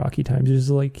you through rocky times, just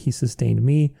like he sustained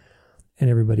me and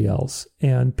everybody else.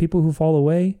 And people who fall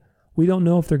away, we don't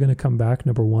know if they're going to come back,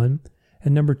 number one.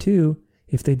 And number two,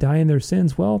 if they die in their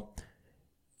sins, well,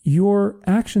 your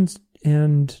actions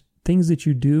and things that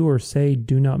you do or say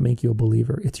do not make you a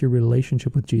believer. It's your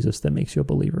relationship with Jesus that makes you a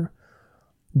believer.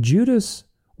 Judas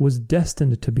was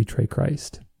destined to betray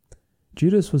Christ.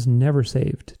 Judas was never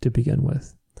saved to begin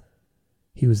with.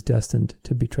 He was destined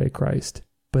to betray Christ.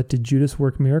 But did Judas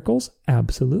work miracles?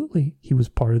 Absolutely. He was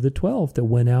part of the 12 that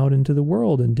went out into the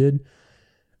world and did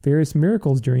various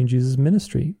miracles during Jesus'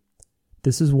 ministry.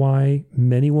 This is why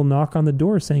many will knock on the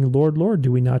door saying, Lord, Lord,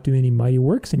 do we not do any mighty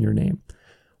works in your name?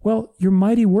 Well, your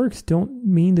mighty works don't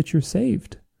mean that you're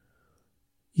saved.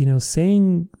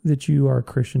 Saying that you are a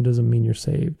Christian doesn't mean you're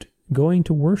saved. Going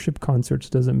to worship concerts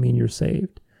doesn't mean you're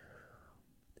saved.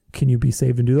 Can you be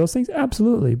saved and do those things?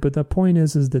 Absolutely. But the point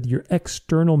is that your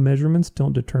external measurements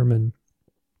don't determine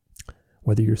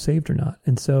whether you're saved or not.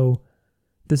 And so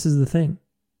this is the thing.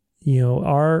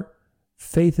 Our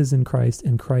faith is in Christ,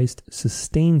 and Christ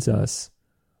sustains us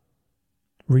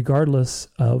regardless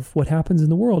of what happens in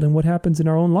the world and what happens in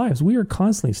our own lives. We are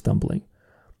constantly stumbling,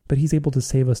 but he's able to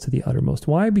save us to the uttermost.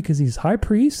 Why? Because he's high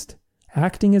priest,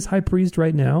 acting as high priest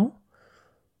right now,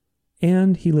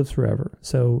 and he lives forever.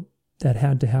 So that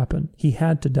had to happen. He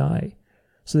had to die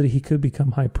so that he could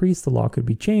become high priest. The law could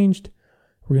be changed.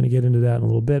 We're going to get into that in a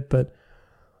little bit, but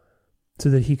so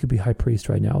that he could be high priest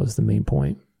right now is the main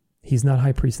point. He's not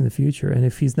high priest in the future. And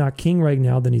if he's not king right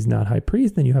now, then he's not high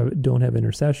priest. Then you don't have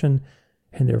intercession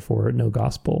and therefore no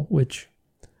gospel, which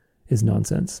is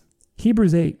nonsense.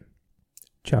 Hebrews 8,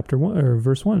 chapter 1, or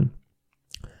verse 1.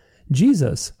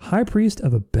 Jesus, high priest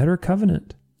of a better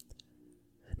covenant.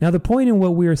 Now, the point in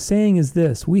what we are saying is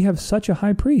this: we have such a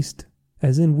high priest,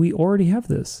 as in we already have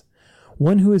this,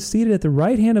 one who is seated at the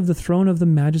right hand of the throne of the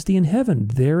majesty in heaven.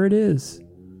 There it is.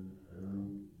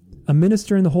 A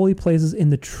minister in the holy places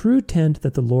in the true tent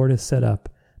that the Lord has set up,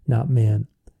 not man.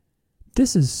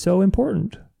 This is so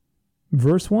important.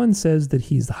 Verse 1 says that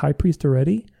he's the high priest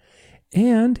already.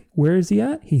 And where is he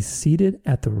at? He's seated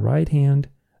at the right hand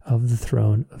of the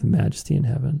throne of majesty in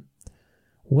heaven.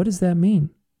 What does that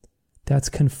mean? That's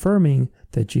confirming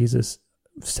that Jesus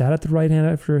sat at the right hand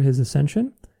after his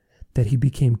ascension, that he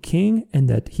became king, and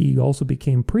that he also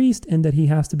became priest, and that he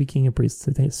has to be king and priest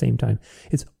at the same time.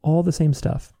 It's all the same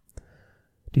stuff.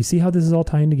 Do you see how this is all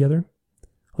tying together?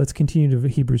 Let's continue to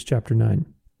Hebrews chapter 9.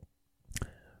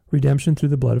 Redemption through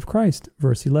the blood of Christ,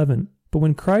 verse 11. But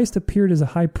when Christ appeared as a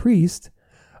high priest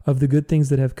of the good things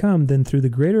that have come, then through the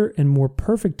greater and more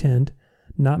perfect tent,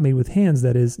 not made with hands,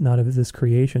 that is, not of this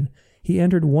creation, he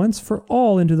entered once for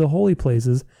all into the holy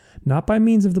places, not by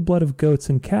means of the blood of goats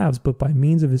and calves, but by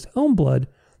means of his own blood,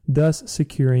 thus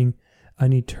securing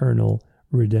an eternal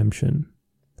redemption.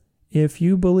 If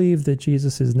you believe that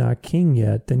Jesus is not king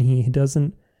yet, then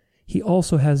he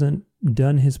also hasn't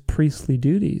done his priestly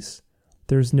duties.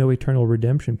 There's no eternal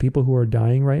redemption. People who are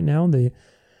dying right now,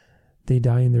 they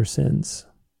die in their sins.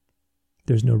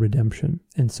 There's no redemption.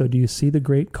 And so do you see the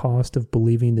great cost of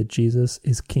believing that Jesus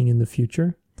is king in the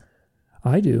future?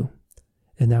 I do.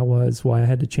 And that was why I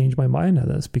had to change my mind on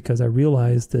this, because I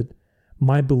realized that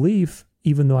my belief,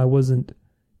 even though I wasn't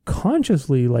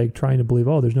consciously trying to believe,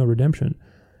 there's no redemption,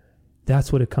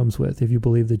 that's what it comes with if you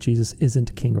believe that Jesus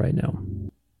isn't king right now.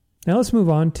 Now let's move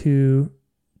on to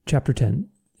chapter 10,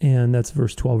 and that's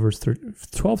verse 12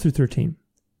 through 13.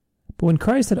 But when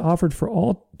Christ had offered for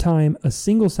all time a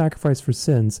single sacrifice for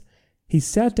sins, he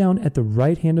sat down at the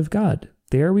right hand of God.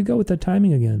 There we go with that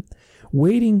timing again.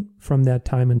 Waiting from that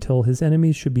time until his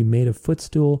enemies should be made a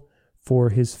footstool for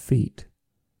his feet.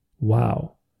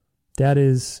 Wow. That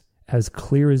is as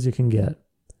clear as you can get.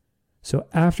 So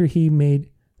after he made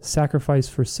sacrifice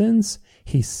for sins,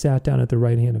 he sat down at the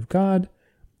right hand of God.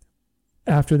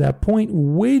 After that point,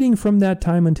 waiting from that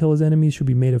time until his enemies should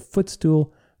be made a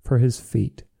footstool for his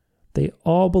feet. They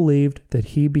all believed that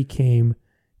he became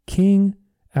king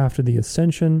after the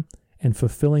ascension and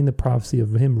fulfilling the prophecy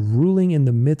of him ruling in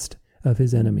the midst of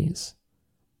his enemies.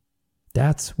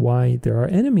 That's why there are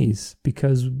enemies,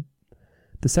 because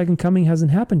the second coming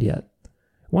hasn't happened yet.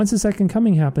 Once the second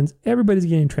coming happens, everybody's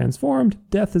getting transformed.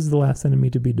 Death is the last enemy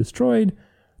to be destroyed.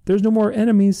 There's no more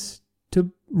enemies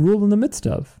to rule in the midst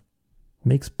of.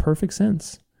 Makes perfect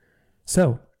sense.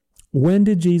 So, when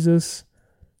did Jesus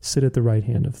sit at the right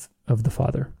hand of the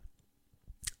Father?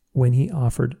 When he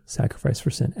offered sacrifice for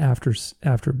sin.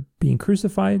 After being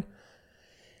crucified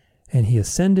and he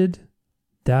ascended,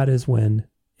 that is when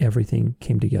everything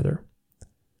came together.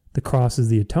 The cross is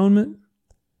the atonement.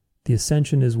 The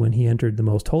ascension is when he entered the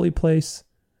most holy place.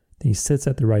 Then he sits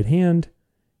at the right hand.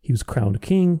 He was crowned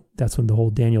king. That's when the whole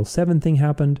Daniel 7 thing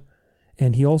happened.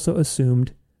 And he also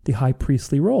assumed the high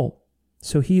priestly role.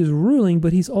 So he is ruling,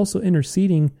 but he's also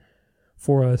interceding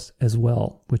for us as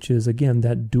well, which is, again,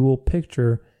 that dual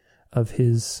picture of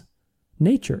his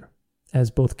nature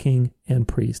as both king and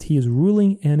priest. He is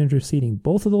ruling and interceding.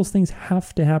 Both of those things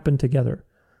have to happen together.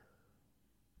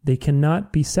 They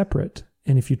cannot be separate.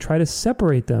 And if you try to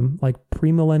separate them, like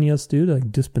premillennialists do,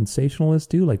 like dispensationalists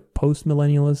do, like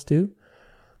postmillennialists do,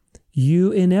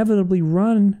 you inevitably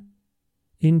run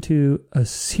into a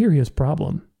serious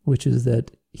problem, which is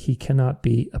that he cannot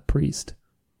be a priest.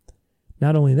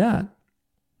 Not only that,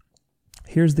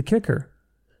 here's the kicker.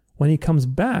 When he comes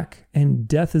back and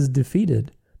death is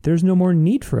defeated, there's no more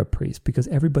need for a priest because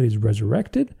everybody's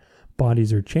resurrected,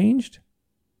 bodies are changed.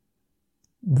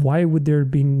 Why would there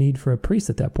be need for a priest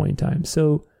at that point in time?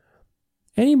 So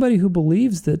anybody who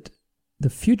believes that the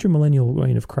future millennial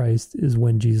reign of Christ is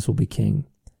when Jesus will be king,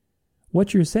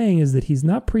 what you're saying is that he's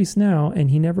not priest now and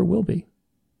he never will be.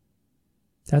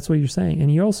 That's what you're saying.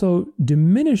 And you're also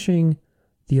diminishing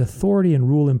the authority and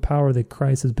rule and power that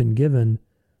Christ has been given,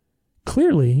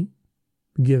 clearly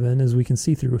given, as we can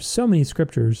see through so many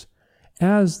scriptures,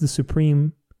 as the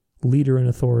supreme leader and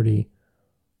authority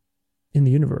in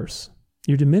the universe.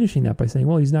 You're diminishing that by saying,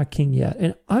 well, he's not king yet.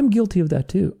 And I'm guilty of that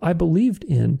too. I believed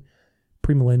in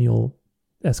premillennial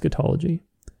eschatology,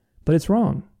 but it's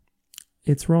wrong.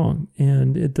 It's wrong.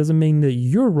 And it doesn't mean that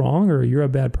you're wrong or you're a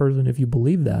bad person if you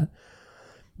believe that.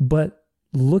 But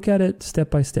look at it step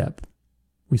by step.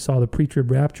 We saw the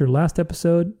pre-trib rapture last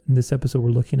episode. In this episode, we're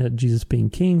looking at Jesus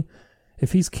being king.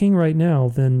 If he's king right now,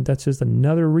 then that's just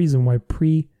another reason why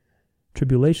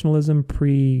pre-tribulationalism,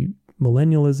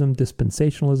 pre-millennialism,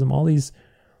 dispensationalism, all these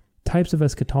types of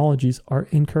eschatologies are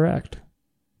incorrect.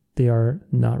 They are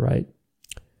not right.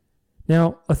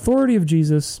 Now, authority of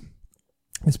Jesus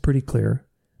is pretty clear,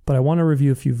 but I want to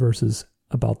review a few verses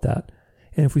about that.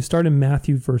 And if we start in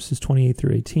Matthew verses 28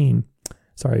 through 18,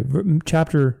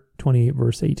 chapter 28,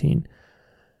 verse 18,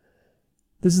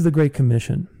 this is the Great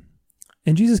Commission.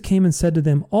 And Jesus came and said to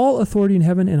them, all authority in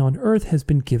heaven and on earth has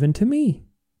been given to me.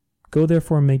 Go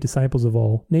therefore and make disciples of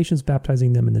all nations,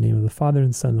 baptizing them in the name of the Father and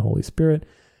the Son and the Holy Spirit,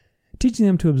 teaching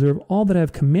them to observe all that I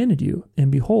have commanded you. And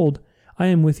behold, I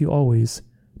am with you always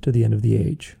to the end of the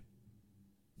age.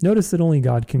 Notice that only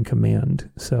God can command.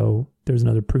 So there's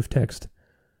another proof text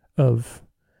of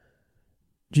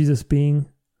Jesus being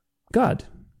God.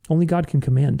 Only God can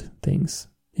command things,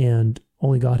 and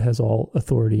only God has all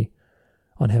authority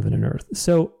on heaven and earth.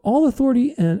 So all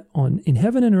authority in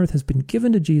heaven and earth has been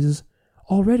given to Jesus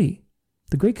already.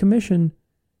 The Great Commission,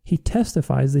 he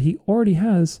testifies that he already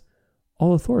has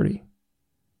all authority.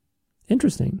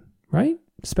 Interesting, right?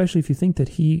 Especially if you think that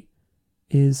he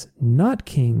is not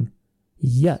king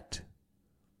yet.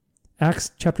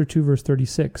 Acts chapter 2, verse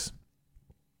 36.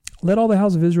 Let all the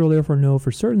house of Israel therefore know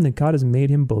for certain that God has made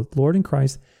him both Lord and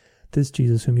Christ, this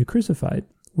Jesus whom you crucified.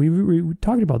 We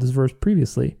talked about this verse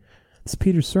previously. It's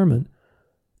Peter's sermon.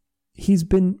 He's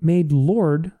been made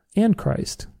Lord and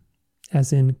Christ,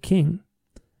 as in king,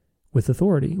 with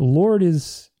authority. Lord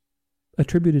is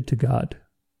attributed to God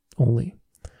only.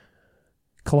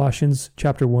 Colossians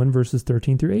chapter 1, verses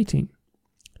 13 through 18.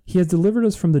 He has delivered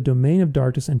us from the domain of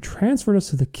darkness and transferred us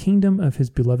to the kingdom of his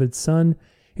beloved Son,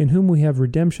 in whom we have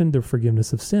redemption, the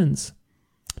forgiveness of sins.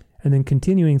 And then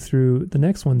continuing through the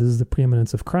next one, this is the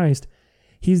preeminence of Christ.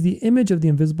 He is the image of the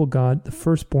invisible God, the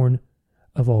firstborn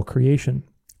of all creation.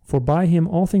 For by him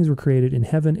all things were created in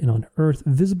heaven and on earth,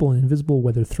 visible and invisible,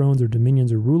 whether thrones or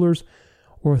dominions or rulers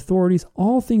or authorities.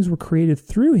 All things were created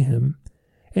through him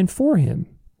and for him.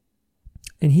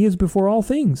 And he is before all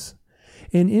things.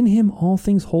 And in him all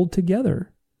things hold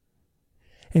together.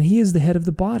 And he is the head of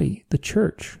the body, the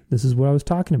church. This is what I was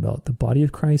talking about. The body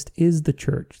of Christ is the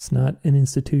church. It's not an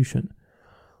institution.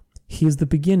 He is the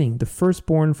beginning, the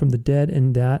firstborn from the dead,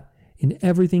 and that in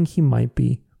everything he might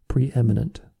be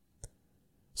preeminent.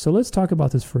 So let's talk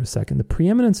about this for a second. The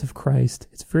preeminence of Christ,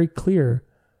 it's very clear.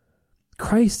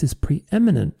 Christ is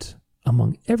preeminent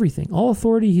among everything. All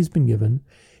authority he's been given.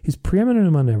 He's preeminent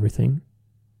among everything.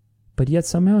 But yet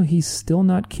somehow he's still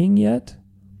not king yet.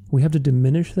 We have to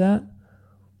diminish that.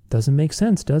 Doesn't make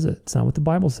sense, does it? It's not what the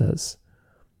Bible says.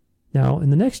 Now, in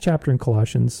the next chapter in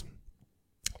Colossians,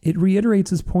 it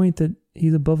reiterates his point that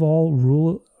he's above all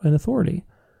rule and authority.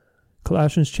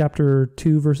 Colossians chapter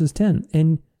 2, verses 10.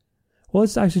 And, well,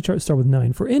 let's actually start with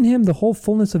 9. For in him the whole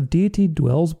fullness of deity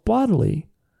dwells bodily.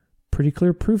 Pretty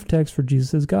clear proof text for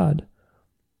Jesus as God.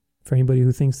 For anybody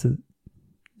who thinks that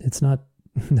it's not,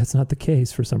 that's not the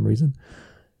case for some reason.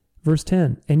 Verse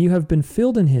 10. And you have been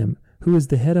filled in him, who is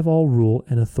the head of all rule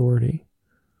and authority.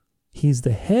 He's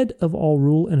the head of all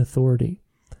rule and authority.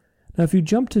 Now, if you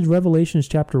jump to Revelation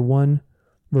chapter 1,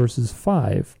 verses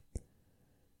 5,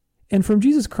 and from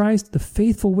Jesus Christ, the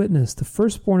faithful witness, the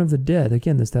firstborn of the dead,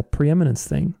 again, there's that preeminence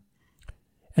thing,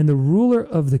 and the ruler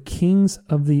of the kings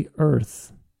of the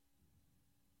earth,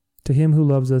 to him who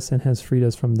loves us and has freed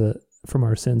us from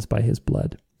our sins by his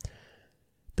blood.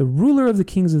 The ruler of the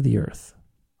kings of the earth.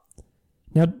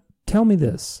 Now, tell me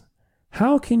this.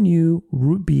 How can you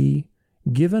be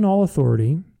given all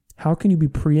authority? How can you be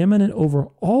preeminent over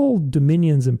all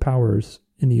dominions and powers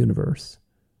in the universe?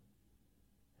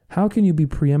 How can you be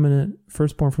preeminent,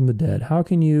 firstborn from the dead? How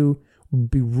can you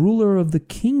be ruler of the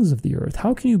kings of the earth?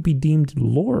 How can you be deemed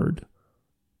Lord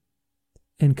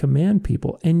and command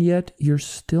people, and yet you're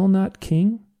still not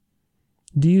king?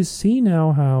 Do you see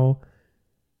now how,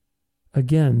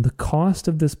 again, the cost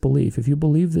of this belief, if you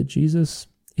believe that Jesus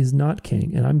is not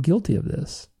king, and I'm guilty of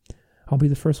this, I'll be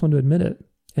the first one to admit it.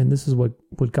 And this is what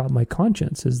got my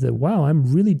conscience, is that, wow,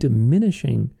 I'm really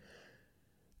diminishing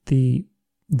the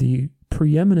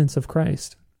preeminence of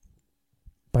Christ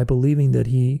by believing that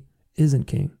he isn't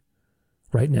king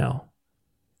right now.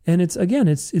 And it's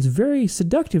very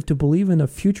seductive to believe in a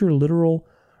future literal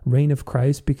reign of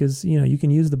Christ, because, you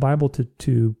can use the Bible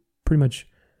to pretty much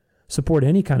support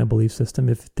any kind of belief system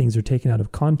if things are taken out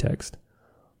of context.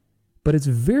 But it's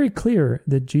very clear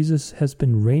that Jesus has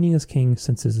been reigning as king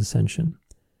since his ascension.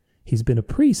 He's been a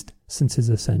priest since his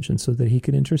ascension so that he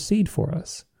could intercede for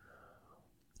us.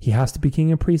 He has to be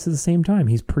king and priest at the same time.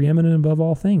 He's preeminent above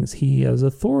all things. He has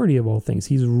authority of all things.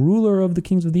 He's ruler of the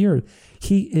kings of the earth.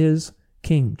 He is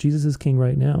king. Jesus is king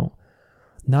right now.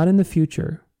 Not in the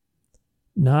future.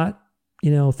 Not,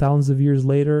 thousands of years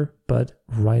later, but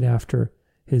right after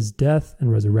his death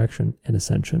and resurrection and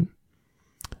ascension.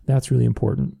 That's really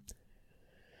important.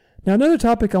 Now, another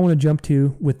topic I want to jump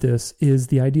to with this is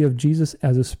the idea of Jesus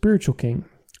as a spiritual king.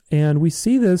 And we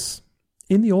see this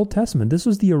in the Old Testament. This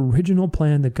was the original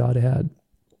plan that God had.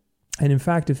 And in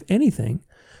fact, if anything,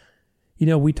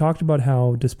 we talked about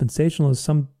how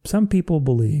dispensationalists, some people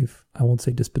believe, I won't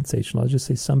say dispensational, I'll just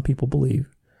say some people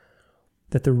believe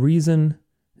that the reason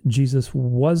Jesus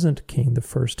wasn't king the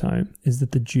first time is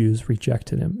that the Jews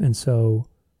rejected him. And so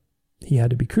he had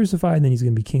to be crucified, and then he's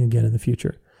going to be king again in the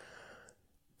future.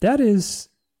 That is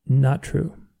not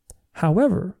true.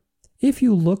 However, if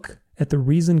you look at the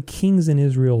reason kings in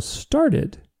Israel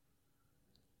started,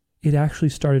 it actually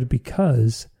started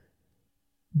because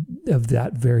of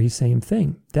that very same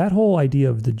thing. That whole idea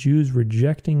of the Jews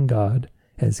rejecting God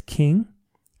as king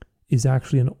is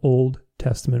actually an Old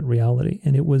Testament reality.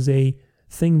 And it was a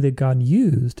thing that God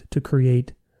used to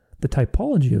create the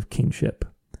typology of kingship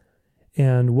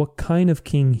and what kind of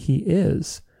king he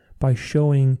is by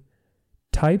showing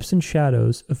types and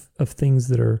shadows of things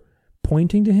that are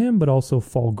pointing to him, but also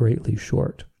fall greatly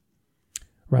short,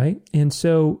 right? And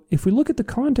so if we look at the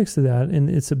context of that, and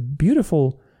it's a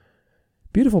beautiful,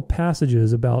 beautiful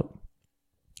passages about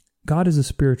God as a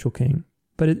spiritual king,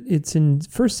 but it's in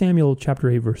 1 Samuel chapter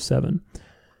 8, verse 7.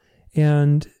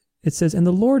 And it says, and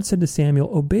the Lord said to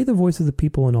Samuel, obey the voice of the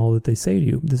people in all that they say to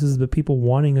you. This is the people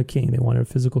wanting a king. They wanted a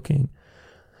physical king.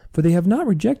 For they have not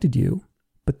rejected you,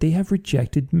 but they have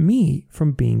rejected me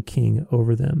from being king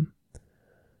over them.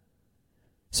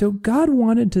 So God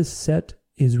wanted to set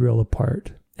Israel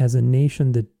apart as a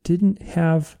nation that didn't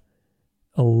have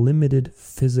a limited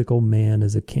physical man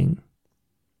as a king.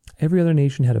 Every other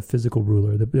nation had a physical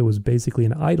ruler that was basically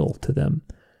an idol to them.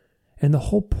 And the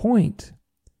whole point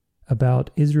about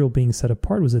Israel being set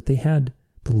apart was that they had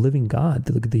the living God,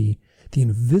 the the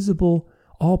invisible,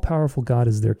 all-powerful God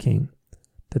as their king,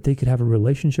 that they could have a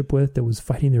relationship with, that was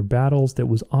fighting their battles, that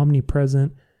was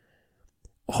omnipresent.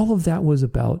 All of that was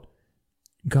about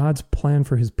God's plan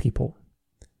for his people.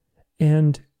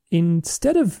 And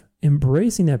instead of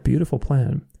embracing that beautiful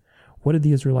plan, what did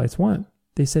the Israelites want?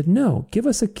 They said, no, give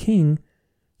us a king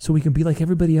so we can be like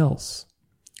everybody else.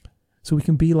 So we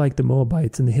can be like the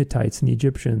Moabites and the Hittites and the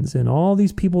Egyptians and all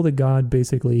these people that God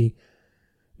basically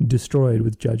destroyed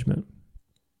with judgment.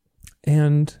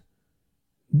 And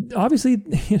obviously,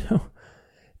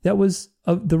 that was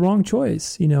the wrong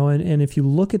choice, and if you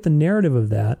look at the narrative of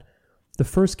that, the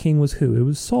first king was who? It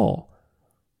was Saul.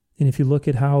 And if you look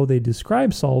at how they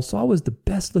describe Saul, Saul was the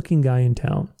best looking guy in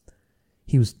town.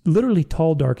 He was literally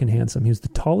tall, dark, and handsome. He was the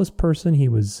tallest person. He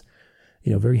was,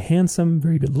 very handsome,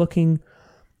 very good looking.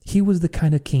 He was the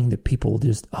kind of king that people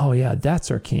just, oh yeah,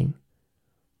 that's our king.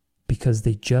 Because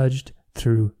they judged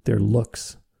through their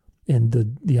looks. And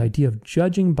the idea of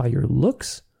judging by your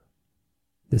looks,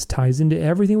 this ties into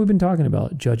everything we've been talking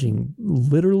about. Judging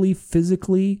literally,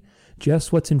 physically,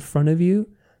 just what's in front of you.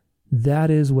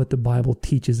 That is what the Bible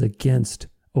teaches against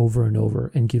over and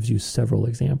over and gives you several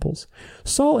examples.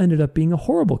 Saul ended up being a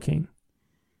horrible king.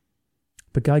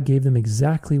 But God gave them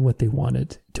exactly what they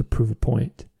wanted to prove a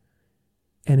point.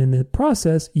 And in the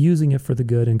process, using it for the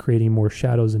good and creating more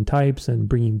shadows and types and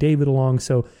bringing David along.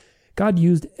 So God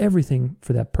used everything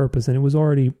for that purpose, and it was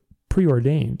already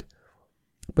preordained.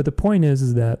 But the point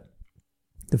is that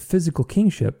the physical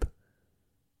kingship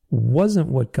wasn't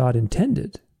what God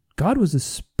intended. God was a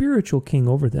spiritual king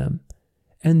over them,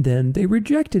 and then they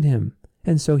rejected him.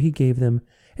 And so he gave them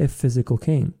a physical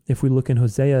king. If we look in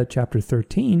Hosea chapter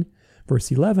 13,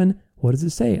 verse 11, what does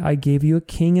it say? I gave you a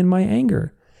king in my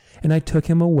anger, and I took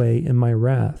him away in my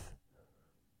wrath.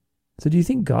 So do you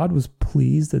think God was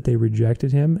pleased that they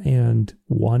rejected him and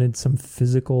wanted some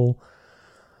physical,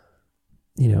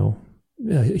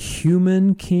 a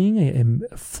human king,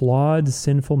 a flawed,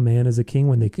 sinful man as a king,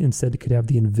 when they instead could have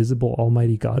the invisible,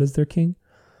 almighty God as their king?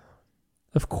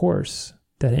 Of course,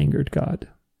 that angered God.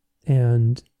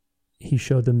 And he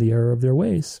showed them the error of their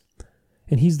ways.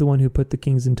 And he's the one who put the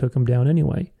kings and took them down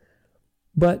anyway.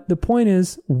 But the point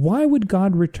is, why would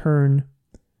God return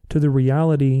to the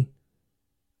reality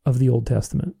of the Old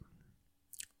Testament?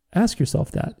 Ask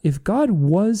yourself that. If God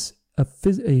was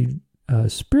a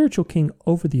spiritual king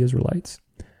over the Israelites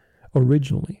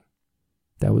originally,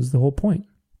 that was the whole point.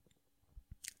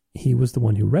 He was the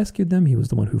one who rescued them. He was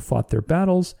the one who fought their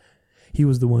battles. He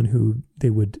was the one who they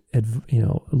would,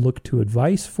 look to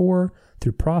advice for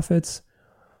through prophets.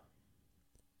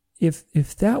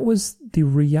 If that was the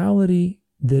reality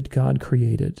that God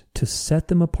created to set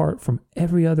them apart from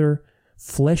every other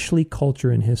fleshly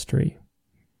culture in history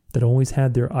that always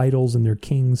had their idols and their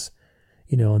kings,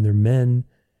 and their men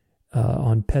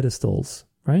on pedestals,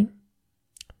 right?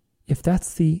 If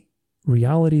that's the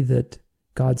reality that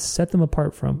God set them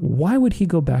apart from, why would he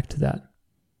go back to that?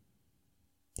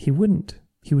 He wouldn't.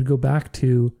 He would go back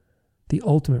to the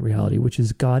ultimate reality, which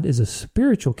is God is a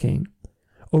spiritual king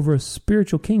over a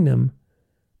spiritual kingdom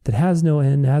that has no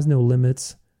end, has no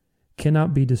limits,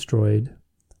 cannot be destroyed.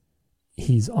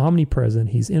 He's omnipresent.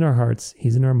 He's in our hearts.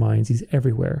 He's in our minds. He's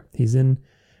everywhere. He's in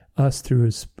us through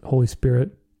his Holy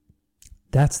Spirit.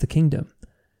 That's the kingdom.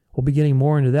 We'll be getting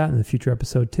more into that in the future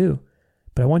episode too.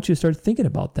 But I want you to start thinking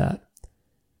about that.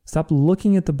 Stop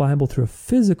looking at the Bible through a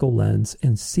physical lens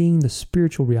and seeing the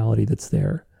spiritual reality that's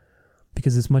there,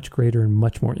 because it's much greater and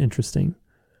much more interesting.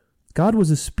 God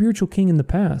was a spiritual king in the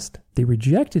past. They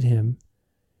rejected him,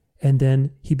 and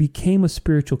then he became a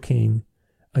spiritual king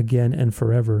again and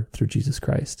forever through Jesus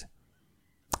Christ.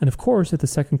 And of course, at the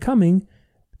second coming,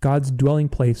 God's dwelling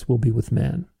place will be with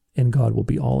man, and God will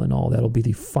be all in all. That'll be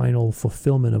the final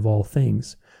fulfillment of all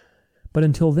things. But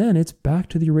until then, it's back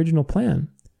to the original plan.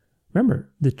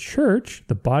 Remember, the church,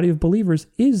 the body of believers,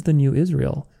 is the new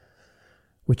Israel,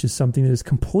 which is something that is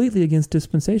completely against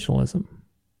dispensationalism.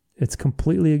 It's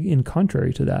completely in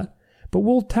contrary to that. But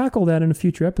we'll tackle that in a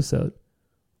future episode.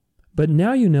 But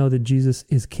now you know that Jesus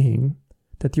is king,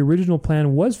 that the original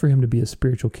plan was for him to be a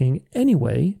spiritual king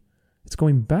anyway. It's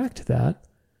going back to that.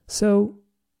 So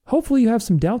hopefully you have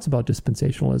some doubts about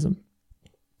dispensationalism.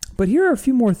 But here are a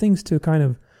few more things to kind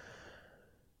of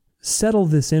settle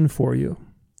this in for you.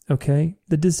 Okay?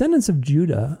 The descendants of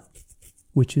Judah,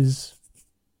 which is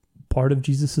part of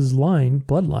Jesus's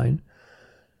bloodline,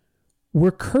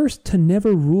 were cursed to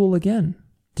never rule again.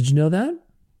 Did you know that?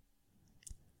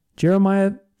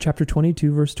 Jeremiah chapter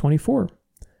 22, verse 24.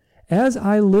 As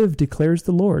I live, declares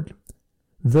the Lord,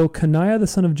 though Coniah the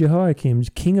son of Jehoiakim,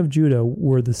 king of Judah,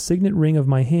 were the signet ring of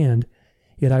my hand,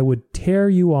 yet I would tear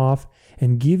you off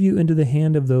and give you into the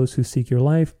hand of those who seek your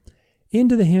life,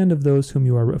 into the hand of those whom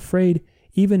you are afraid,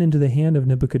 even into the hand of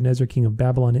Nebuchadnezzar, king of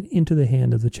Babylon, and into the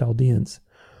hand of the Chaldeans.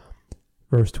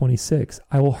 Verse 26,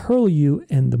 I will hurl you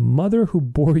and the mother who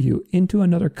bore you into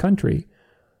another country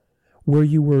where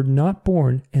you were not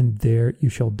born, and there you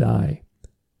shall die.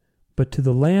 But to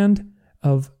the land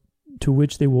to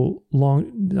which they will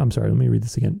long, I'm sorry, let me read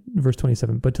this again. Verse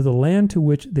 27, but to the land to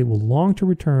which they will long to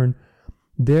return,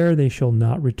 there they shall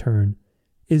not return.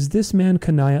 Is this man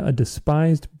Coniah a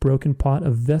despised, broken pot,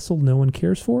 a vessel no one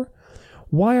cares for?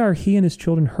 Why are he and his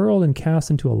children hurled and cast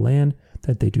into a land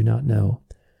that they do not know?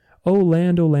 O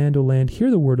land, O land, O land,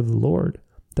 hear the word of the Lord.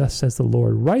 Thus says the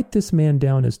Lord, write this man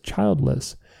down as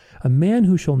childless, a man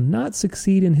who shall not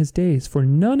succeed in his days, for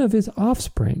none of his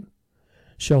offspring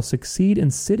shall succeed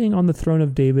in sitting on the throne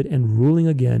of David and ruling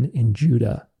again in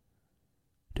Judah.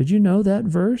 Did you know that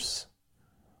verse?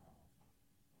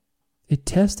 It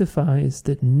testifies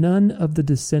that none of the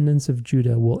descendants of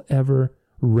Judah will ever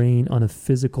reign on a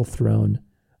physical throne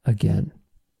again.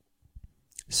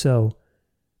 So,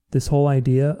 this whole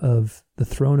idea of the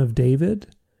throne of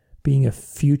David being a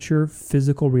future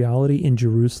physical reality in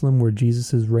Jerusalem where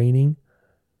Jesus is reigning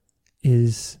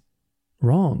is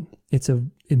wrong. It's a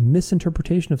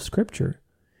misinterpretation of Scripture.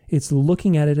 It's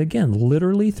looking at it again,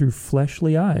 literally through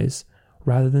fleshly eyes,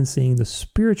 rather than seeing the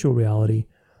spiritual reality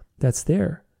that's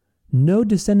there. No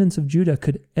descendants of Judah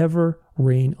could ever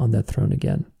reign on that throne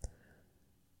again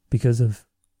because of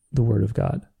the Word of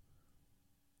God.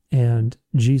 And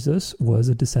Jesus was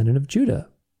a descendant of Judah.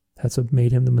 That's what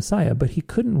made him the Messiah, but he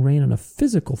couldn't reign on a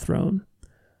physical throne.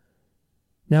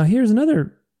 Now here's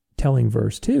another telling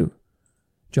verse too.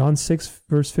 John 6,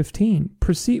 verse 15.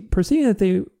 Perceiving that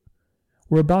they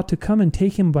were about to come and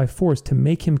take him by force to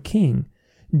make him king,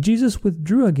 Jesus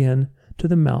withdrew again to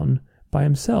the mountain by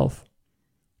himself.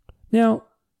 Now,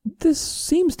 this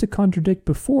seems to contradict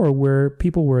before where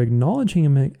people were acknowledging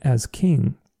him as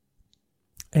king,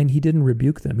 and he didn't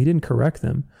rebuke them. He didn't correct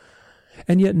them.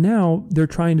 And yet now they're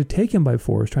trying to take him by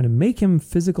force, trying to make him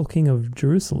physical king of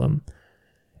Jerusalem,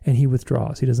 and he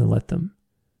withdraws. He doesn't let them.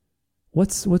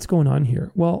 What's going on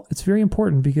here? Well, it's very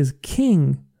important because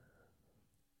king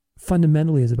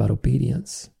fundamentally is about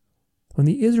obedience. When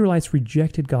the Israelites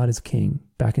rejected God as king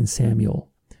back in Samuel,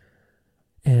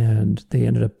 and they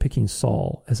ended up picking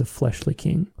Saul as a fleshly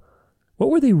king, what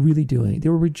were they really doing? They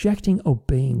were rejecting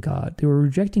obeying God. They were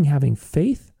rejecting having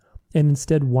faith and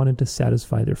instead wanted to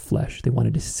satisfy their flesh. They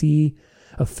wanted to see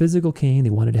a physical king. They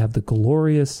wanted to have the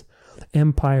glorious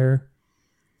empire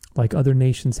like other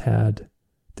nations had.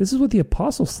 This is what the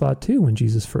apostles thought too when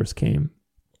Jesus first came.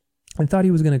 They thought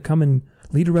he was going to come and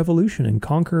lead a revolution and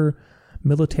conquer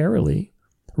militarily,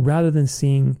 rather than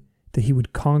seeing that he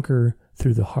would conquer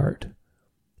through the heart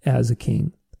as a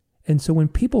king. And so when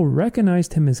people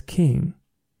recognized him as king,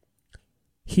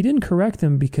 he didn't correct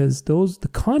them because the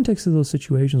context of those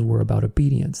situations were about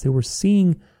obedience. They were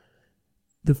seeing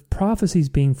the prophecies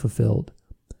being fulfilled.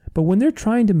 But when they're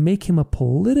trying to make him a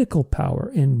political power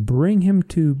and bring him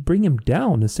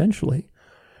down, essentially,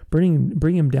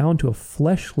 bring him down to a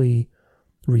fleshly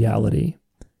reality,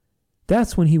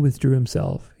 that's when he withdrew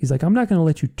himself. He's like, I'm not going to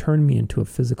let you turn me into a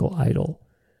physical idol.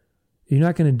 You're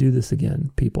not going to do this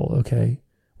again, people, okay?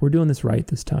 We're doing this right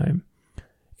this time.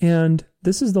 And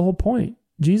this is the whole point.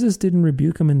 Jesus didn't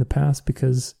rebuke him in the past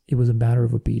because it was a matter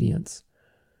of obedience.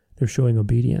 They're showing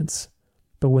obedience.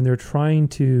 But when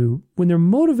they're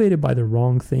motivated by the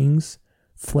wrong things,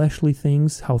 fleshly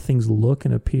things, how things look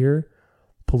and appear,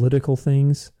 political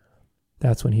things,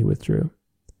 that's when he withdrew.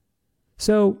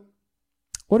 So,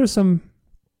 what are some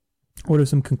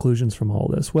conclusions from all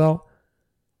this? Well,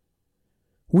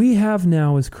 we have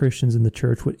now as Christians in the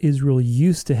church what Israel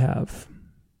used to have,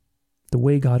 the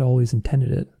way God always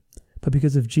intended it. But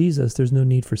because of Jesus, there's no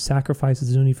need for sacrifices,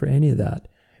 there's no need for any of that.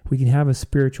 We can have a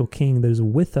spiritual king that is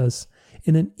with us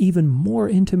in an even more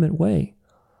intimate way.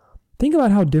 Think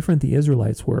about how different the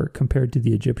Israelites were compared to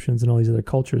the Egyptians and all these other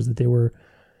cultures that they were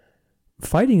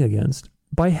fighting against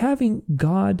by having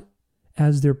God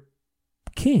as their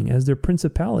king, as their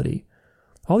principality.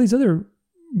 All these other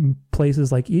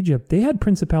places like Egypt, they had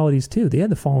principalities too. They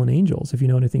had the fallen angels, if you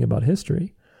know anything about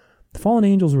history. The fallen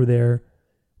angels were there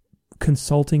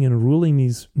consulting and ruling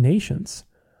these nations.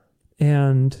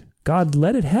 And God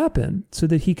let it happen so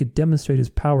that he could demonstrate his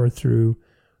power through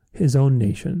his own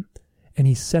nation. And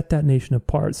he set that nation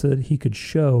apart so that he could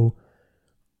show,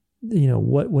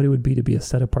 what it would be to be a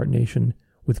set apart nation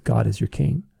with God as your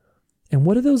king. And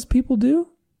what did those people do?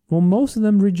 Well, most of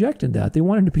them rejected that. They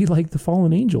wanted to be like the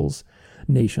fallen angels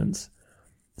nations.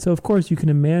 So of course you can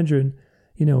imagine,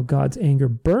 God's anger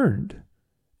burned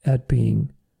at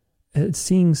being at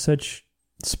seeing such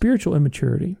spiritual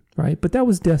immaturity, right? But that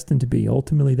was destined to be.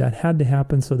 Ultimately, that had to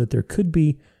happen so that there could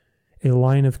be a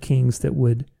line of kings that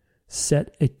would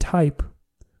set a type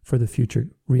for the future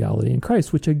reality in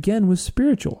Christ, which again was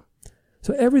spiritual.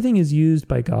 So everything is used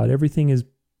by God. Everything is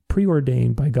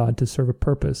preordained by God to serve a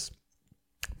purpose.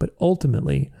 But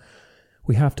ultimately,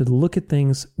 we have to look at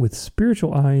things with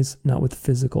spiritual eyes, not with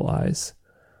physical eyes.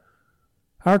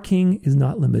 Our king is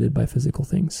not limited by physical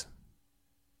things.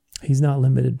 He's not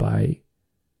limited by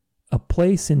a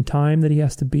place in time that he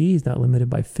has to be. He's not limited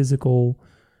by physical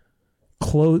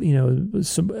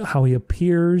clothes, how he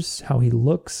appears, how he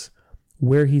looks,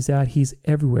 where he's at. He's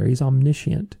everywhere. He's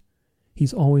omniscient.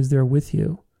 He's always there with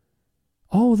you.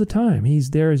 All the time.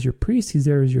 He's there as your priest. He's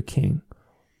there as your king.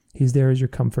 He's there as your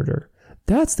comforter.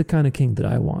 That's the kind of king that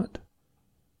I want.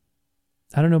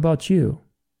 I don't know about you.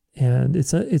 And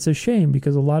it's a shame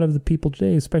because a lot of the people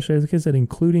today, especially as I said,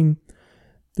 including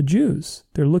the Jews,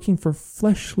 they're looking for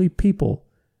fleshly people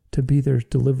to be their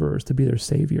deliverers, to be their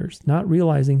saviors, not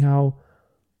realizing how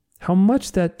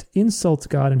much that insults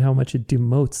God and how much it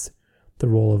demotes the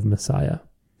role of Messiah.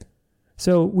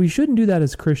 So we shouldn't do that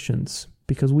as Christians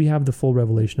because we have the full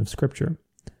revelation of Scripture.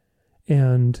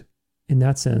 And in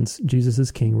that sense, Jesus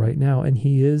is king right now, and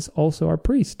he is also our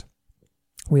priest.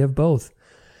 We have both.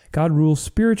 God rules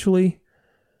spiritually,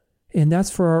 and that's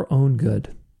for our own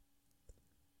good.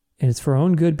 And it's for our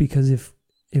own good because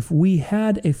if we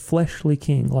had a fleshly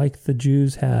king like the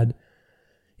Jews had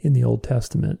in the Old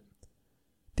Testament,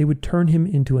 they would turn him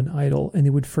into an idol and they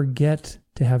would forget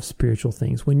to have spiritual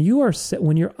things. When your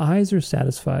eyes are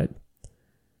satisfied,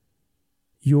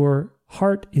 your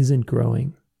heart isn't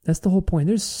growing. That's the whole point.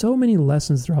 There's so many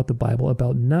lessons throughout the Bible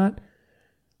about not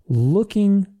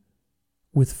looking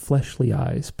with fleshly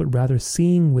eyes, but rather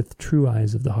seeing with true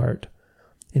eyes of the heart.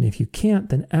 And if you can't,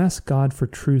 then ask God for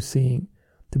true seeing,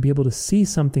 to be able to see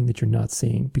something that you're not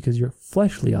seeing because your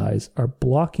fleshly eyes are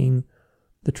blocking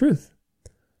the truth.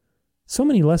 So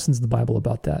many lessons in the Bible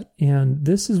about that. And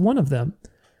this is one of them,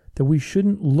 that we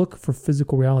shouldn't look for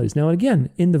physical realities. Now, again,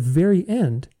 in the very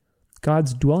end,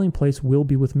 God's dwelling place will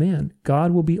be with man.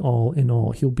 God will be all in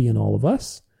all. He'll be in all of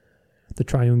us. The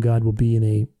triune God will be in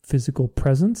a physical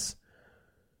presence.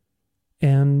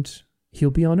 And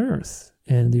he'll be on earth.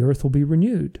 And the earth will be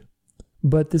renewed.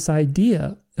 But this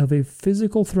idea of a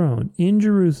physical throne in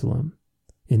Jerusalem,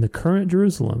 in the current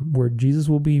Jerusalem, where Jesus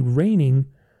will be reigning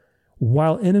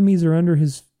while enemies are under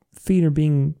his feet, are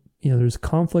being, there's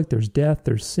conflict, there's death,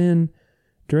 there's sin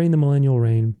during the millennial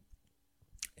reign,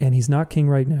 and he's not king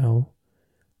right now.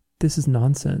 This is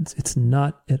nonsense. It's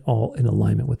not at all in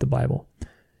alignment with the Bible.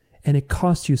 And it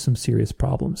costs you some serious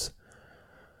problems.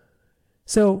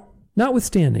 So,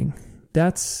 notwithstanding,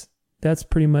 that's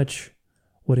pretty much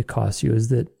what it costs you, is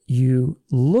that you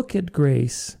look at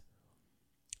grace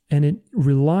and it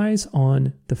relies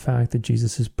on the fact that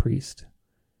Jesus is priest.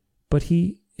 But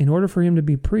in order for him to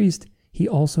be priest, he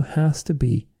also has to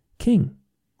be king.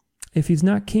 If he's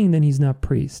not king, then he's not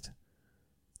priest.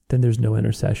 Then there's no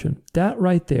intercession. That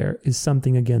right there is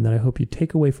something, again, that I hope you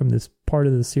take away from this part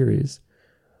of the series,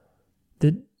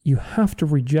 that you have to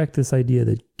reject this idea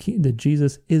that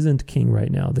Jesus isn't king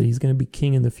right now, that he's going to be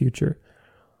king in the future.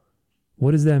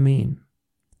 What does that mean?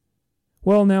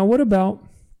 Well, now, what about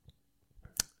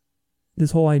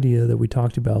this whole idea that we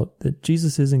talked about, that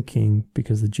Jesus isn't king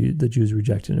because the Jews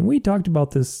rejected him? And we talked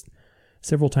about this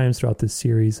several times throughout this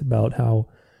series, about how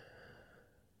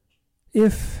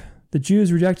if the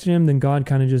Jews rejected him, then God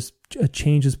kind of just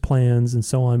changes plans and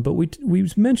so on. But we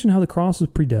mentioned how the cross was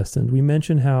predestined. We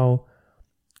mentioned how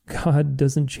God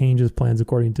doesn't change his plans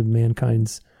according to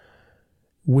mankind's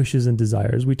wishes and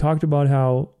desires. We talked about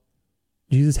how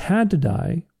Jesus had to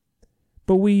die,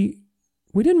 but we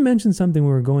didn't mention something when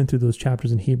we were going through those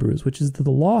chapters in Hebrews, which is that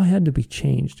the law had to be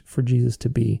changed for Jesus to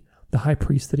be the high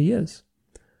priest that he is.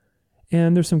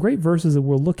 And there's some great verses that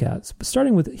we'll look at,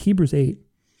 starting with Hebrews 8,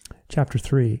 chapter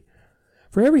 3.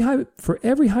 For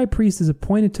every high priest is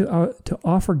appointed to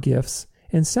offer gifts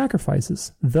and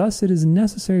sacrifices. Thus it is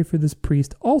necessary for this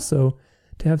priest also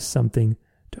to have something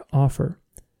to offer.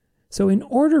 So in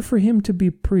order for him to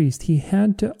be priest, he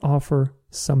had to offer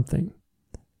something.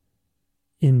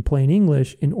 In plain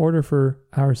English, in order for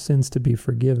our sins to be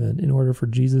forgiven, in order for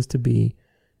Jesus to be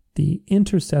the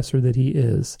intercessor that he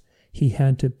is, he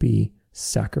had to be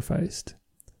sacrificed.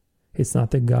 It's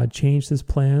not that God changed his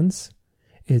plans.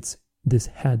 This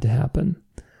had to happen.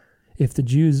 If the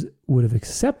Jews would have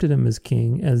accepted him as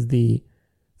king, as the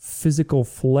physical,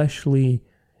 fleshly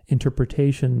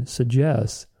interpretation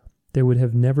suggests, there would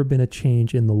have never been a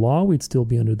change in the law. We'd still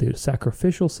be under the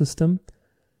sacrificial system.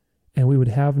 and we would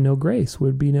have no grace,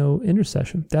 would be no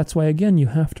intercession. That's why, again, you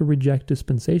have to reject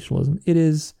dispensationalism.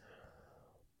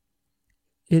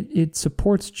 It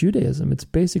supports Judaism. It's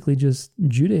basically just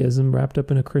Judaism wrapped up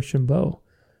in a Christian bow,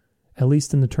 at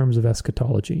least in the terms of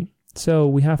eschatology. So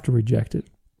we have to reject it.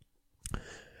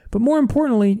 But more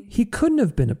importantly, he couldn't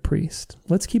have been a priest.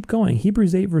 Let's keep going.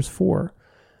 Hebrews 8, verse 4.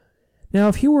 Now,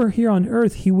 if he were here on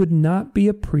earth, he would not be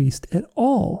a priest at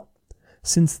all,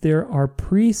 since there are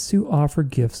priests who offer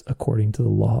gifts according to the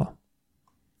law.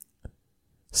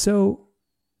 So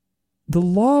the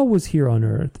law was here on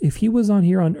earth. If he was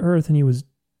here on earth and he was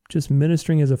just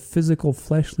ministering as a physical,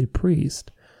 fleshly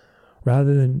priest,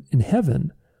 rather than in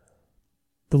heaven,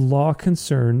 the law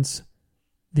concerns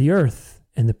the earth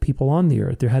and the people on the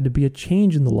earth. There had to be a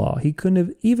change in the law. He couldn't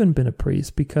have even been a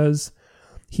priest because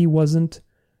he wasn't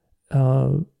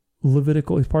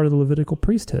Levitical. He's part of the Levitical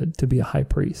priesthood to be a high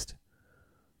priest.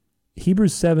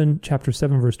 Hebrews 7, chapter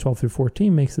 7, verse 12 through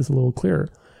 14 makes this a little clearer.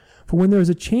 For when there is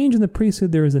a change in the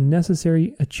priesthood, there is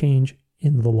a change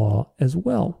in the law as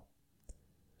well.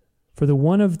 For the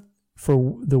one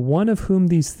of whom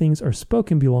these things are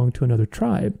spoken belonged to another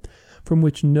tribe, from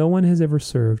which no one has ever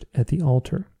served at the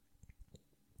altar.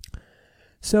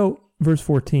 So, verse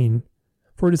 14,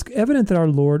 for it is evident that our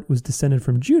Lord was descended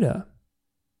from Judah.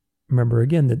 Remember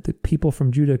again that the people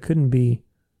from Judah couldn't be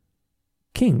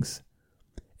kings.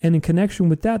 And in connection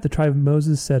with that, the tribe of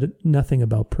Moses said nothing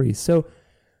about priests. So,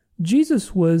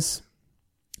 Jesus was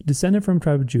descended from the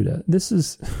tribe of Judah. This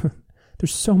is,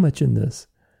 there's so much in this,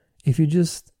 if you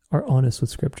just are honest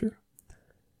with Scripture.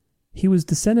 He was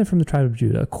descended from the tribe of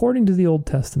Judah. According to the Old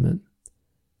Testament,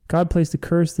 God placed a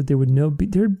curse that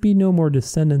there'd be no more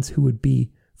descendants who would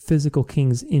be physical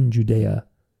kings in Judea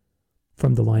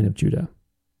from the line of Judah.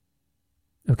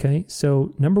 Okay,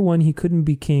 so number one, he couldn't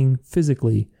be king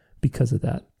physically because of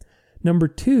that. Number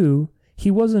two,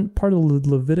 he wasn't part of the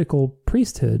Levitical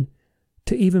priesthood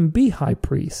to even be high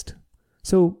priest.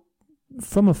 So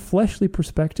from a fleshly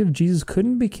perspective, Jesus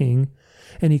couldn't be king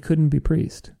and he couldn't be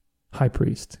high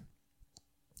priest.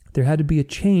 There had to be a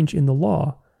change in the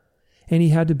law, and he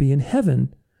had to be in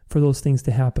heaven for those things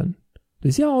to happen. Do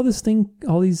you see how all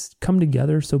these come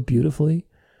together so beautifully?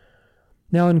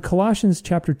 Now in Colossians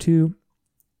chapter 2,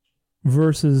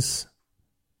 verses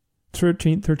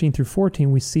 13 through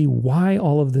 14, we see why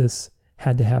all of this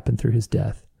had to happen through his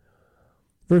death.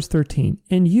 Verse 13,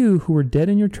 and you who were dead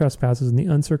in your trespasses and the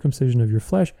uncircumcision of your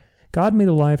flesh, God made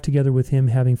alive together with him,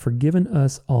 having forgiven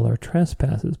us all our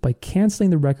trespasses by canceling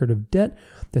the record of debt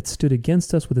that stood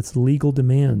against us with its legal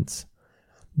demands.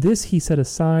 This he set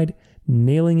aside,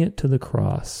 nailing it to the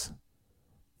cross.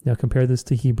 Now compare this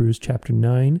to Hebrews chapter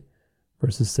 9,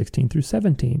 verses 16 through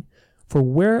 17. For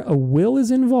where a will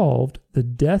is involved, the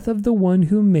death of the one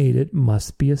who made it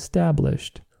must be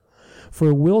established.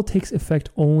 For a will takes effect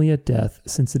only at death,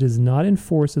 since it is not in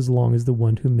force as long as the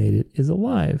one who made it is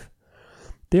alive.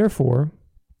 Therefore,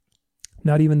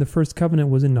 not even the first covenant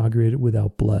was inaugurated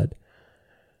without blood.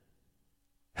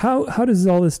 How does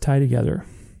all this tie together?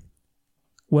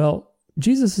 Well,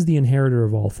 Jesus is the inheritor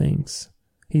of all things.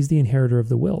 He's the inheritor of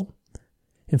the will.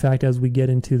 In fact, as we get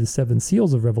into the 7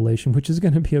 seals of Revelation, which is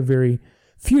going to be a very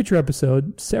future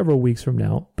episode several weeks from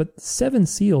now, but 7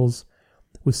 seals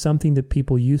was something that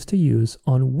people used to use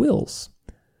on wills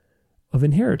of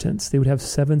inheritance. They would have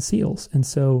 7 seals. And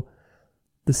so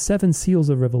the 7 seals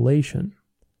of Revelation,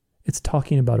 it's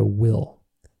talking about a will.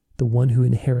 The one who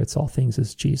inherits all things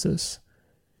is Jesus.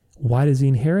 Why does he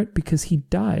inherit? Because he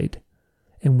died.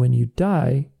 And when you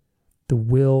die, the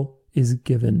will is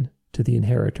given to the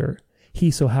inheritor. He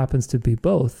so happens to be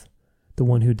both the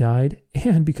one who died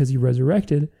and, because he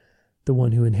resurrected, the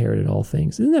one who inherited all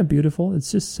things. Isn't that beautiful?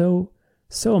 It's just so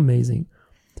amazing.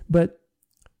 But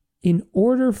in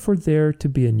order for there to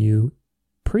be a new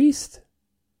priest,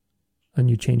 a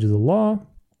new change of the law,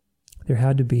 there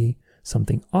had to be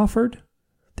something offered.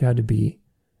 There had to be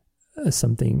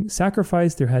something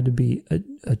sacrificed. There had to be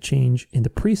a change in the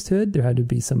priesthood. There had to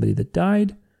be somebody that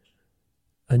died.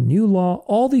 A new law.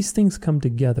 All these things come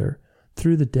together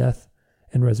through the death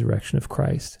and resurrection of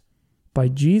Christ. By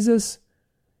Jesus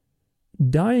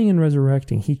dying and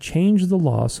resurrecting, he changed the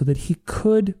law so that he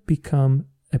could become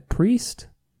a priest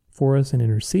for us and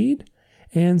intercede,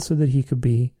 and so that he could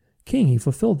be king. He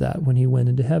fulfilled that when he went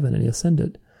into heaven and he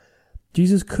ascended.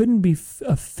 Jesus couldn't be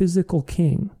a physical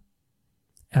king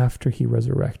after he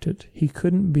resurrected. He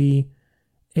couldn't be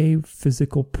a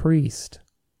physical priest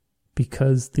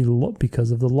because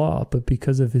of the law, but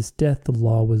because of his death, the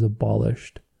law was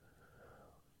abolished.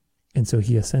 And so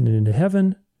he ascended into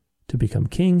heaven to become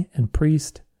king and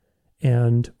priest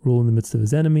and rule in the midst of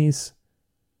his enemies,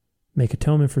 make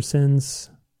atonement for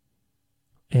sins,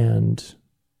 And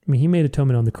I mean, he made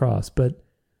atonement on the cross, but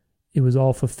it was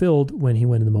all fulfilled when he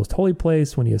went in the most holy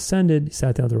place, when he ascended, he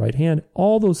sat down at the right hand.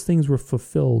 All those things were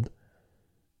fulfilled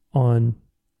on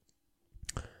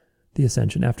the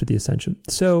ascension, after the ascension.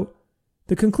 So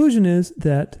the conclusion is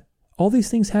that all these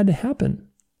things had to happen.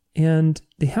 And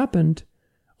they happened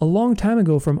a long time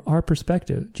ago from our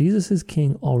perspective. Jesus is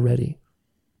king already.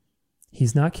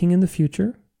 He's not king in the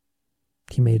future.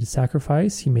 He made a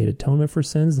sacrifice. He made atonement for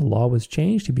sins. The law was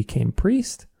changed. He became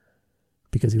priest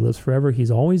because he lives forever.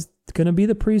 He's always going to be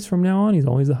the priest from now on. He's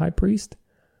always the high priest.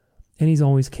 And he's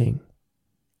always king.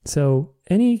 So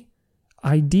any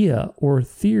idea or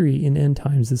theory in end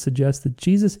times that suggests that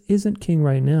Jesus isn't king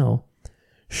right now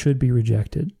should be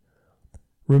rejected.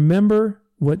 Remember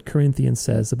what Corinthians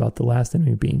says about the last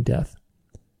enemy being death.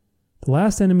 The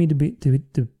last enemy to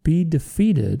be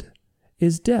defeated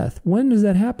is death. When does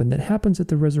that happen? That happens at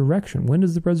the resurrection. When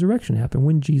does the resurrection happen?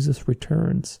 When Jesus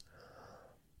returns.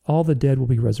 All the dead will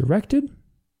be resurrected.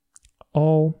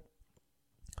 All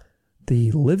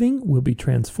the living will be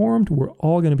transformed. We're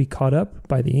all going to be caught up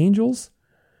by the angels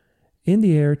in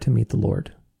the air to meet the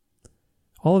Lord.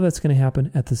 All of that's going to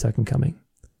happen at the second coming.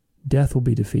 Death will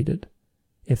be defeated.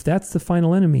 If that's the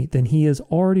final enemy, then he is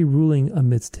already ruling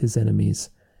amidst his enemies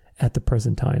at the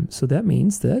present time. So that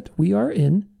means that we are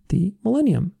in the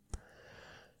millennium.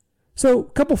 So a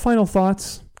couple final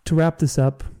thoughts to wrap this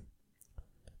up.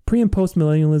 Pre- and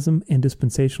post-millennialism and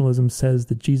dispensationalism says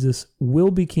that Jesus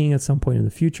will be king at some point in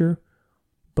the future,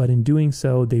 but in doing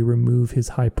so, they remove his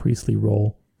high priestly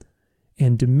role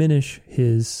and diminish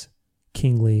his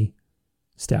kingly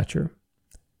stature.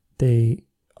 They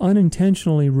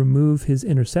unintentionally remove his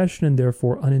intercession and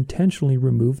therefore unintentionally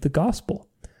remove the gospel.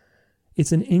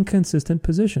 It's an inconsistent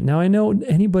position. Now, I know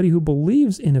anybody who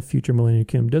believes in a future millennial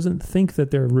kingdom doesn't think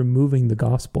that they're removing the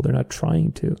gospel. They're not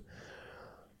trying to.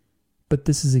 But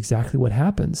this is exactly what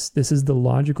happens. This is the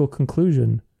logical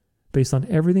conclusion based on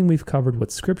everything we've covered,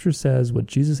 what Scripture says, what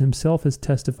Jesus himself has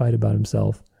testified about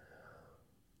himself,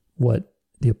 what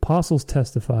the apostles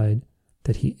testified,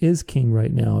 that he is king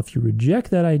right now. If you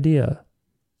reject that idea,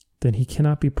 then he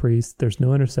cannot be priest. There's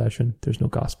no intercession. There's no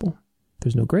gospel.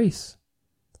 There's no grace.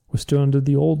 We're still under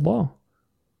the old law.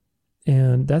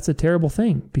 And that's a terrible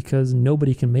thing because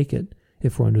nobody can make it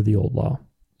if we're under the old law.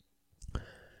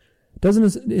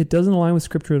 It doesn't align with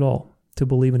Scripture at all to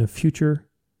believe in a future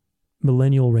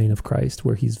millennial reign of Christ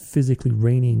where he's physically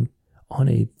reigning on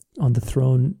the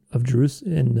throne of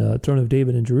Jerusalem, throne of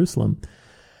David in Jerusalem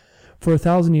for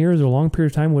 1,000 years or a long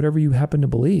period of time, whatever you happen to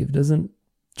believe. It doesn't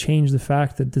change the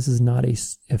fact that this is not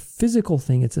a physical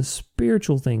thing. It's a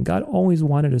spiritual thing. God always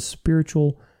wanted a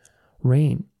spiritual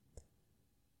reign.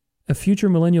 A future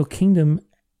millennial kingdom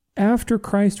after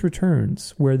Christ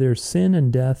returns where there's sin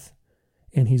and death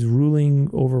and he's ruling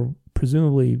over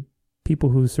presumably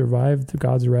people who survived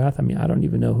God's wrath. I mean, I don't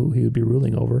even know who he would be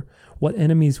ruling over. What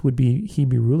enemies would he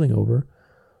be ruling over?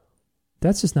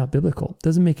 That's just not biblical. It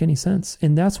doesn't make any sense.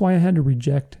 And that's why I had to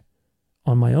reject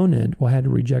on my own end, I had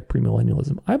to reject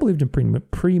premillennialism. I believed in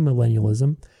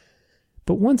premillennialism,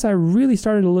 but once I really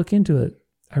started to look into it,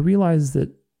 I realized that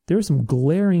there are some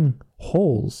glaring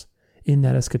holes in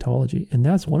that eschatology, and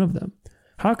that's one of them.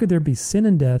 How could there be sin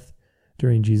and death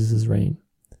during Jesus' reign?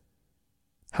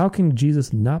 How can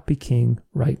Jesus not be king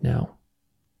right now,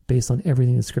 based on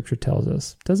everything that Scripture tells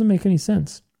us? It doesn't make any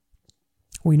sense.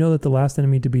 We know that the last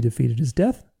enemy to be defeated is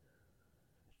death,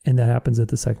 and that happens at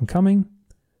the second coming.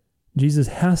 Jesus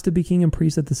has to be king and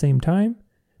priest at the same time.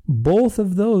 Both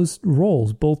of those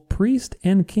roles, both priest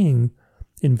and king,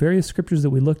 in various scriptures that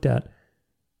we looked at,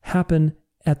 happen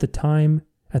at the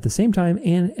same time,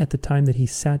 and at the time that he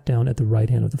sat down at the right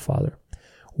hand of the Father.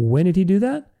 When did he do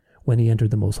that? When he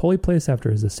entered the most holy place after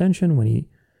his ascension, when he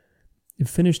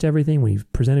finished everything, when he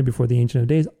presented before the Ancient of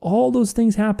Days. All those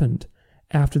things happened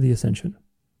after the ascension.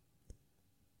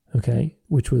 Okay,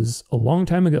 which was a long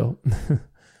time ago.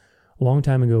 A long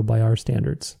time ago by our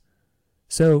standards.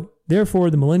 So, therefore,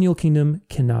 the millennial kingdom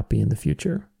cannot be in the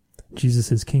future.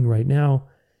 Jesus is king right now,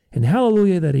 and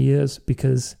hallelujah that he is,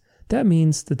 because that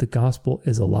means that the gospel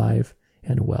is alive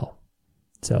and well.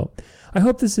 So, I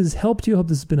hope this has helped you. I hope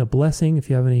this has been a blessing.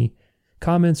 If you have any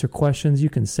comments or questions, you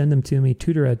can send them to me,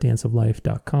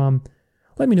 tutor@danceoflife.com.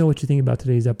 Let me know what you think about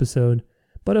today's episode.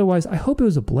 But otherwise, I hope it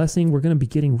was a blessing. We're going to be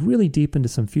getting really deep into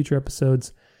some future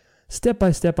episodes. Step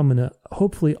by step, I'm going to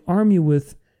hopefully arm you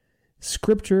with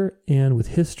Scripture and with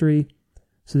history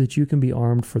so that you can be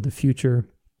armed for the future,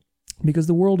 because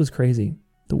the world is crazy.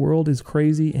 The world is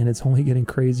crazy, and it's only getting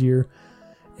crazier.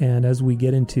 And as we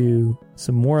get into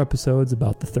some more episodes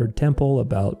about the Third Temple,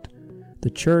 about the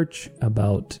church,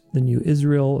 about the new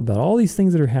Israel, about all these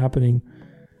things that are happening,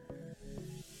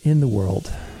 in the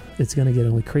world. It's going to get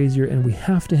only crazier, and we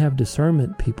have to have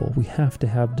discernment, people. We have to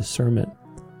have discernment.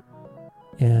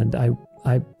 And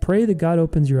I pray that God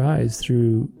opens your eyes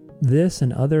through this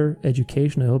and other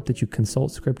education. I hope that you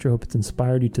consult Scripture. I hope it's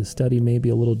inspired you to study maybe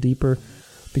a little deeper.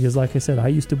 Because like I said, I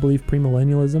used to believe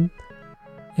premillennialism,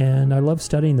 and I love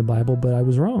studying the Bible, but I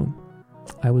was wrong.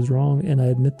 I was wrong, and I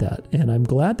admit that. And I'm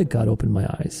glad that God opened my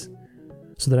eyes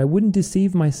so that I wouldn't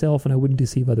deceive myself and I wouldn't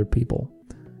deceive other people.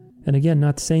 And again,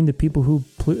 not saying that people who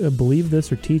believe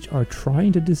this or teach are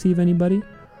trying to deceive anybody,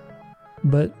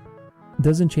 but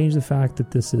doesn't change the fact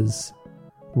that this is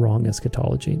wrong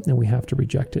eschatology, and we have to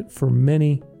reject it for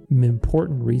many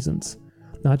important reasons.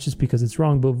 Not just because it's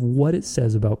wrong, but what it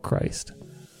says about Christ.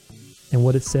 And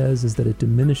what it says is that it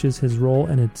diminishes his role,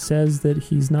 and it says that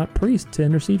he's not priest to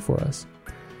intercede for us,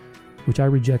 which I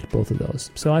reject both of those.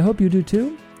 So I hope you do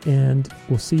too, and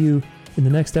we'll see you in the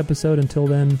next episode. Until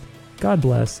then, God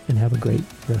bless and have a great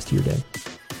rest of your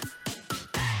day.